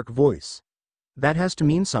deep dark voice. That has to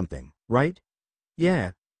mean something, right?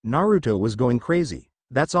 Yeah, Naruto was going crazy,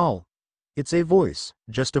 that's all. It's a voice,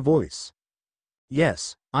 just a voice.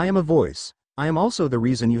 Yes, I am a voice. I am also the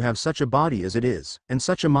reason you have such a body as it is, and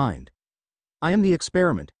such a mind. I am the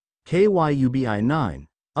experiment, Kyuubi-9,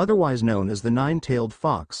 otherwise known as the 9-tailed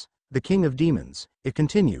fox, the king of demons, it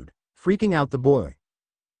continued, freaking out the boy.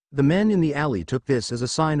 The men in the alley took this as a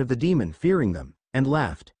sign of the demon fearing them, and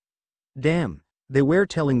laughed. Damn, they were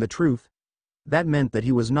telling the truth. That meant that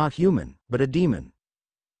he was not human, but a demon.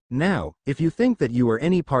 Now, if you think that you are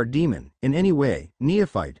any part demon, in any way,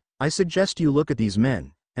 neophyte, I suggest you look at these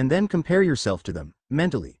men, and then compare yourself to them,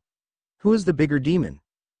 mentally. Who is the bigger demon?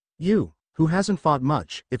 You, who hasn't fought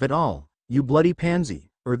much, if at all, you bloody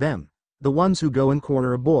pansy, or them, the ones who go and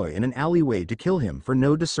corner a boy in an alleyway to kill him for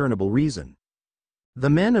no discernible reason. The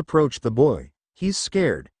men approached the boy. He's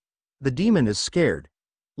scared. The demon is scared.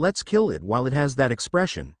 Let's kill it while it has that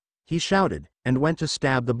expression, he shouted, and went to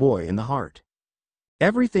stab the boy in the heart.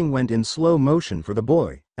 Everything went in slow motion for the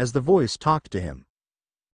boy, as the voice talked to him.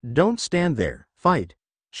 Don't stand there, fight.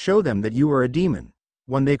 Show them that you are a demon,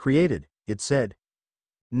 one they created, it said.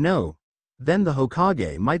 No. Then the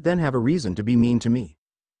Hokage might then have a reason to be mean to me.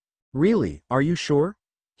 Really, are you sure?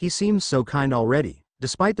 He seems so kind already,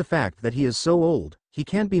 despite the fact that he is so old, he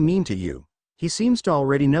can't be mean to you. He seems to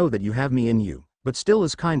already know that you have me in you, but still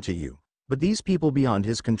is kind to you, but these people beyond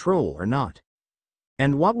his control are not.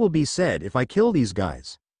 And what will be said if I kill these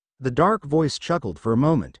guys? The dark voice chuckled for a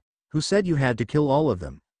moment. Who said you had to kill all of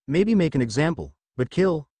them? Maybe make an example, but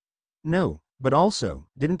kill? No, but also,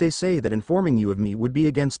 didn't they say that informing you of me would be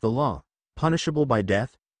against the law, punishable by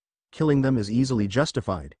death? Killing them is easily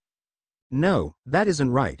justified. No, that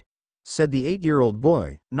isn't right, said the 8-year-old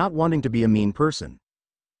boy, not wanting to be a mean person.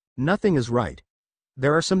 Nothing is right.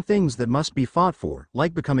 There are some things that must be fought for,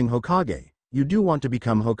 like becoming Hokage. You do want to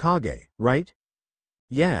become Hokage, right?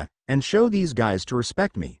 Yeah, and show these guys to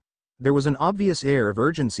respect me. There was an obvious air of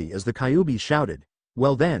urgency as the Kyuubi shouted,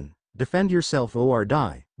 well then, defend yourself or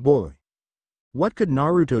die, boy. What could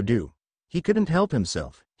Naruto do? He couldn't help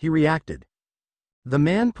himself, he reacted. The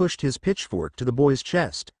man pushed his pitchfork to the boy's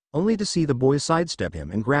chest, only to see the boy sidestep him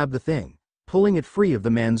and grab the thing, pulling it free of the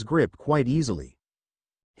man's grip quite easily.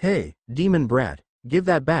 Hey, demon brat, give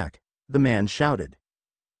that back, the man shouted.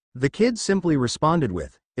 The kid simply responded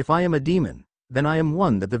with, if I am a demon, then I am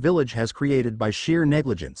one that the village has created by sheer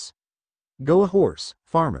negligence. Go a horse,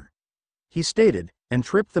 farmer. He stated, and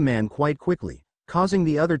tripped the man quite quickly, causing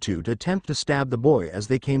the other two to attempt to stab the boy as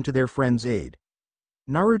they came to their friend's aid.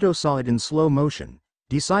 Naruto saw it in slow motion,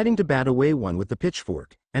 deciding to bat away one with the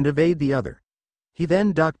pitchfork, and evade the other. He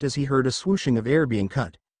then ducked as he heard a swooshing of air being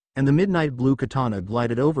cut, and the midnight blue katana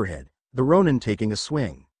glided overhead, the Ronin taking a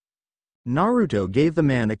swing. Naruto gave the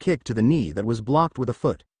man a kick to the knee that was blocked with a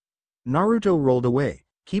foot. Naruto rolled away,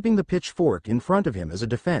 keeping the pitchfork in front of him as a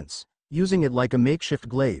defense, using it like a makeshift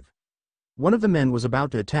glaive. One of the men was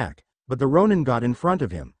about to attack, but the Ronin got in front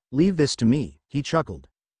of him. Leave this to me, he chuckled.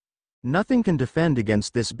 Nothing can defend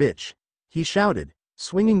against this bitch, he shouted,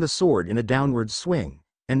 swinging the sword in a downward swing,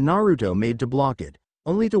 and Naruto made to block it,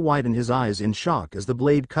 only to widen his eyes in shock as the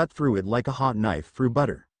blade cut through it like a hot knife through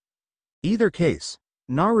butter. Either case,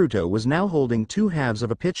 Naruto was now holding two halves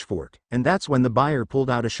of a pitchfork, and that's when the buyer pulled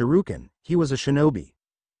out a shuriken. He was a shinobi.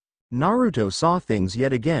 Naruto saw things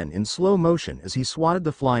yet again in slow motion as he swatted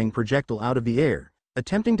the flying projectile out of the air,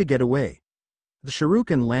 attempting to get away. The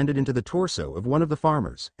shuriken landed into the torso of one of the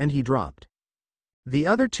farmers, and he dropped. The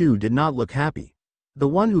other two did not look happy. The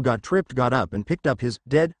one who got tripped got up and picked up his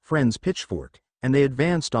dead friend's pitchfork, and they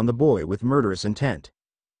advanced on the boy with murderous intent.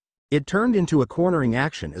 It turned into a cornering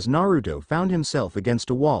action as Naruto found himself against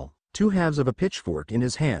a wall, two halves of a pitchfork in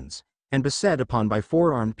his hands, and beset upon by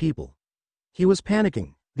 4 armed people. He was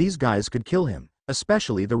panicking. These guys could kill him,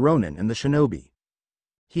 especially the Ronin and the shinobi.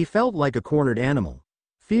 He felt like a cornered animal.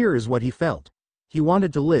 Fear is what he felt. He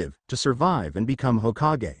wanted to live, to survive and become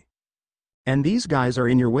Hokage. And these guys are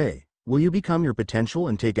in your way. Will you become your potential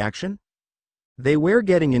and take action? They were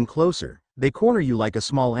getting in closer. They corner you like a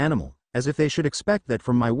small animal, as if they should expect that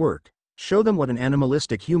from my work. Show them what an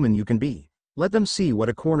animalistic human you can be. Let them see what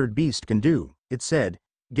a cornered beast can do, it said,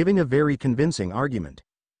 giving a very convincing argument.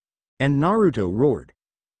 And Naruto roared.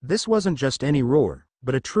 This wasn't just any roar,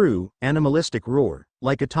 but a true, animalistic roar,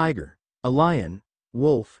 like a tiger, a lion,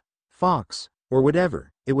 wolf, fox, or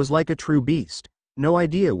whatever. It was like a true beast, no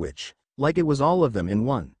idea which, like it was all of them in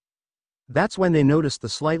one. That's when they noticed the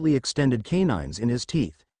slightly extended canines in his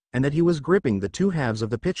teeth, and that he was gripping the two halves of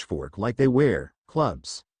the pitchfork like they were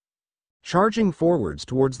clubs. Charging forwards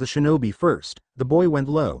towards the shinobi first, the boy went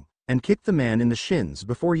low, and kicked the man in the shins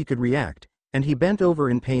before he could react, and he bent over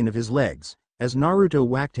in pain of his legs, as Naruto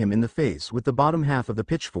whacked him in the face with the bottom half of the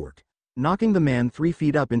pitchfork, knocking the man 3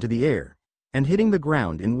 feet up into the air, and hitting the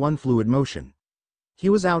ground in one fluid motion. He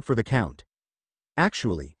was out for the count.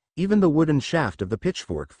 Actually, even the wooden shaft of the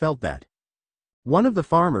pitchfork felt that. One of the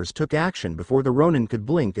farmers took action before the Ronin could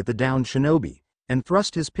blink at the downed shinobi, and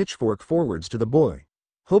thrust his pitchfork forwards to the boy,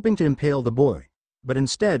 hoping to impale the boy, but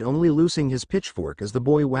instead only loosing his pitchfork as the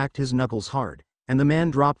boy whacked his knuckles hard, and the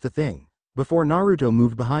man dropped the thing, before Naruto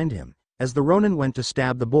moved behind him, as the Ronin went to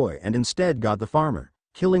stab the boy and instead got the farmer,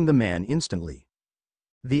 killing the man instantly.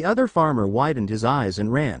 The other farmer widened his eyes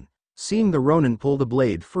and ran, seeing the Ronin pull the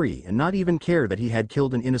blade free and not even care that he had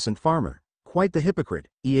killed an innocent farmer. Quite the hypocrite,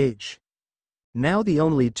 Now the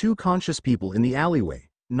only 2 conscious people in the alleyway,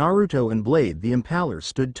 Naruto and Blade the Impaler,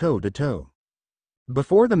 stood toe to toe.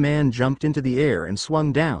 Before the man jumped into the air and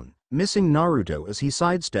swung down, missing Naruto as he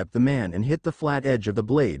sidestepped the man and hit the flat edge of the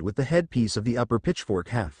blade with the headpiece of the upper pitchfork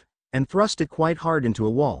half, and thrust it quite hard into a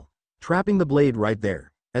wall, trapping the blade right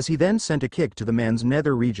there, as he then sent a kick to the man's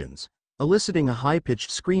nether regions, eliciting a high-pitched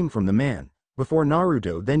scream from the man, before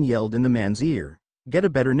Naruto then yelled in the man's ear, "Get a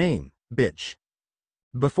better name, bitch."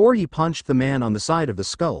 Before he punched the man on the side of the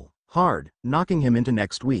skull, hard, knocking him into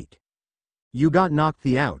next week. "You got knocked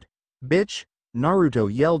the out, bitch," Naruto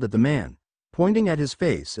yelled at the man, pointing at his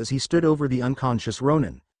face as he stood over the unconscious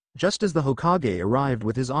Ronin, just as the Hokage arrived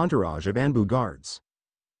with his entourage of Anbu guards.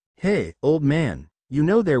 "Hey, old man, you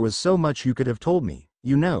know there was so much you could have told me,"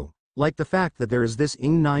 You know, like the fact that there is this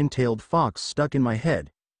nine-tailed fox stuck in my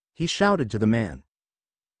head," he shouted to the man.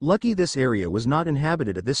 Lucky this area was not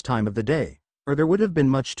inhabited at this time of the day, or there would have been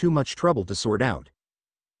much too much trouble to sort out.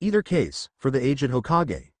 Either case, for the aged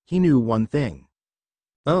Hokage, he knew one thing.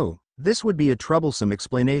 Oh, this would be a troublesome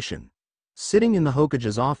explanation. Sitting in the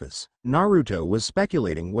Hokage's office, Naruto was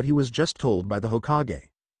speculating what he was just told by the Hokage.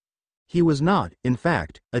 He was not, in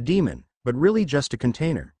fact, a demon, but really just a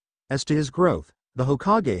container. As to his growth, the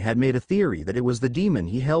Hokage had made a theory that it was the demon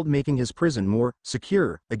he held making his prison more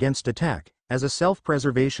secure against attack, as a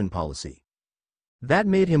self-preservation policy. That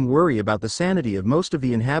made him worry about the sanity of most of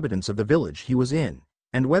the inhabitants of the village he was in,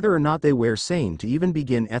 and whether or not they were sane to even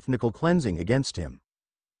begin ethnical cleansing against him.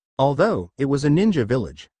 Although it was a ninja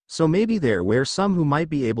village, so maybe there were some who might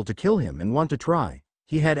be able to kill him and want to try.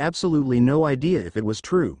 He had absolutely no idea if it was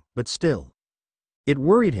true, but still. It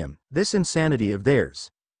worried him, this insanity of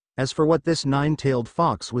theirs. As for what this nine-tailed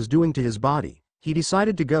fox was doing to his body, he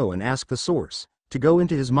decided to go and ask the source, to go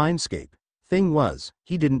into his mindscape. Thing was,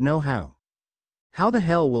 he didn't know how. How the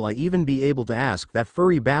hell will I even be able to ask that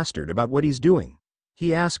furry bastard about what he's doing?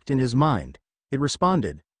 He asked in his mind. It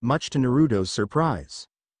responded, much to Naruto's surprise.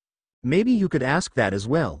 Maybe you could ask that as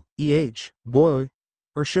well, boy.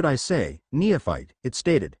 Or should I say, neophyte, it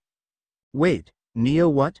stated. Wait, neo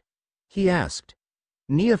what? He asked.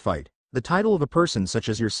 Neophyte, the title of a person such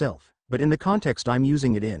as yourself, but in the context I'm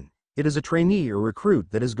using it in, it is a trainee or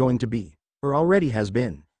recruit that is going to be, or already has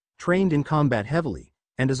been, trained in combat heavily,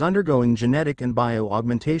 and is undergoing genetic and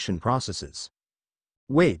bio-augmentation processes.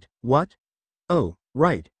 Wait, what? Oh,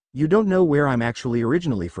 right, you don't know where I'm actually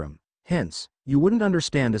originally from, hence, you wouldn't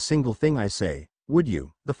understand a single thing I say, would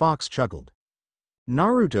you? The fox chuckled.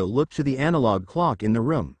 Naruto looked to the analog clock in the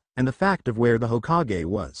room, and the fact of where the Hokage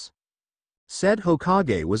was. Said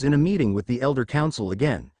Hokage was in a meeting with the Elder Council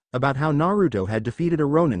again, about how Naruto had defeated a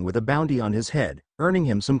Ronin with a bounty on his head, earning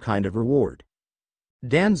him some kind of reward.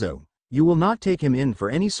 Danzo, you will not take him in for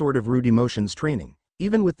any sort of rude emotions training,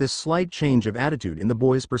 even with this slight change of attitude in the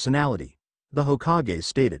boy's personality, the Hokage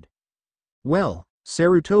stated. Well,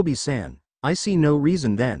 Sarutobi-san, I see no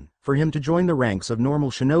reason then, for him to join the ranks of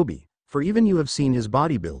normal shinobi, for even you have seen his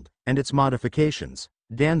body build, and its modifications,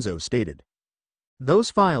 Danzo stated.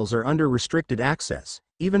 Those files are under restricted access,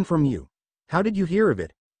 even from you. How did you hear of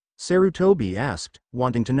it? Sarutobi asked,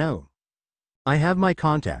 wanting to know. I have my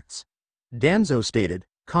contacts. Danzo stated,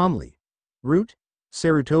 calmly. Root?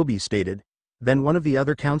 Sarutobi stated. Then one of the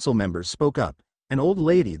other council members spoke up, an old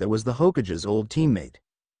lady that was the Hokage's old teammate.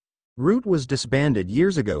 Root was disbanded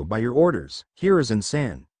years ago by your orders,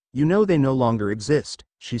 Hiruzen-san. You know they no longer exist,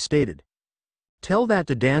 she stated. Tell that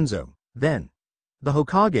to Danzo, then. The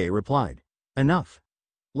Hokage replied. Enough.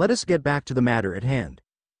 Let us get back to the matter at hand.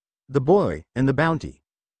 The boy, and the bounty.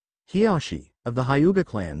 Hiyashi, of the Hyuga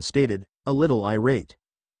clan stated, a little irate.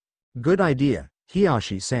 Good idea,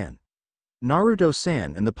 Hiyashi-san.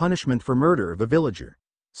 Naruto-san and the punishment for murder of a villager,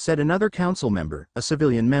 said another council member, a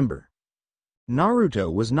civilian member.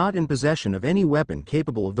 Naruto was not in possession of any weapon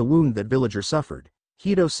capable of the wound that villager suffered.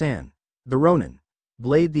 Hito-san, the Ronin,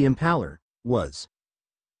 Blade the Impaler, was.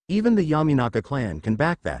 Even the Yamanaka clan can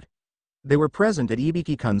back that. They were present at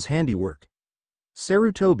Ibiki-kun's handiwork.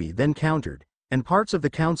 Sarutobi then countered, and parts of the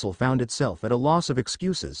council found itself at a loss of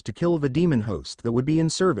excuses to kill the demon host that would be in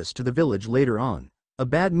service to the village later on, a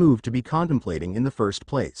bad move to be contemplating in the first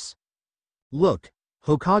place. Look,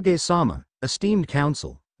 Hokage-sama, esteemed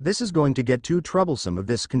council, this is going to get too troublesome if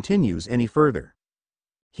this continues any further.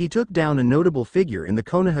 He took down a notable figure in the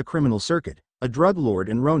Konoha criminal circuit, a drug lord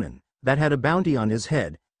and Ronin, that had a bounty on his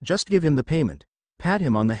head. Just give him the payment, pat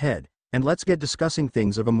him on the head, and let's get discussing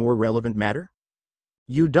things of a more relevant matter.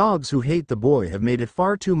 You dogs who hate the boy have made it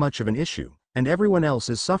far too much of an issue, and everyone else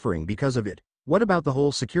is suffering because of it. What about the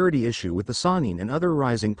whole security issue with the Sannin and other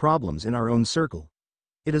rising problems in our own circle?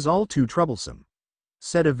 It is all too troublesome.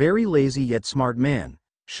 Said a very lazy yet smart man,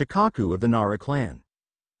 Shikaku of the Nara clan.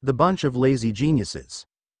 The bunch of lazy geniuses.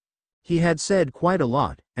 He had said quite a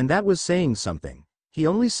lot, and that was saying something. He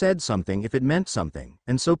only said something if it meant something,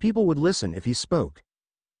 and so people would listen if he spoke.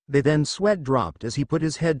 They then sweat dropped as he put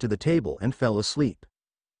his head to the table and fell asleep.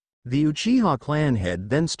 The Uchiha clan head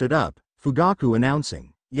then stood up, Fugaku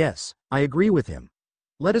announcing, yes, I agree with him.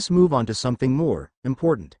 Let us move on to something more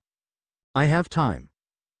important. I have time.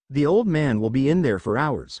 The old man will be in there for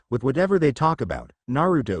hours, with whatever they talk about,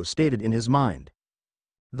 Naruto stated in his mind.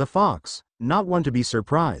 The fox, not one to be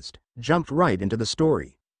surprised, jumped right into the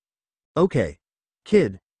story. Okay.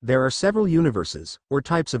 Kid, there are several universes, or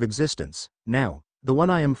types of existence. Now, the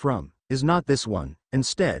one I am from, is not this one.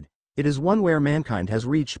 Instead, it is one where mankind has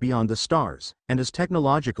reached beyond the stars, and is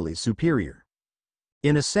technologically superior.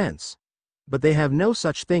 In a sense. But they have no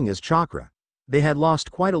such thing as chakra. They had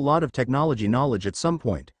lost quite a lot of technology knowledge at some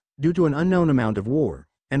point, due to an unknown amount of war,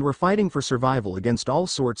 and were fighting for survival against all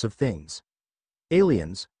sorts of things.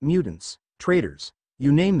 Aliens, mutants, traitors,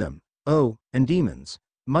 you name them, oh, and demons,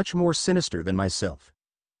 much more sinister than myself.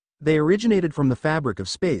 They originated from the fabric of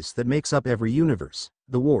space that makes up every universe,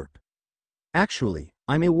 the warp. Actually,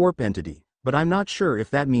 I'm a warp entity, but I'm not sure if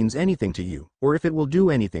that means anything to you, or if it will do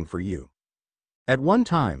anything for you. At one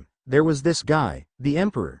time, there was this guy, the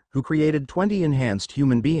Emperor, who created 20 enhanced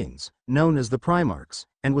human beings, known as the Primarchs,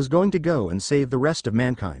 and was going to go and save the rest of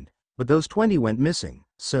mankind, but those 20 went missing,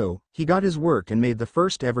 so he got his work and made the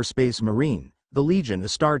first ever space marine, the Legion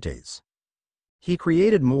Astartes. He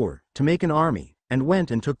created more, to make an army, and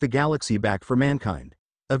went and took the galaxy back for mankind.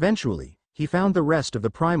 Eventually, he found the rest of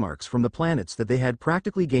the Primarchs from the planets that they had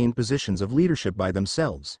practically gained positions of leadership by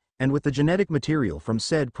themselves, and with the genetic material from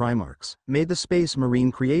said Primarchs, made the space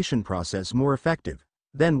marine creation process more effective.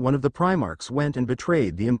 Then one of the Primarchs went and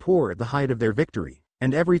betrayed the Emperor at the height of their victory,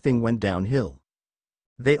 and everything went downhill.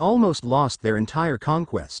 They almost lost their entire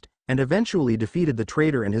conquest, and eventually defeated the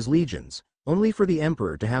traitor and his legions, only for the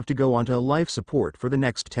Emperor to have to go onto a life support for the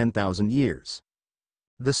next 10,000 years.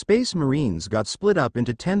 The Space Marines got split up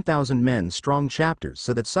into 10,000 men strong chapters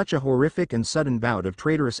so that such a horrific and sudden bout of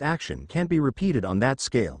traitorous action can't be repeated on that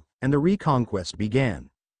scale, and the reconquest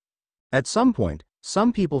began. At some point,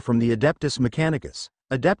 some people from the Adeptus Mechanicus,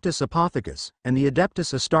 Adeptus Apothecus, and the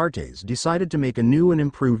Adeptus Astartes decided to make a new and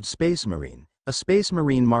improved Space Marine, a Space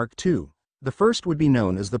Marine Mark II. The first would be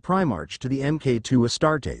known as the Primarch to the Mk2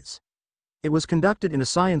 Astartes. It was conducted in a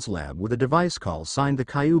science lab with a device call signed the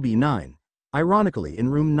Kyubi 9, ironically in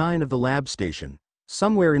room 9 of the lab station,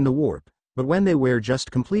 somewhere in the warp, but when they were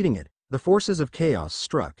just completing it, the forces of chaos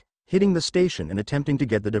struck, hitting the station and attempting to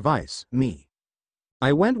get the device, me.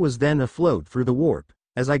 I was then afloat through the warp,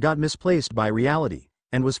 as I got misplaced by reality,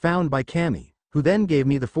 and was found by Kami, who then gave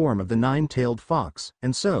me the form of the nine-tailed fox,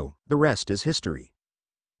 and so, the rest is history.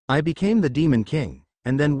 I became the Demon King,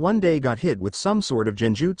 and then one day got hit with some sort of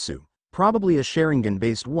genjutsu, probably a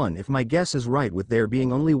Sharingan-based one if my guess is right, with there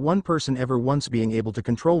being only one person ever once being able to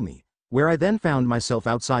control me, where I then found myself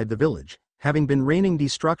outside the village, having been raining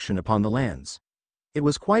destruction upon the lands. It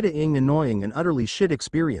was quite a annoying and utterly shit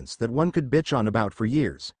experience that one could bitch on about for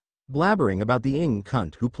years, blabbering about the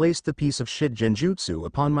cunt who placed the piece of shit genjutsu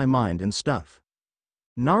upon my mind and stuff.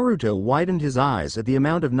 Naruto widened his eyes at the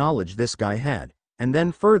amount of knowledge this guy had, and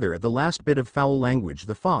then further at the last bit of foul language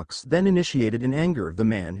the fox then initiated in anger of the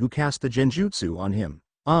man who cast the genjutsu on him.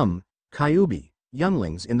 Kyubi,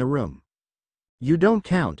 younglings in the room. You don't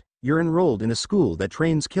count, you're enrolled in a school that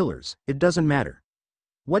trains killers, it doesn't matter.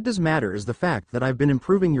 What does matter is the fact that I've been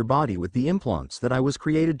improving your body with the implants that I was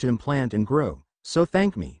created to implant and grow, so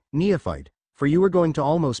thank me, neophyte, for you are going to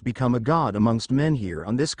almost become a god amongst men here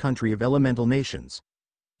on this country of elemental nations.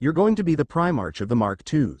 You're going to be the Primarch of the Mark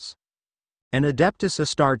IIs. An Adeptus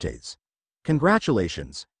Astartes.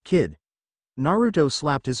 Congratulations, kid. Naruto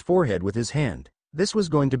slapped his forehead with his hand. This was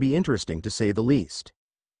going to be interesting to say the least.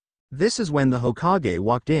 This is when the Hokage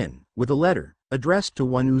walked in, with a letter, addressed to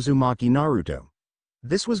one Uzumaki Naruto.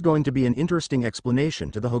 This was going to be an interesting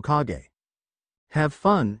explanation to the Hokage. Have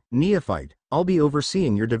fun, neophyte, I'll be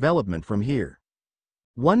overseeing your development from here.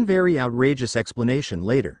 One very outrageous explanation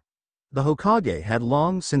later. The Hokage had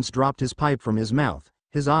long since dropped his pipe from his mouth,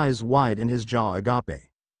 his eyes wide and his jaw agape.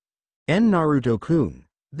 Naruto-kun,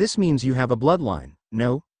 this means you have a bloodline,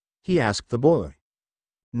 no? He asked the boy.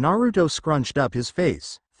 Naruto scrunched up his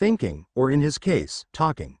face, thinking, or in his case,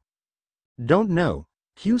 talking. Don't know,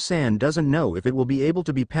 Q-san doesn't know if it will be able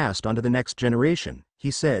to be passed on to the next generation,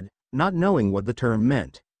 he said, not knowing what the term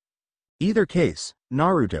meant. Either case,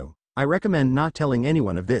 Naruto, I recommend not telling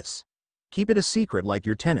anyone of this. Keep it a secret like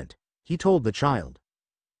your tenant, he told the child.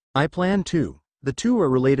 I plan to. The two are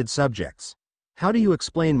related subjects. How do you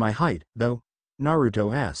explain my height, though?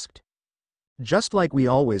 Naruto asked. Just like we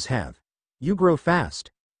always have. You grow fast,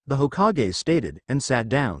 the Hokage stated, and sat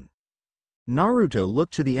down. Naruto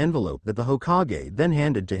looked to the envelope that the Hokage then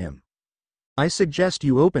handed to him. I suggest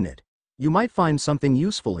you open it. You might find something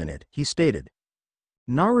useful in it, he stated.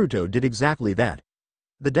 Naruto did exactly that.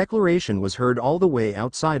 The declaration was heard all the way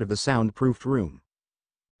outside of the soundproofed room.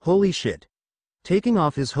 Holy shit. Taking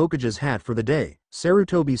off his Hokage's hat for the day,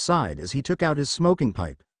 Sarutobi sighed as he took out his smoking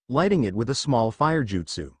pipe, lighting it with a small fire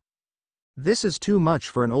jutsu. This is too much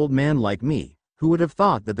for an old man like me, who would have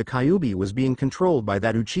thought that the Kyubi was being controlled by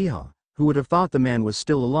that Uchiha, who would have thought the man was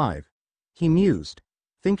still alive. He mused,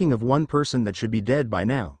 thinking of one person that should be dead by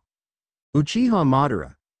now. Uchiha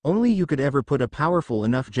Madara, only you could ever put a powerful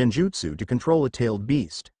enough genjutsu to control a tailed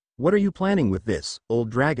beast. What are you planning with this,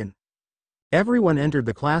 old dragon? Everyone entered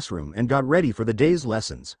the classroom and got ready for the day's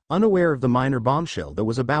lessons, unaware of the minor bombshell that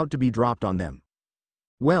was about to be dropped on them.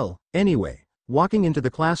 Well, anyway, walking into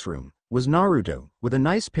the classroom was Naruto, with a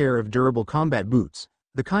nice pair of durable combat boots,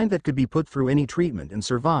 the kind that could be put through any treatment and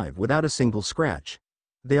survive without a single scratch.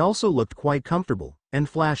 They also looked quite comfortable and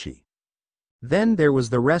flashy. Then there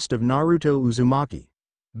was the rest of Naruto Uzumaki.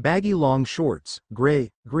 Baggy long shorts,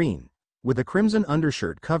 gray, green, with a crimson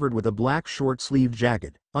undershirt covered with a black short-sleeved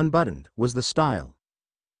jacket, unbuttoned, was the style.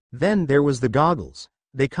 Then there was the goggles.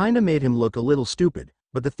 They kinda made him look a little stupid,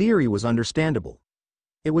 but the theory was understandable.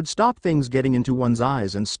 It would stop things getting into one's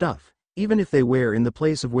eyes and stuff, even if they were in the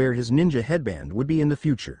place of where his ninja headband would be in the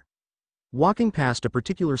future. Walking past a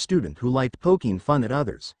particular student who liked poking fun at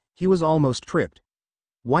others, he was almost tripped.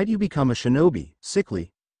 "Why'd you become a shinobi,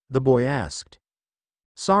 sickly?" the boy asked.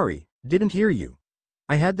 "Sorry, didn't hear you.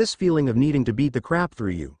 I had this feeling of needing to beat the crap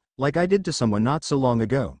through you, like I did to someone not so long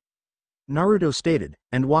ago," Naruto stated,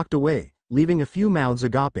 and walked away, leaving a few mouths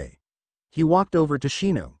agape. He walked over to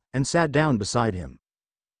Shino, and sat down beside him.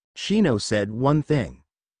 Shino said one thing.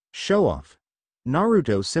 "Show off."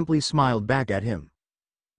 Naruto simply smiled back at him.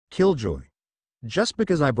 "Killjoy. Just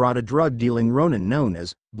because I brought a drug-dealing Ronin known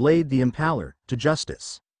as Blade the Impaler to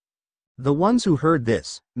justice." The ones who heard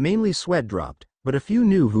this, mainly sweat dropped, but a few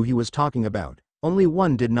knew who he was talking about. Only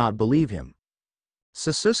one did not believe him.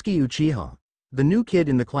 Sasuke Uchiha, the new kid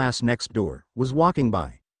in the class next door, was walking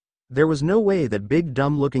by. There was no way that big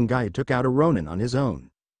dumb-looking guy took out a Ronin on his own.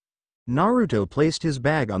 Naruto placed his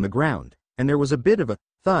bag on the ground, and there was a bit of a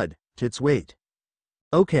thud to its weight.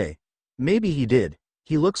 Okay, maybe he did.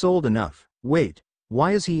 He looks old enough. Wait,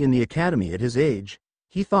 why is he in the academy at his age?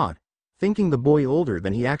 He thought, thinking the boy older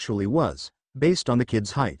than he actually was, based on the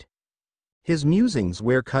kid's height. His musings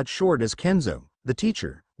were cut short as Kenzo, the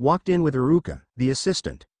teacher, walked in with Iruka, the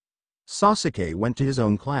assistant. Sasuke went to his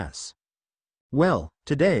own class. "Well,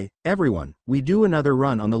 today, everyone, we do another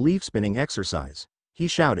run on the leaf-spinning exercise," he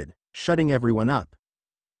shouted, shutting everyone up.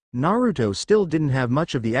 Naruto still didn't have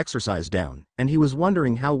much of the exercise down, and he was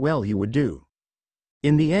wondering how well he would do.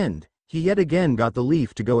 In the end, he yet again got the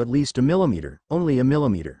leaf to go at least a millimeter, only a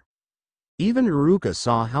millimeter. Even Iruka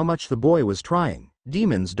saw how much the boy was trying.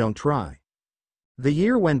 Demons don't try. The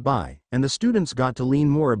year went by, and the students got to learn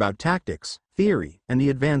more about tactics, theory, and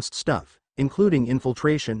the advanced stuff, including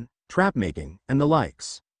infiltration, trap-making, and the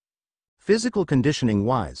likes. Physical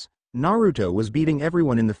conditioning-wise, Naruto was beating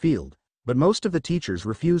everyone in the field, but most of the teachers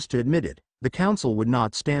refused to admit it. The council would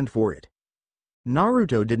not stand for it.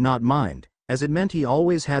 Naruto did not mind, as it meant he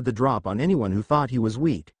always had the drop on anyone who thought he was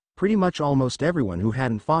weak, pretty much almost everyone who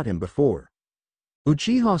hadn't fought him before.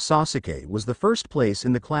 Uchiha Sasuke was the first place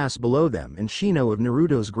in the class below them, and Shino of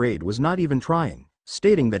Naruto's grade was not even trying,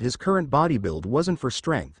 stating that his current body build wasn't for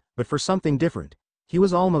strength, but for something different. He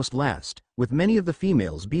was almost last, with many of the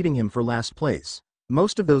females beating him for last place.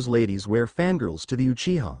 Most of those ladies were fangirls to the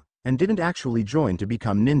Uchiha, and didn't actually join to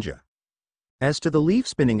become ninja. As to the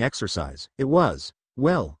leaf-spinning exercise, it was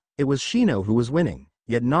Shino who was winning,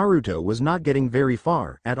 yet Naruto was not getting very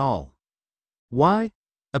far at all. Why?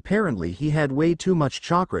 Apparently he had way too much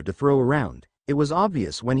chakra to throw around. It was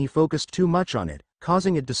obvious when he focused too much on it,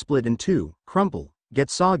 causing it to split in two, crumple, get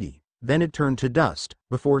soggy, then it turned to dust,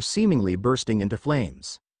 before seemingly bursting into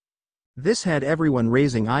flames. This had everyone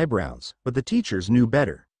raising eyebrows, but the teachers knew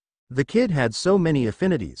better. The kid had so many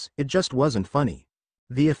affinities, it just wasn't funny.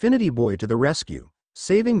 The affinity boy to the rescue,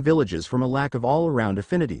 saving villages from a lack of all-around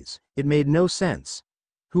affinities. It made no sense.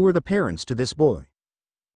 Who were the parents to this boy?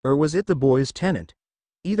 Or was it the boy's tenant?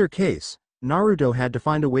 Either case, Naruto had to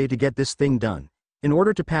find a way to get this thing done. In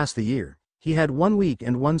order to pass the year, he had 1 week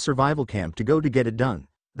and 1 survival camp to go to get it done.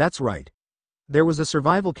 That's right. There was a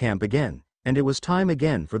survival camp again, and it was time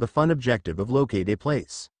again for the fun objective of locate a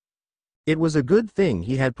place. It was a good thing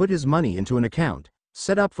he had put his money into an account,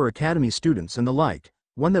 set up for academy students and the like,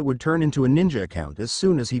 one that would turn into a ninja account as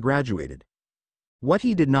soon as he graduated. What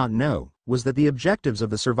he did not know was that the objectives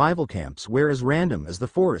of the survival camps were as random as the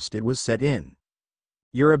forest it was set in.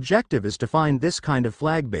 Your objective is to find this kind of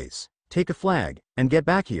flag base, take a flag, and get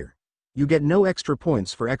back here. You get no extra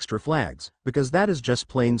points for extra flags, because that is just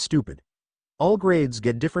plain stupid. All grades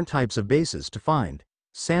get different types of bases to find,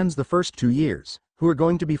 sans the first 2 years, who are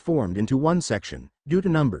going to be formed into one section, due to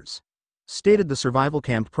numbers, stated the survival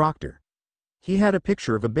camp proctor. He had a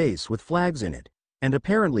picture of a base with flags in it, and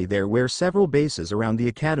apparently there were several bases around the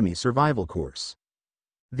academy survival course.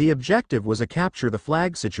 The objective was a capture the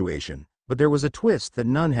flag situation, but there was a twist that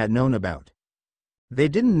none had known about. They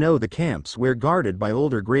didn't know the camps were guarded by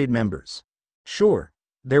older grade members. Sure,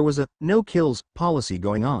 there was a no-kills policy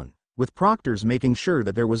going on, with proctors making sure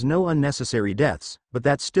that there was no unnecessary deaths, but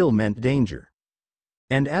that still meant danger.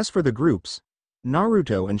 And as for the groups,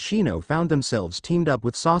 Naruto and Shino found themselves teamed up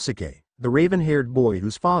with Sasuke, the raven-haired boy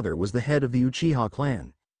whose father was the head of the Uchiha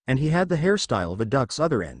clan, and he had the hairstyle of a duck's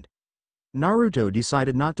other end. Naruto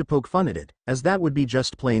decided not to poke fun at it, as that would be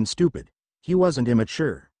just plain stupid. He wasn't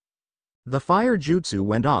immature. The fire jutsu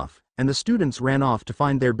went off, and the students ran off to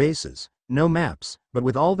find their bases, no maps, but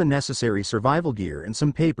with all the necessary survival gear and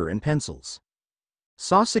some paper and pencils.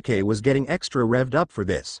 Sasuke was getting extra revved up for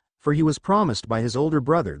this, for he was promised by his older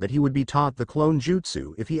brother that he would be taught the clone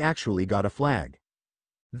jutsu if he actually got a flag.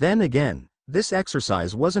 Then again, this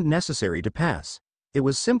exercise wasn't necessary to pass. It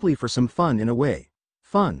was simply for some fun in a way.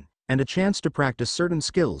 Fun, and a chance to practice certain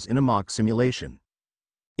skills in a mock simulation.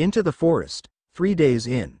 Into the forest, 3 days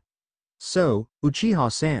in. So,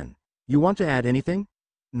 Uchiha-san, you want to add anything?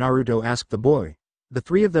 Naruto asked the boy, the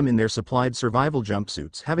three of them in their supplied survival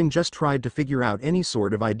jumpsuits having just tried to figure out any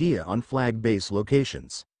sort of idea on flag base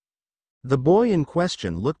locations. The boy in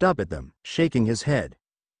question looked up at them, shaking his head.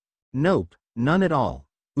 Nope, none at all.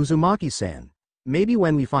 Uzumaki-san, maybe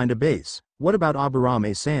when we find a base, what about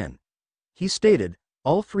Aburame-san? He stated,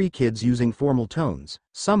 all three kids using formal tones.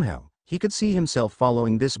 Somehow, he could see himself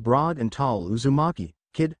following this broad and tall Uzumaki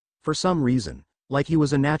kid, for some reason, like he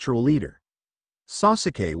was a natural leader.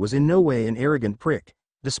 Sasuke was in no way an arrogant prick,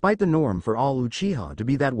 despite the norm for all Uchiha to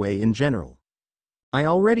be that way in general. I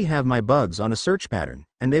already have my bugs on a search pattern,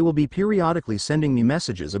 and they will be periodically sending me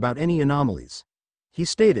messages about any anomalies, he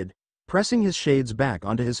stated, pressing his shades back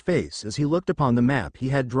onto his face as he looked upon the map he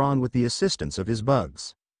had drawn with the assistance of his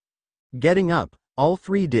bugs. Getting up, all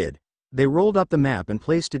three did. They rolled up the map and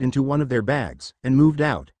placed it into one of their bags, and moved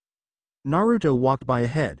out. Naruto walked by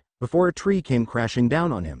ahead, before a tree came crashing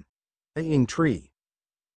down on him. A tree.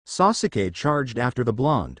 Sasuke charged after the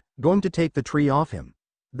blonde, going to take the tree off him.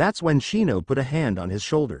 That's when Shino put a hand on his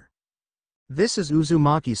shoulder. This is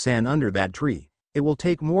Uzumaki-san under that tree. It will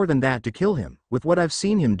take more than that to kill him, with what I've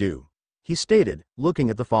seen him do, he stated, looking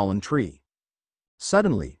at the fallen tree.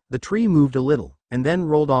 Suddenly, the tree moved a little, and then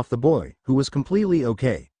rolled off the boy, who was completely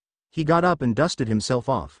okay. He got up and dusted himself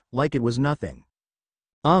off, like it was nothing.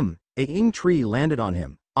 A tree landed on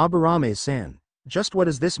him. Aburame-san, just what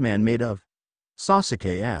is this man made of?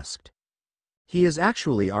 Sasuke asked. He is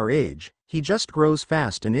actually our age, he just grows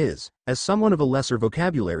fast and is, as someone of a lesser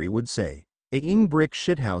vocabulary would say, a brick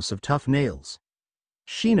shithouse of tough nails.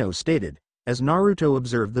 Shino stated, as Naruto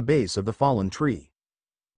observed the base of the fallen tree.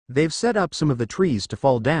 They've set up some of the trees to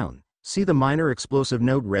fall down, see the minor explosive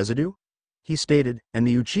note residue? He stated, and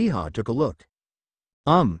the Uchiha took a look.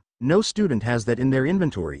 No student has that in their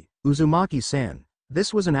inventory, Uzumaki-san,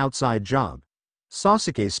 this was an outside job.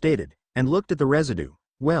 Sasuke stated, and looked at the residue.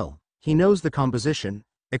 Well, he knows the composition,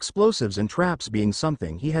 explosives and traps being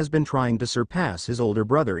something he has been trying to surpass his older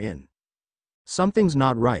brother in. Something's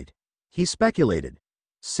not right, he speculated.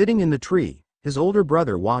 Sitting in the tree, his older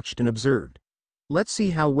brother watched and observed. Let's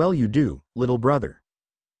see how well you do, little brother.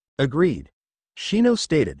 Agreed. Shino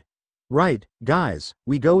stated. Right, guys,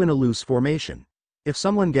 we go in a loose formation. If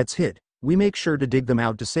someone gets hit, we make sure to dig them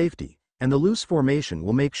out to safety, and the loose formation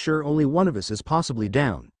will make sure only one of us is possibly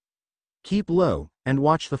down. Keep low, and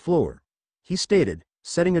watch the floor, he stated,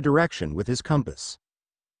 setting a direction with his compass.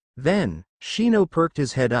 Then, Shino perked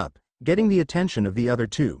his head up, getting the attention of the other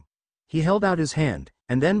two. He held out his hand,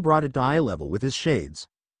 and then brought it to eye level with his shades.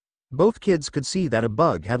 Both kids could see that a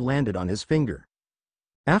bug had landed on his finger.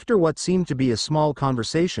 After what seemed to be a small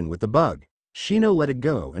conversation with the bug, Shino let it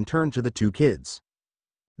go and turned to the two kids.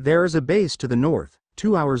 There is a base to the north,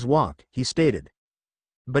 2 hours walk, he stated.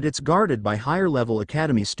 But it's guarded by higher-level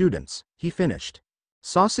academy students, he finished.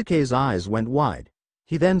 Sasuke's eyes went wide.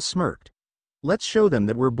 He then smirked. Let's show them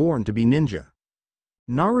that we're born to be ninja.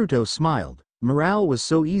 Naruto smiled. Morale was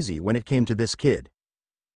so easy when it came to this kid.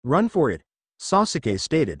 Run for it, Sasuke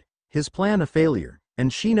stated, his plan a failure, and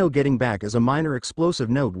Shino getting back as a minor explosive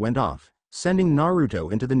note went off, sending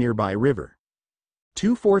Naruto into the nearby river.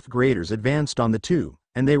 2 fourth graders advanced on the two,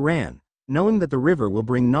 and they ran, knowing that the river will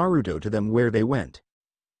bring Naruto to them where they went.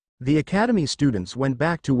 The academy students went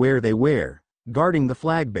back to where they were, guarding the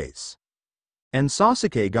flag base. And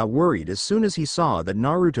Sasuke got worried as soon as he saw that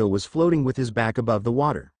Naruto was floating with his back above the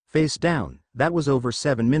water, face down. That was over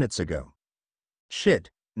 7 minutes ago. Shit,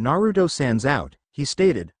 Naruto-san's out, he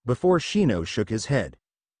stated, before Shino shook his head.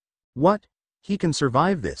 What? He can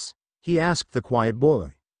survive this? He asked the quiet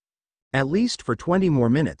boy. At least for 20 more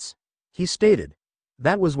minutes, he stated.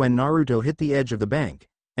 That was when Naruto hit the edge of the bank,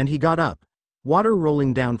 and he got up, water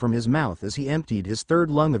rolling down from his mouth as he emptied his third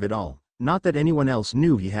lung of it all, not that anyone else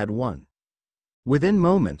knew he had one. Within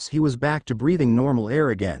moments he was back to breathing normal air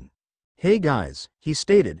again. "Hey guys," he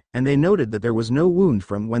stated, and they noted that there was no wound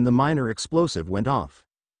from when the minor explosive went off.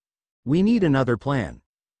 "We need another plan.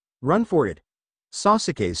 Run for it,"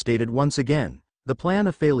 Sasuke stated once again, the plan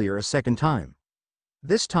a failure a second time.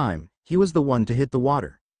 This time, he was the one to hit the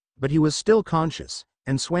water. But he was still conscious,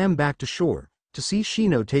 and swam back to shore, to see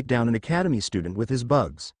Shino take down an academy student with his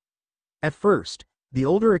bugs. At first, the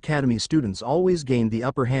older academy students always gained the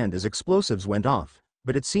upper hand as explosives went off,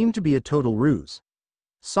 but it seemed to be a total ruse.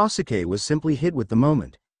 Sasuke was simply hit with the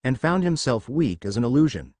moment, and found himself weak as an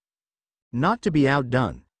illusion. Not to be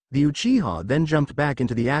outdone, the Uchiha then jumped back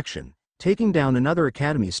into the action, taking down another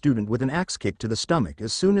academy student with an axe kick to the stomach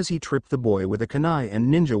as soon as he tripped the boy with a kunai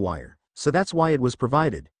and ninja wire, so that's why it was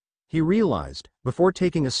provided, he realized, before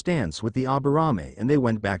taking a stance with the Aburame, and they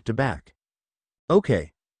went back to back.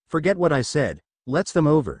 Okay, forget what I said, let's them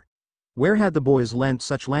over. Where had the boys learnt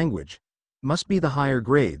such language? Must be the higher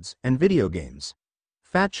grades, and video games.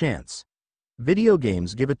 Fat chance. Video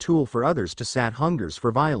games give a tool for others to sat hungers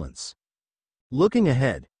for violence. Looking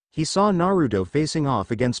ahead, he saw Naruto facing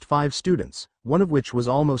off against 5 students, one of which was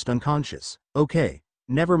almost unconscious. Okay,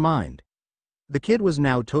 never mind. The kid was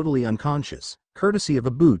now totally unconscious, courtesy of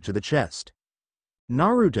a boot to the chest.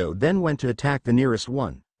 Naruto then went to attack the nearest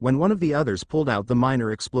one, when one of the others pulled out the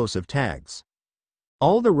minor explosive tags.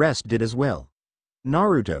 All the rest did as well.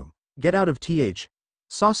 "Naruto, get out of th."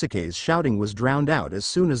 Sasuke's shouting was drowned out as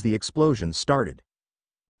soon as the explosion started.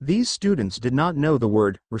 These students did not know the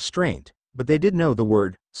word restraint, but they did know the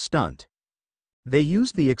word stunt. They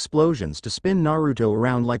used the explosions to spin Naruto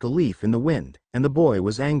around like a leaf in the wind, and the boy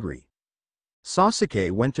was angry.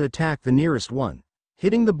 Sasuke went to attack the nearest one,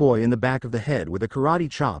 hitting the boy in the back of the head with a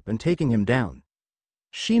karate chop and taking him down.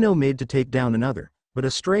 Shino made to take down another, but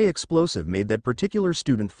a stray explosive made that particular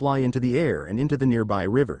student fly into the air and into the nearby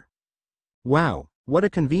river. Wow, what a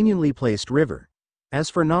conveniently placed river. As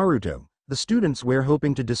for Naruto, the students were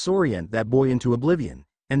hoping to disorient that boy into oblivion,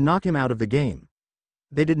 and knock him out of the game.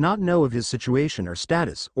 They did not know of his situation or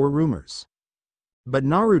status, or rumors. But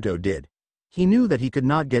Naruto did. He knew that he could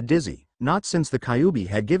not get dizzy, not since the Kyuubi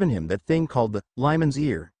had given him that thing called the liman's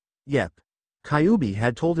ear. Yep. Kyuubi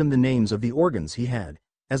had told him the names of the organs he had,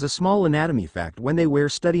 as a small anatomy fact when they were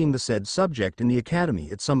studying the said subject in the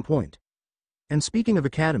academy at some point. And speaking of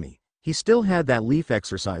academy, he still had that leaf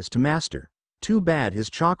exercise to master. Too bad his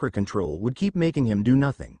chakra control would keep making him do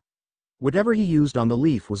nothing. Whatever he used on the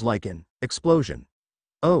leaf was like an explosion.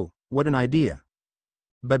 Oh, what an idea.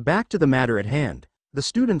 But back to the matter at hand, the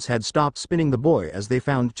students had stopped spinning the boy as they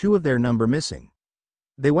found 2 of their number missing.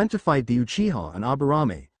 They went to fight the Uchiha and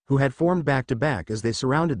Aburame, who had formed back to back as they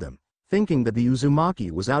surrounded them, thinking that the Uzumaki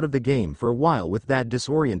was out of the game for a while with that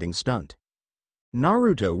disorienting stunt.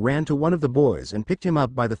 Naruto ran to one of the boys and picked him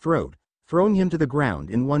up by the throat, throwing him to the ground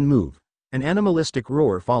in one move, an animalistic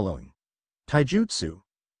roar following. Taijutsu.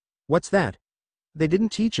 What's that? They didn't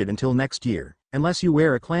teach it until next year, unless you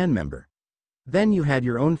were a clan member. Then you had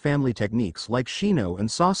your own family techniques like Shino and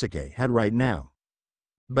Sasuke had right now.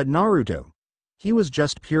 But Naruto, he was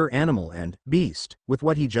just pure animal and beast with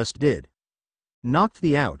what he just did. Knocked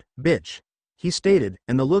thee out, bitch, he stated,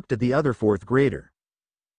 and looked at the other 4th grader.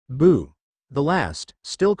 Boo. The last,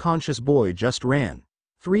 still conscious boy just ran.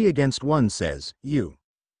 3 against 1 says, you.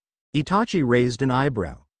 Itachi raised an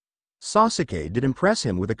eyebrow. Sasuke did impress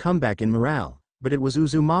him with a comeback in morale, but it was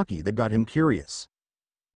Uzumaki that got him curious.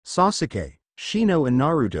 Sasuke, Shino and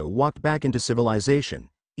Naruto walked back into civilization,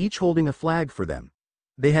 each holding a flag for them.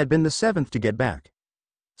 They had been the 7th to get back.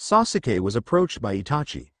 Sasuke was approached by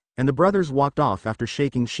Itachi, and the brothers walked off after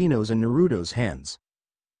shaking Shino's and Naruto's hands.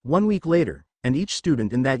 1 week later, and each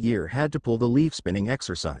student in that year had to pull the leaf spinning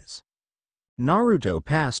exercise. Naruto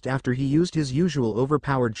passed after he used his usual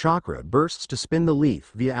overpowered chakra bursts to spin the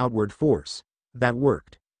leaf via outward force. That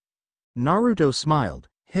worked. Naruto smiled.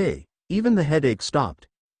 Hey, even the headache stopped.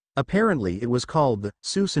 Apparently it was called the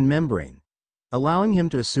Susan membrane, allowing him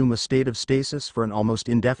to assume a state of stasis for an almost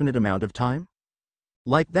indefinite amount of time.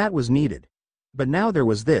 Like that was needed. But now there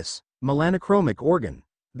was this melanochromic organ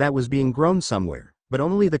that was being grown somewhere, but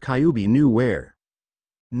only the Kyuubi knew where.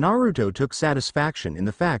 Naruto took satisfaction in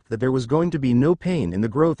the fact that there was going to be no pain in the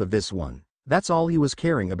growth of this one. That's all he was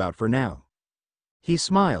caring about for now. He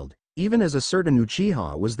smiled, even as a certain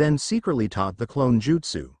Uchiha was then secretly taught the clone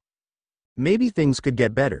jutsu. Maybe things could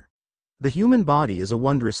get better. The human body is a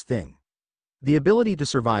wondrous thing. The ability to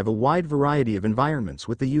survive a wide variety of environments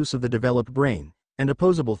with the use of the developed brain and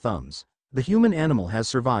opposable thumbs. The human animal has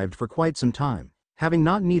survived for quite some time, having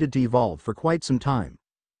not needed to evolve for quite some time.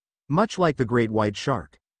 Much like the great white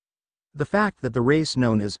shark. The fact that the race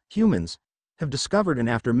known as humans have discovered, and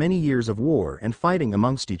after many years of war and fighting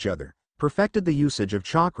amongst each other, perfected the usage of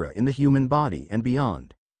chakra in the human body and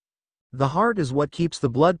beyond. The heart is what keeps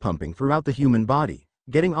the blood pumping throughout the human body,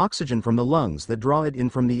 getting oxygen from the lungs that draw it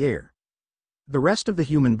in from the air. The rest of the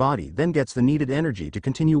human body then gets the needed energy to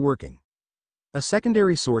continue working. A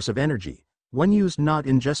secondary source of energy, one used not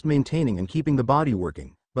in just maintaining and keeping the body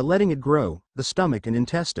working, but letting it grow, the stomach and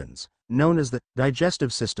intestines, known as the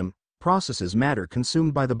digestive system, processes matter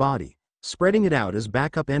consumed by the body, spreading it out as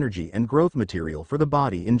backup energy and growth material for the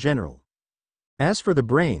body in general. As for the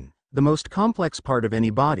brain, the most complex part of any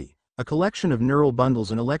body, a collection of neural bundles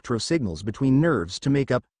and electro signals between nerves to make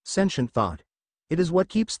up sentient thought. It is what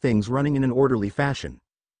keeps things running in an orderly fashion.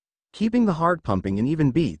 Keeping the heart pumping in even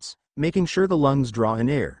beats, making sure the lungs draw in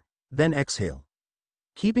air, then exhale.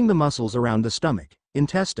 Keeping the muscles around the stomach,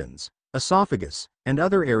 intestines, esophagus, and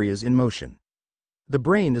other areas in motion. The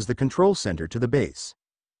brain is the control center to the base.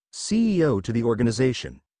 CEO to the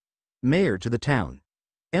organization. Mayor to the town.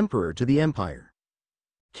 Emperor to the empire.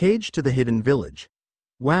 Cage to the hidden village.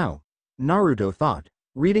 Wow, Naruto thought,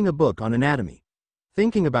 reading a book on anatomy.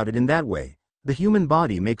 Thinking about it in that way, the human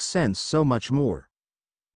body makes sense so much more.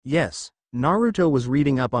 Yes, Naruto was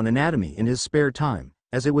reading up on anatomy in his spare time,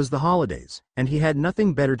 as it was the holidays, and he had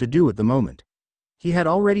nothing better to do at the moment. He had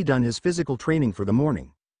already done his physical training for the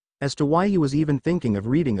morning. As to why he was even thinking of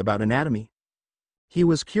reading about anatomy? He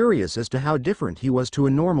was curious as to how different he was to a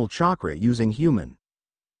normal chakra-using human.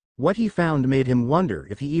 What he found made him wonder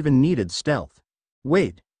if he even needed stealth.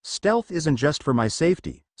 Wait, stealth isn't just for my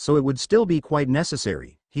safety, so it would still be quite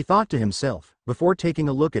necessary, he thought to himself, before taking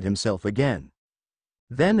a look at himself again.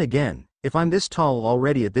 Then again, if I'm this tall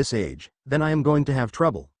already at this age, then I am going to have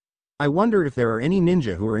trouble. I wonder if there are any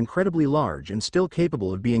ninja who are incredibly large and still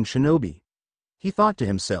capable of being shinobi. He thought to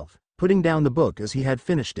himself, putting down the book as he had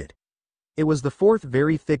finished it. It was the fourth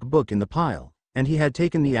very thick book in the pile, and he had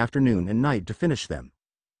taken the afternoon and night to finish them.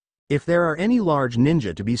 If there are any large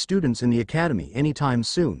ninja to be students in the academy anytime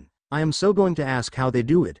soon, I am so going to ask how they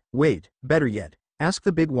do it. Wait, better yet, ask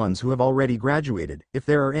the big ones who have already graduated, if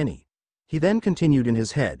there are any. He then continued in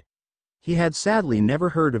his head. He had sadly never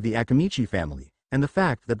heard of the Akamichi family, and the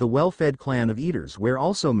fact that the well-fed clan of eaters were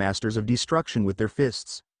also masters of destruction with their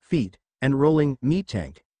fists, feet, and rolling meat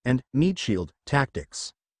tank, and meat shield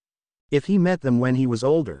tactics. If he met them when he was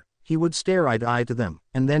older, he would stare eye-to-eye to them,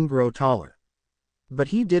 and then grow taller. But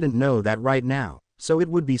he didn't know that right now, so it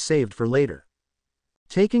would be saved for later.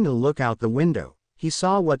 Taking a look out the window, he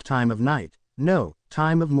saw what time of night, no,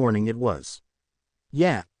 time of morning it was.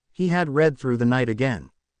 Yeah, he had read through the night again.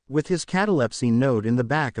 With his catalepsy node in the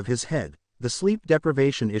back of his head, the sleep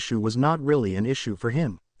deprivation issue was not really an issue for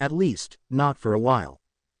him, at least, not for a while.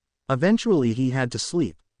 Eventually he had to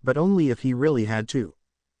sleep, but only if he really had to.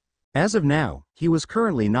 As of now, he was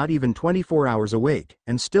currently not even 24 hours awake,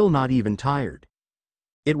 and still not even tired.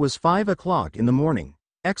 It was 5 o'clock in the morning,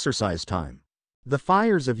 exercise time. The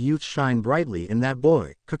fires of youth shine brightly in that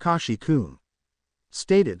boy, Kakashi-kun.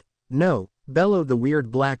 Stated, no, bellowed the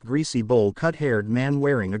weird black greasy bowl-cut-haired man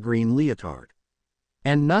wearing a green leotard.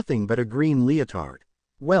 And nothing but a green leotard.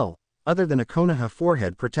 Well, other than a Konoha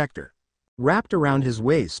forehead protector. Wrapped around his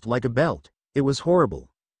waist like a belt, it was horrible.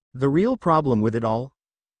 The real problem with it all?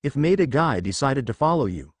 If Maida Guy decided to follow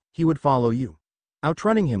you, he would follow you.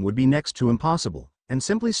 Outrunning him would be next to impossible, and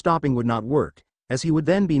simply stopping would not work, as he would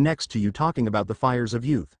then be next to you talking about the fires of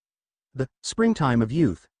youth. The springtime of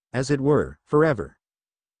youth, as it were, forever.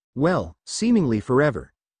 Well, seemingly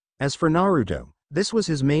forever. As for Naruto, this was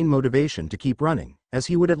his main motivation to keep running, as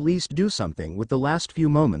he would at least do something with the last few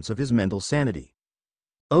moments of his mental sanity.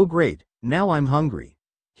 Oh great, now I'm hungry.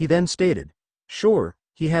 He then stated. Sure,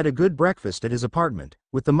 he had a good breakfast at his apartment,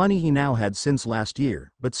 with the money he now had since last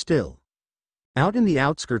year, but still. Out in the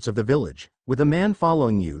outskirts of the village, with a man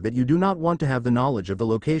following you that you do not want to have the knowledge of the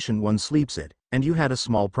location one sleeps at, and you had a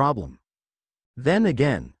small problem. Then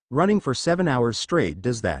again, running for 7 hours straight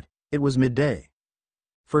does that. It was midday.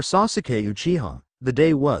 For Sasuke Uchiha, the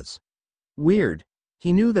day was weird.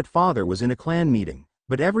 He knew that father was in a clan meeting,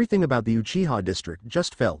 but everything about the Uchiha district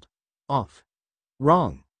just felt off.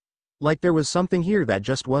 Wrong. Like there was something here that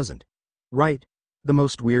just wasn't right. The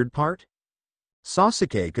most weird part?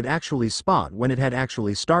 Sasuke could actually spot when it had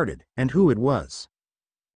actually started, and who it was.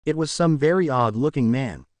 It was some very odd-looking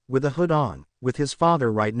man, with a hood on, with his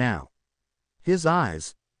father right now. His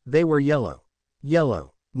eyes, they were yellow.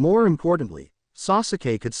 Yellow. More importantly,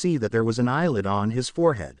 Sasuke could see that there was an eyelid on his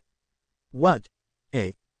forehead. What?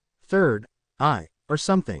 A third eye, or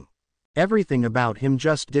something. Everything about him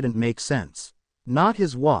just didn't make sense. Not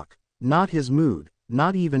his walk, not his mood,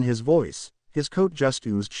 not even his voice, his coat just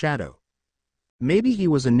oozed shadow. Maybe he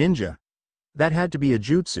was a ninja? That had to be a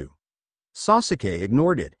jutsu. Sasuke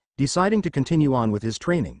ignored it, deciding to continue on with his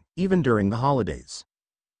training, even during the holidays.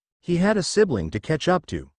 He had a sibling to catch up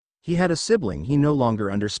to. He had a sibling he no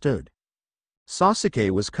longer understood.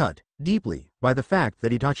 Sasuke was cut, deeply, by the fact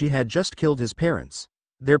that Itachi had just killed his parents.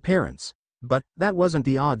 Their parents. But that wasn't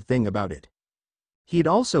the odd thing about it. He'd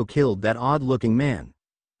also killed that odd-looking man.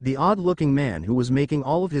 The odd-looking man who was making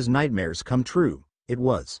all of his nightmares come true. It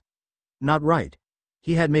was not right.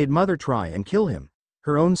 He had made Mother try and kill him,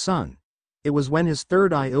 her own son. It was when his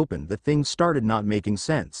third eye opened that things started not making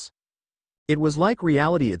sense. It was like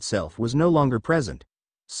reality itself was no longer present.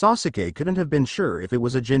 Sasuke couldn't have been sure if it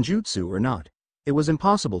was a genjutsu or not. It was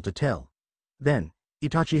impossible to tell. Then,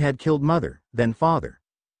 Itachi had killed Mother, then father.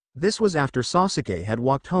 This was after Sasuke had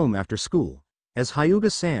walked home after school. As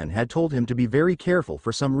Hyuga-san had told him to be very careful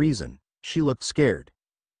for some reason, she looked scared.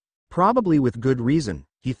 Probably with good reason,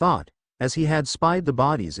 he thought, as he had spied the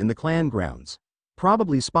bodies in the clan grounds.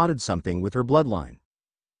 Probably spotted something with her bloodline.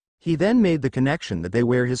 He then made the connection that they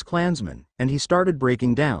were his clansmen, and he started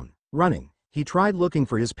breaking down, running. He tried looking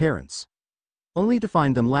for his parents, only to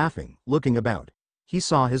find them laughing, looking about. He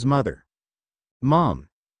saw his mother. "Mom!"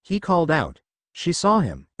 He called out. She saw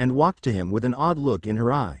him, and walked to him with an odd look in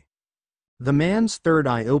her eye. The man's third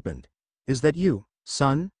eye opened. "Is that you,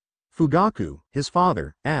 son?" Fugaku, his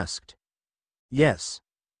father, asked. "Yes."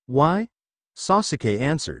 "Why?" Sasuke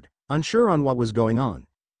answered, unsure on what was going on.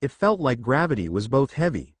 It felt like gravity was both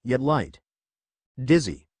heavy, yet light.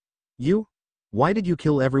 "Dizzy." "You? Why did you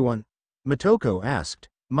kill everyone?" Motoko asked,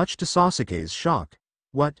 much to Sasuke's shock.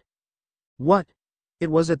 "What? What?" It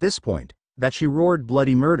was at this point that she roared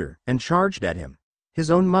bloody murder and charged at him. His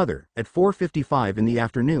own mother, at 4:55 in the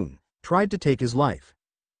afternoon, tried to take his life.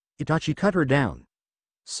 Itachi cut her down.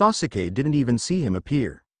 Sasuke didn't even see him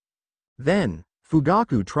appear. Then,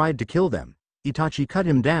 Fugaku tried to kill them. Itachi cut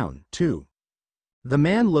him down, too. The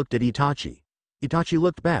man looked at Itachi. Itachi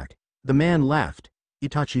looked back. The man laughed.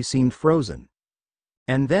 Itachi seemed frozen.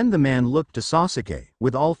 And then the man looked to Sasuke,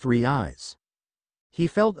 with all three eyes. He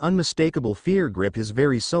felt unmistakable fear grip his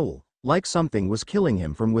very soul, like something was killing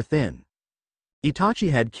him from within.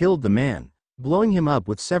 Itachi had killed the man, blowing him up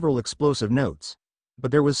with several explosive notes.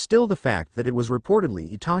 But there was still the fact that it was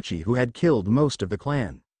reportedly Itachi who had killed most of the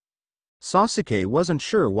clan. Sasuke wasn't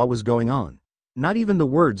sure what was going on. Not even the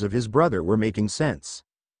words of his brother were making sense.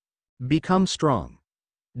 Become strong.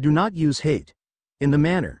 Do not use hate. In the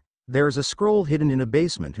manor, there is a scroll hidden in a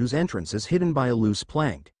basement whose entrance is hidden by a loose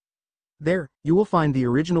plank. There, you will find the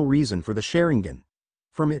original reason for the Sharingan.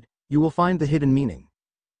 From it, you will find the hidden meaning.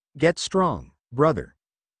 Get strong, brother.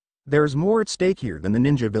 There's more at stake here than the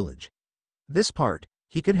ninja village. This part,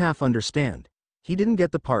 he could half understand. He didn't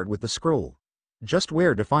get the part with the scroll. Just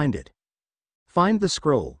where to find it. Find the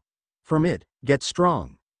scroll. From it, get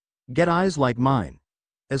strong. Get eyes like mine.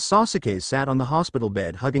 As Sasuke sat on the hospital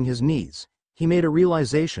bed hugging his knees, he made a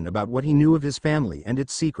realization about what he knew of his family and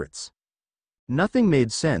its secrets. Nothing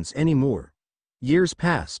made sense anymore. Years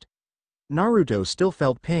passed. Naruto still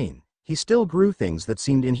felt pain. He still grew things that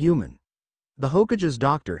seemed inhuman. The Hokage's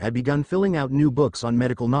doctor had begun filling out new books on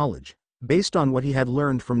medical knowledge, based on what he had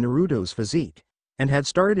learned from Naruto's physique, and had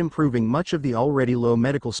started improving much of the already low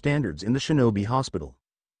medical standards in the shinobi hospital.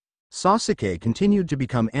 Sasuke continued to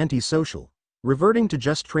become antisocial, reverting to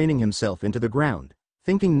just training himself into the ground,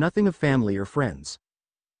 thinking nothing of family or friends.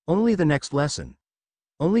 Only the next lesson.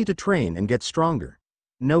 Only to train and get stronger.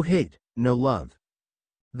 No hate, no love.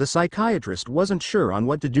 The psychiatrist wasn't sure on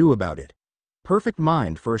what to do about it. Perfect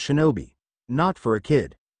mind for a shinobi, not for a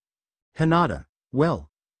kid. Hinata, well,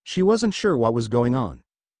 she wasn't sure what was going on.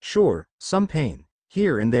 Sure, some pain,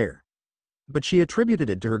 here and there. But she attributed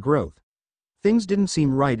it to her growth. Things didn't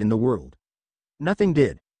seem right in the world. Nothing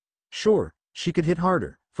did. Sure, she could hit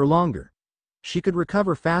harder, for longer. She could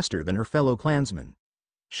recover faster than her fellow clansmen.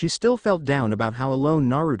 She still felt down about how alone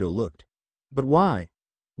Naruto looked. But why?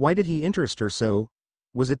 Why did he interest her so?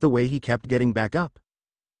 Was it the way he kept getting back up?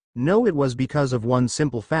 No, it was because of one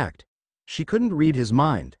simple fact. She couldn't read his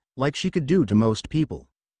mind, like she could do to most people.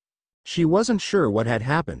 She wasn't sure what had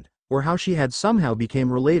happened, or how she had somehow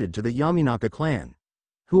became related to the Yamanaka clan,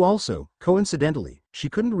 who also, coincidentally, she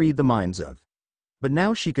couldn't read the minds of. But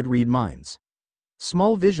now she could read minds.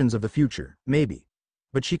 Small visions of the future, maybe.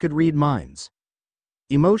 But she could read minds.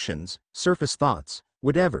 Emotions, surface thoughts,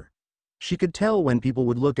 whatever. She could tell when people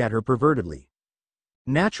would look at her pervertedly.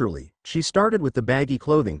 Naturally, she started with the baggy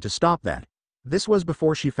clothing to stop that. This was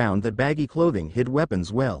before she found that baggy clothing hid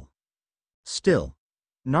weapons well. Still,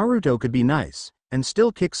 Naruto could be nice, and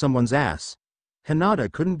still kick someone's ass.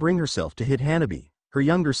 Hinata couldn't bring herself to hit Hanabi, her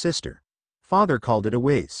younger sister. Father called it a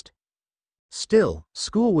waste. Still,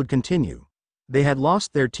 school would continue. They had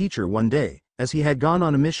lost their teacher one day, as he had gone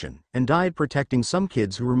on a mission and died protecting some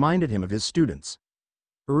kids who reminded him of his students.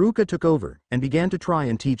 Iruka took over and began to try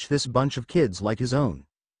and teach this bunch of kids like his own.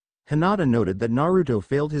 Hinata noted that Naruto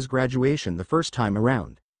failed his graduation the first time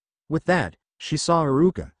around. With that, she saw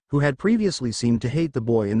Iruka, who had previously seemed to hate the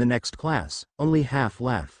boy in the next class, only half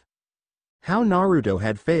laugh. How Naruto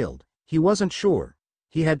had failed, he wasn't sure.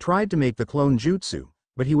 He had tried to make the clone jutsu,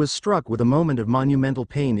 but he was struck with a moment of monumental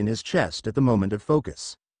pain in his chest at the moment of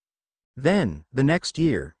focus. Then, the next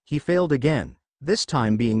year, he failed again, this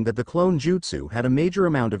time being that the clone jutsu had a major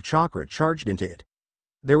amount of chakra charged into it.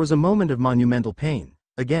 There was a moment of monumental pain,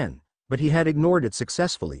 again, but he had ignored it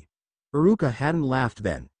successfully. Iruka hadn't laughed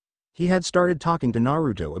then. He had started talking to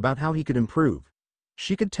Naruto about how he could improve.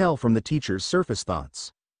 She could tell from the teacher's surface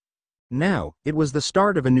thoughts. Now, it was the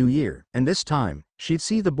start of a new year, and this time, she'd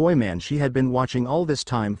see the boy man she had been watching all this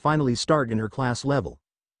time finally start in her class level.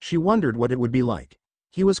 She wondered what it would be like.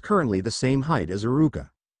 He was currently the same height as Iruka.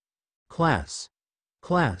 Class.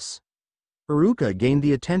 Class. Iruka gained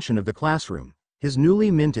the attention of the classroom. His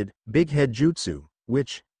newly minted, big head jutsu,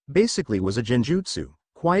 which, basically was a genjutsu,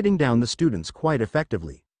 quieting down the students quite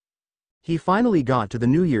effectively. He finally got to the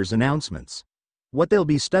New Year's announcements. What they'll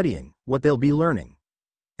be studying, what they'll be learning.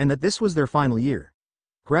 And that this was their final year.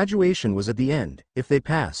 Graduation was at the end, if they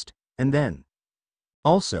passed, and then.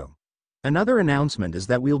 Also, another announcement is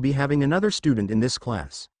that we'll be having another student in this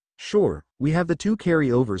class. Sure, we have the 2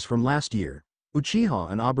 carryovers from last year,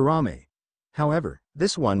 Uchiha and Aburame. However,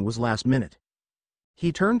 this one was last minute.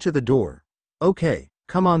 He turned to the door. Okay,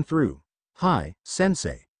 come on through. Hi,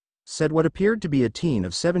 sensei, said what appeared to be a teen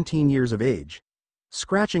of 17 years of age.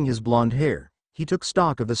 Scratching his blonde hair, he took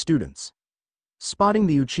stock of the students. Spotting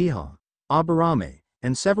the Uchiha, Aburame,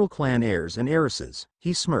 and several clan heirs and heiresses,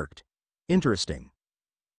 he smirked. Interesting.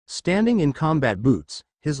 Standing in combat boots,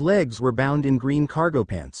 his legs were bound in green cargo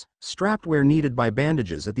pants, strapped where needed by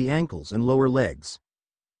bandages at the ankles and lower legs.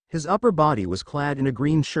 His upper body was clad in a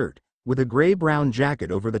green shirt, with a gray-brown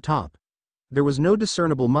jacket over the top. There was no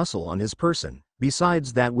discernible muscle on his person,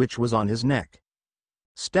 besides that which was on his neck.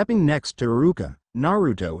 Stepping next to Iruka,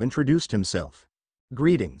 Naruto introduced himself.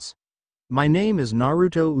 Greetings. My name is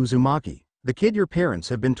Naruto Uzumaki, the kid your parents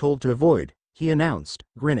have been told to avoid, he announced,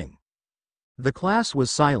 grinning. The class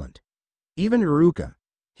was silent. Even Iruka.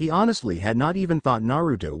 He honestly had not even thought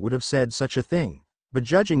Naruto would have said such a thing, but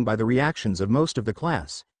judging by the reactions of most of the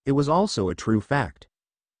class, it was also a true fact.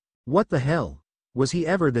 What the hell? Was he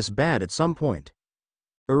ever this bad at some point?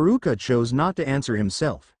 Iruka chose not to answer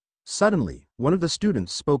himself. Suddenly, one of the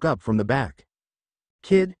students spoke up from the back.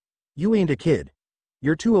 Kid, you ain't a kid.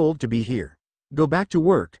 You're too old to be here. Go back to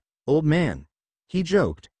work, old man. He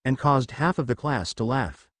joked, and caused half of the class to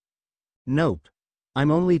laugh. Nope. I'm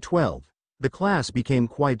only 12. The class became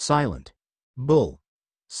quite silent. Bull.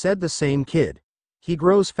 Said the same kid. He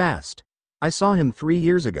grows fast. I saw him 3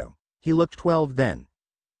 years ago. He looked 12 then.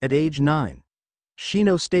 At age 9.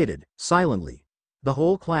 Shino stated, silently. The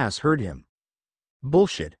whole class heard him.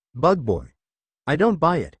 Bullshit, bug boy. I don't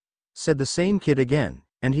buy it, said the same kid again,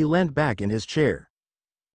 and he leant back in his chair.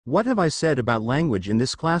 What have I said about language in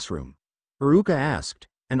this classroom? Iruka asked,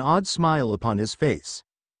 an odd smile upon his face.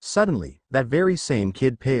 Suddenly, that very same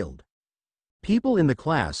kid paled. People in the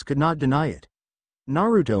class could not deny it.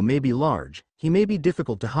 Naruto may be large, he may be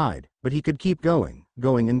difficult to hide, but he could keep going,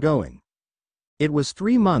 and going. It was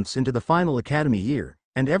 3 months into the final academy year,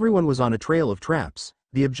 and everyone was on a trail of traps,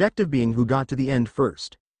 the objective being who got to the end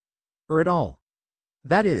first. Or at all.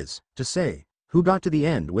 That is, to say, who got to the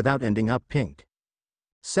end without ending up pink.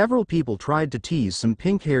 Several people tried to tease some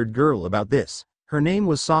pink-haired girl about this. Her name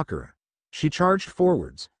was Sakura. She charged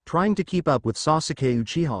forwards, trying to keep up with Sasuke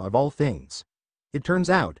Uchiha of all things. It turns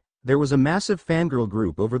out, there was a massive fangirl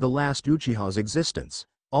group over the last Uchiha's existence,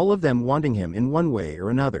 all of them wanting him in one way or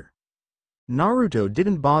another. Naruto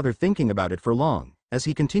didn't bother thinking about it for long, as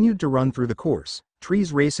he continued to run through the course,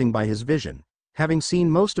 trees racing by his vision, having seen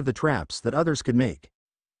most of the traps that others could make.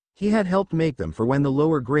 He had helped make them for when the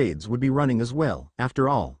lower grades would be running as well, after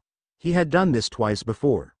all. He had done this twice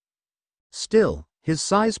before. Still, his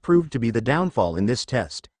size proved to be the downfall in this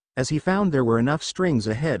test, as he found there were enough strings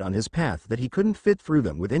ahead on his path that he couldn't fit through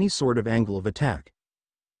them with any sort of angle of attack.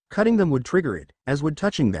 Cutting them would trigger it, as would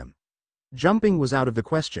touching them. Jumping was out of the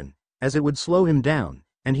question, as it would slow him down,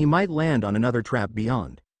 and he might land on another trap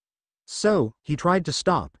beyond. So, he tried to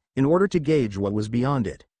stop, in order to gauge what was beyond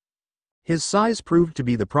it. His size proved to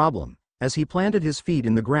be the problem, as he planted his feet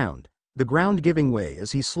in the ground giving way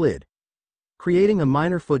as he slid. Creating a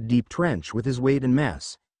minor foot-deep trench with his weight and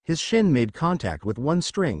mass, his shin made contact with one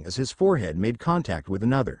string as his forehead made contact with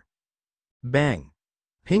another. Bang!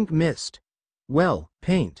 Pink mist. Well,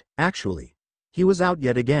 paint, actually. He was out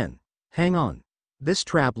yet again. Hang on. This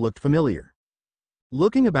trap looked familiar.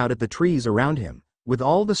 Looking about at the trees around him, with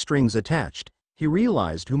all the strings attached, he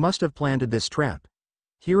realized who must have planted this trap.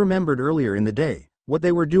 He remembered earlier in the day, what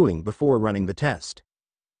they were doing before running the test.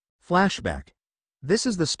 Flashback. This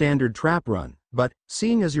is the standard trap run, but,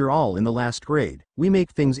 seeing as you're all in the last grade, we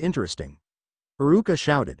make things interesting. Uruka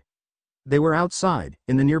shouted. They were outside,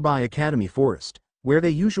 in the nearby academy forest, where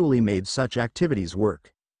they usually made such activities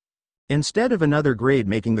work. Instead of another grade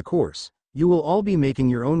making the course, you will all be making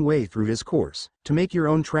your own way through his course, to make your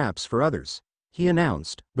own traps for others, he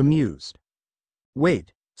announced, bemused.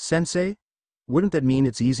 Wait, sensei? Wouldn't that mean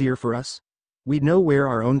it's easier for us? We'd know where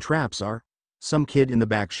our own traps are? Some kid in the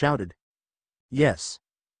back shouted. Yes.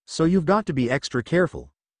 So you've got to be extra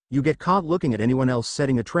careful. You get caught looking at anyone else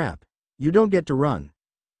setting a trap, you don't get to run.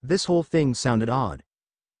 This whole thing sounded odd.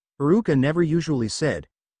 Uruka never usually said,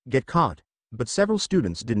 get caught, but several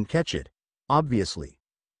students didn't catch it, obviously.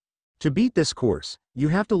 To beat this course, you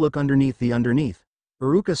have to look underneath the underneath,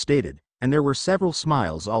 Uruka stated, and there were several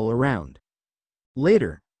smiles all around.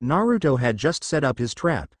 Later, Naruto had just set up his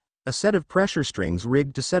trap, a set of pressure strings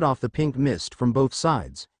rigged to set off the pink mist from both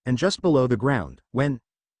sides, and just below the ground, when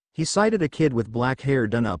he sighted a kid with black hair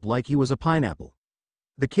done up like he was a pineapple.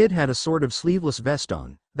 The kid had a sort of sleeveless vest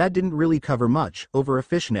on, that didn't really cover much, over a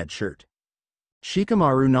fishnet shirt.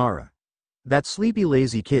 Shikamaru Nara. That sleepy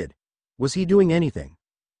lazy kid. Was he doing anything?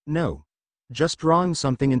 No. Just drawing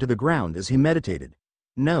something into the ground as he meditated.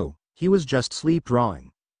 No, he was just sleep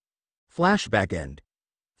drawing. Flashback end.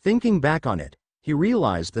 Thinking back on it, he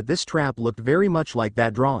realized that this trap looked very much like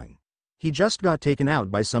that drawing. He just got taken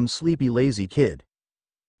out by some sleepy lazy kid.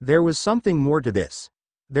 There was something more to this.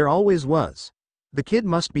 There always was. The kid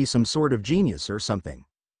must be some sort of genius or something.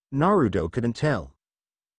 Naruto couldn't tell.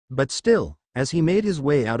 But still, as he made his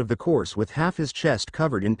way out of the course with half his chest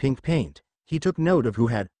covered in pink paint, he took note of who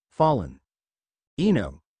had fallen.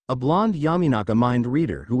 Ino, a blonde Yaminaka mind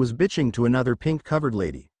reader who was bitching to another pink-covered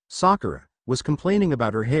lady, Sakura, was complaining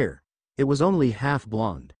about her hair. It was only half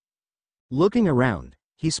blonde. Looking around,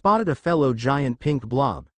 he spotted a fellow giant pink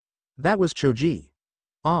blob. That was Choji.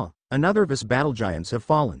 Ah, another of his battle giants have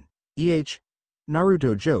fallen.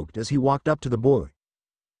 Naruto joked as he walked up to the boy.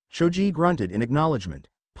 Choji grunted in acknowledgement,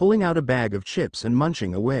 pulling out a bag of chips and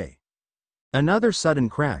munching away. Another sudden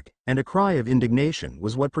crack, and a cry of indignation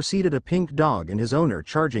was what preceded a pink dog and his owner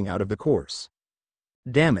charging out of the course.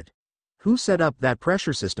 Damn it! Who set up that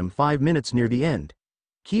pressure system 5 minutes near the end?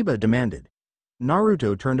 Kiba demanded.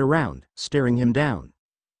 Naruto turned around, staring him down.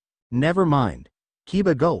 Never mind.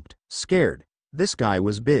 Kiba gulped, scared. This guy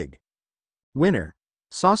was big. Winner.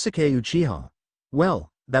 Sasuke Uchiha.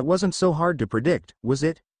 Well, that wasn't so hard to predict, was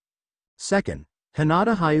it? Second.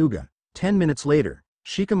 Hinata Hyuga. 10 minutes later,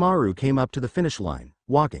 Shikamaru came up to the finish line,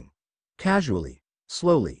 walking. Casually.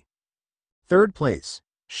 Slowly. Third place.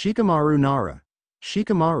 Shikamaru Nara.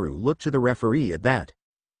 Shikamaru looked to the referee at that.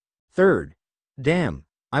 Third. Damn,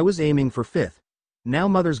 I was aiming for fifth. Now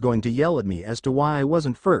mother's going to yell at me as to why I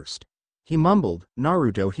wasn't first. He mumbled,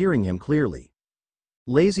 Naruto hearing him clearly.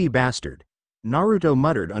 Lazy bastard. Naruto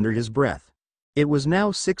muttered under his breath. It was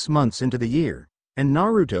now 6 months into the year, and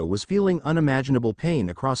Naruto was feeling unimaginable pain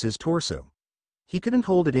across his torso. He couldn't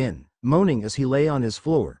hold it in, moaning as he lay on his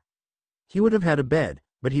floor. He would have had a bed,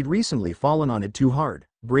 but he'd recently fallen on it too hard,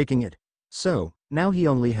 breaking it. So, now he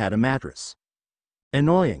only had a mattress.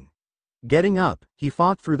 Annoying. Getting up, he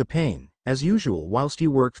fought through the pain, as usual whilst he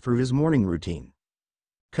worked through his morning routine.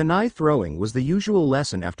 Kunai throwing was the usual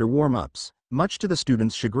lesson after warm-ups, much to the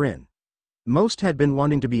students' chagrin. Most had been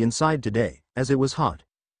wanting to be inside today, as it was hot.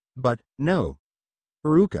 But, no.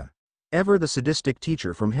 Uruka, ever the sadistic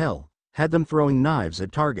teacher from hell, had them throwing knives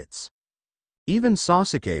at targets. Even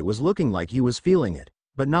Sasuke was looking like he was feeling it,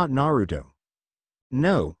 but not Naruto.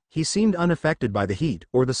 No, he seemed unaffected by the heat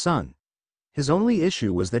or the sun. His only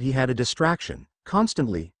issue was that he had a distraction,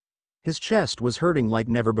 constantly. His chest was hurting like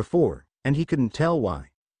never before, and he couldn't tell why.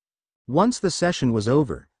 Once the session was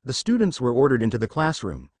over, the students were ordered into the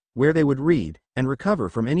classroom, where they would read and recover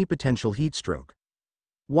from any potential heat stroke.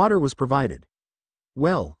 Water was provided.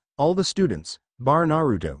 Well, all the students, bar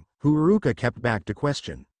Naruto, who Uruka kept back to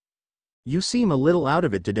question. You seem a little out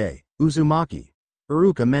of it today, Uzumaki,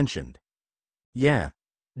 Uruka mentioned. Yeah.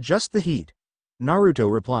 Just the heat.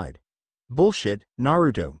 Naruto replied. Bullshit,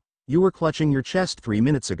 Naruto, you were clutching your chest 3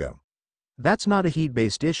 minutes ago. That's not a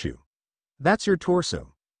heat-based issue. That's your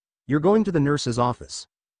torso. You're going to the nurse's office.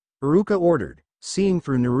 Uruka ordered, seeing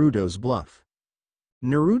through Naruto's bluff.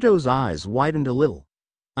 Naruto's eyes widened a little.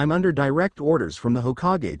 I'm under direct orders from the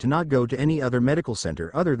Hokage to not go to any other medical center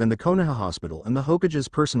other than the Konoha Hospital and the Hokage's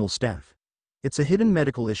personal staff. It's a hidden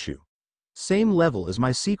medical issue. Same level as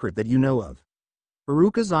my secret that you know of.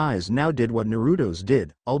 Iruka's eyes now did what Naruto's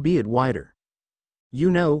did, albeit wider. You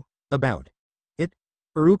know about it?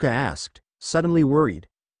 Iruka asked, suddenly worried.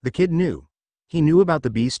 The kid knew. He knew about the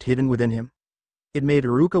beast hidden within him. It made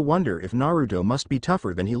Iruka wonder if Naruto must be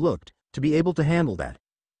tougher than he looked, to be able to handle that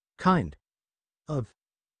kind of.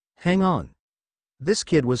 Hang on. This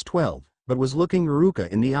kid was 12, but was looking Iruka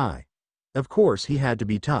in the eye. Of course he had to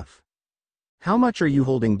be tough. How much are you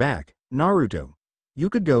holding back, Naruto? You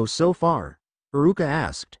could go so far, Iruka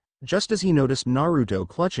asked, just as he noticed Naruto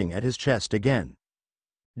clutching at his chest again.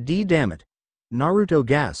 Damn it. Naruto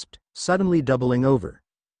gasped, suddenly doubling over.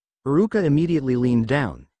 Iruka immediately leaned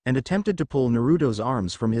down, and attempted to pull Naruto's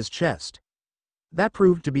arms from his chest. That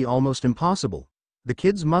proved to be almost impossible. The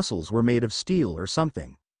kid's muscles were made of steel or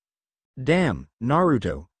something. Damn,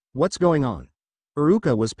 Naruto, what's going on?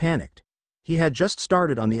 Iruka was panicked. He had just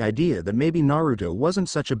started on the idea that maybe Naruto wasn't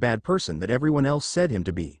such a bad person that everyone else said him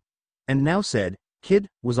to be. And now said, kid,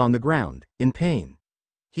 was on the ground, in pain.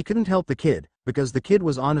 He couldn't help the kid, because the kid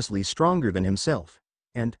was honestly stronger than himself.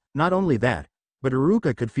 And, not only that, but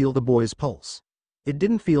Iruka could feel the boy's pulse. It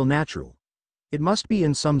didn't feel natural. It must be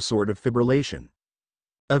in some sort of fibrillation.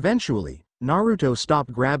 Eventually, Naruto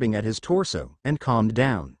stopped grabbing at his torso and calmed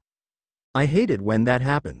down. I hate it when that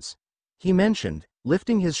happens, he mentioned,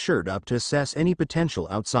 lifting his shirt up to assess any potential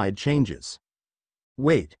outside changes.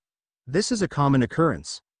 Wait. This is a common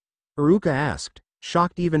occurrence? Iruka asked,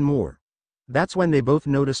 shocked even more. That's when they both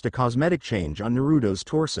noticed a cosmetic change on Naruto's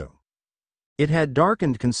torso. It had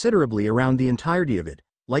darkened considerably around the entirety of it,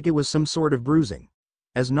 like it was some sort of bruising.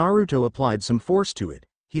 As Naruto applied some force to it,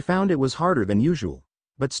 he found it was harder than usual,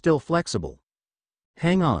 but still flexible.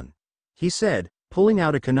 Hang on, he said, pulling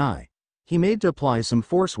out a kunai. He made to apply some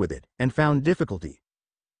force with it, and found difficulty.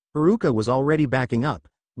 Iruka was already backing up,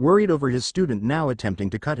 worried over his student now attempting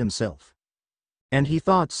to cut himself. And he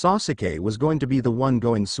thought Sasuke was going to be the one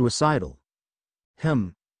going suicidal.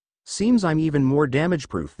 Seems I'm even more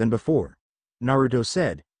damage-proof than before, Naruto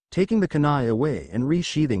said, taking the kunai away and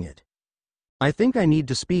resheathing it. I think I need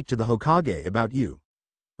to speak to the Hokage about you,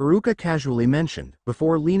 Iruka casually mentioned,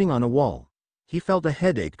 before leaning on a wall. He felt a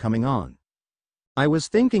headache coming on. I was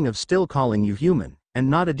thinking of still calling you human, and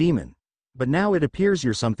not a demon, but now it appears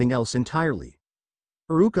you're something else entirely.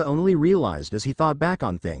 Iruka only realized as he thought back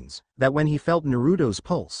on things, that when he felt Naruto's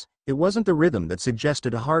pulse, it wasn't the rhythm that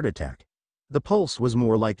suggested a heart attack. The pulse was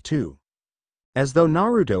more like two. As though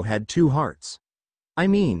Naruto had two hearts. I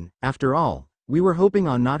mean, after all, we were hoping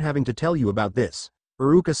on not having to tell you about this,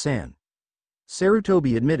 Iruka-san.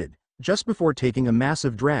 Sarutobi admitted, just before taking a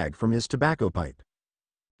massive drag from his tobacco pipe.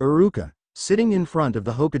 Iruka, sitting in front of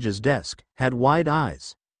the Hokage's desk, had wide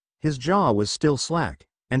eyes. His jaw was still slack,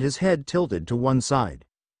 and his head tilted to one side.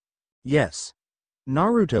 Yes.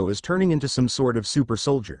 Naruto is turning into some sort of super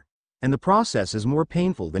soldier, and the process is more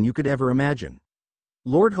painful than you could ever imagine.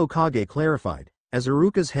 Lord Hokage clarified, as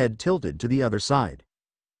Iruka's head tilted to the other side.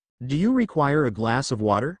 Do you require a glass of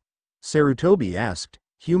water? Sarutobi asked,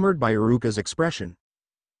 humored by Iruka's expression.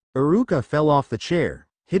 Iruka fell off the chair,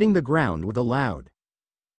 hitting the ground with a loud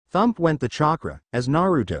thump went the chakra, as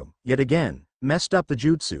Naruto, yet again, messed up the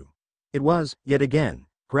jutsu. It was, yet again,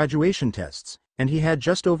 graduation tests, and he had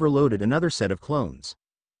just overloaded another set of clones.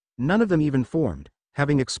 None of them even formed,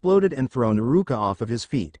 having exploded and thrown Iruka off of his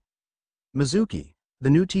feet. Mizuki, the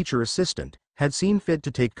new teacher assistant, had seen fit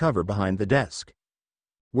to take cover behind the desk.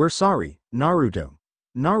 We're sorry, Naruto.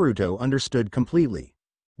 Naruto understood completely.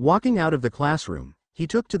 Walking out of the classroom, he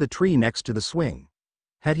took to the tree next to the swing.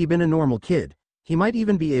 Had he been a normal kid, he might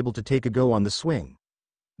even be able to take a go on the swing.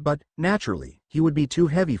 But, naturally, he would be too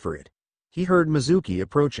heavy for it. He heard Mizuki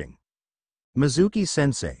approaching.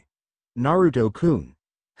 Mizuki-sensei. Naruto-kun.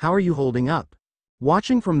 How are you holding up?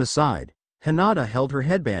 Watching from the side, Hinata held her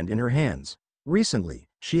headband in her hands. Recently,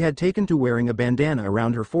 she had taken to wearing a bandana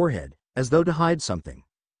around her forehead, as though to hide something.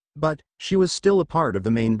 But, she was still a part of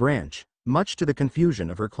the main branch, much to the confusion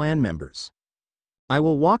of her clan members. I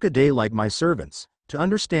will walk a day like my servants, to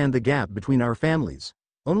understand the gap between our families.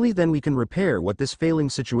 Only then we can repair what this failing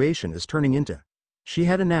situation is turning into, she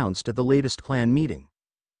had announced at the latest clan meeting.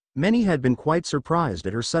 Many had been quite surprised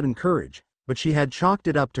at her sudden courage, but she had chalked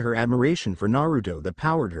it up to her admiration for Naruto that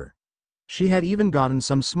powered her. She had even gotten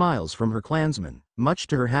some smiles from her clansmen, much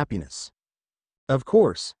to her happiness. Of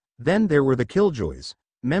course, then there were the Killjoys,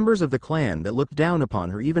 members of the clan that looked down upon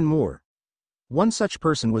her even more. One such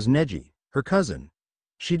person was Neji, her cousin.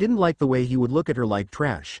 She didn't like the way he would look at her like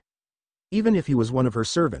trash, even if he was one of her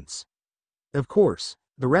servants. Of course,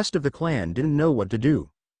 the rest of the clan didn't know what to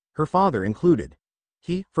do, her father included.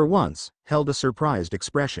 He, for once, held a surprised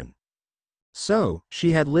expression. So,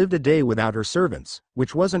 she had lived a day without her servants,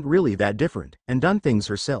 which wasn't really that different, and done things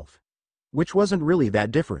herself, which wasn't really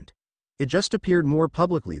that different. It just appeared more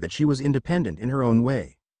publicly that she was independent in her own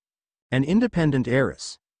way. An independent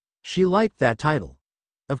heiress. She liked that title.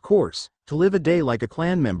 Of course, to live a day like a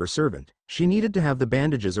clan member servant, she needed to have the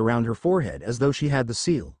bandages around her forehead as though she had the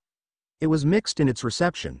seal. It was mixed in its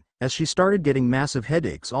reception, as she started getting massive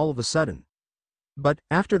headaches all of a sudden. But,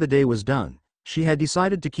 after the day was done, she had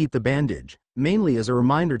decided to keep the bandage, mainly as a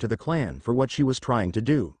reminder to the clan for what she was trying to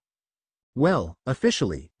do. Well,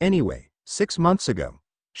 officially, anyway, 6 months ago,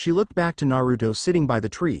 she looked back to Naruto sitting by the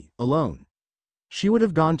tree, alone. She would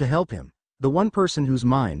have gone to help him, the one person whose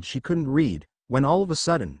mind she couldn't read, when all of a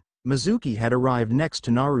sudden, Mizuki had arrived next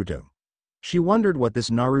to Naruto. She wondered what this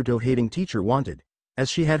Naruto-hating teacher wanted, as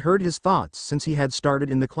she had heard his thoughts since he had started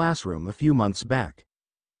in the classroom a few months back.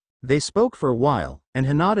 They spoke for a while, and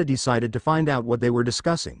Hinata decided to find out what they were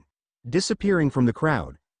discussing. Disappearing from the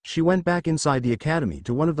crowd, she went back inside the academy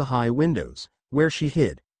to one of the high windows, where she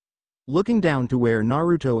hid. Looking down to where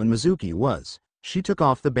Naruto and Mizuki was, she took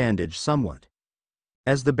off the bandage somewhat.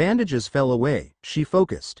 As the bandages fell away, she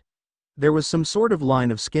focused. There was some sort of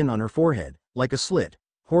line of skin on her forehead, like a slit,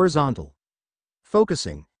 horizontal.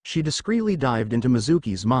 Focusing, she discreetly dived into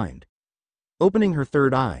Mizuki's mind. Opening her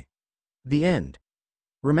third eye. The end.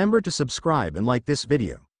 Remember to subscribe and like this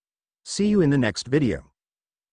video. See you in the next video.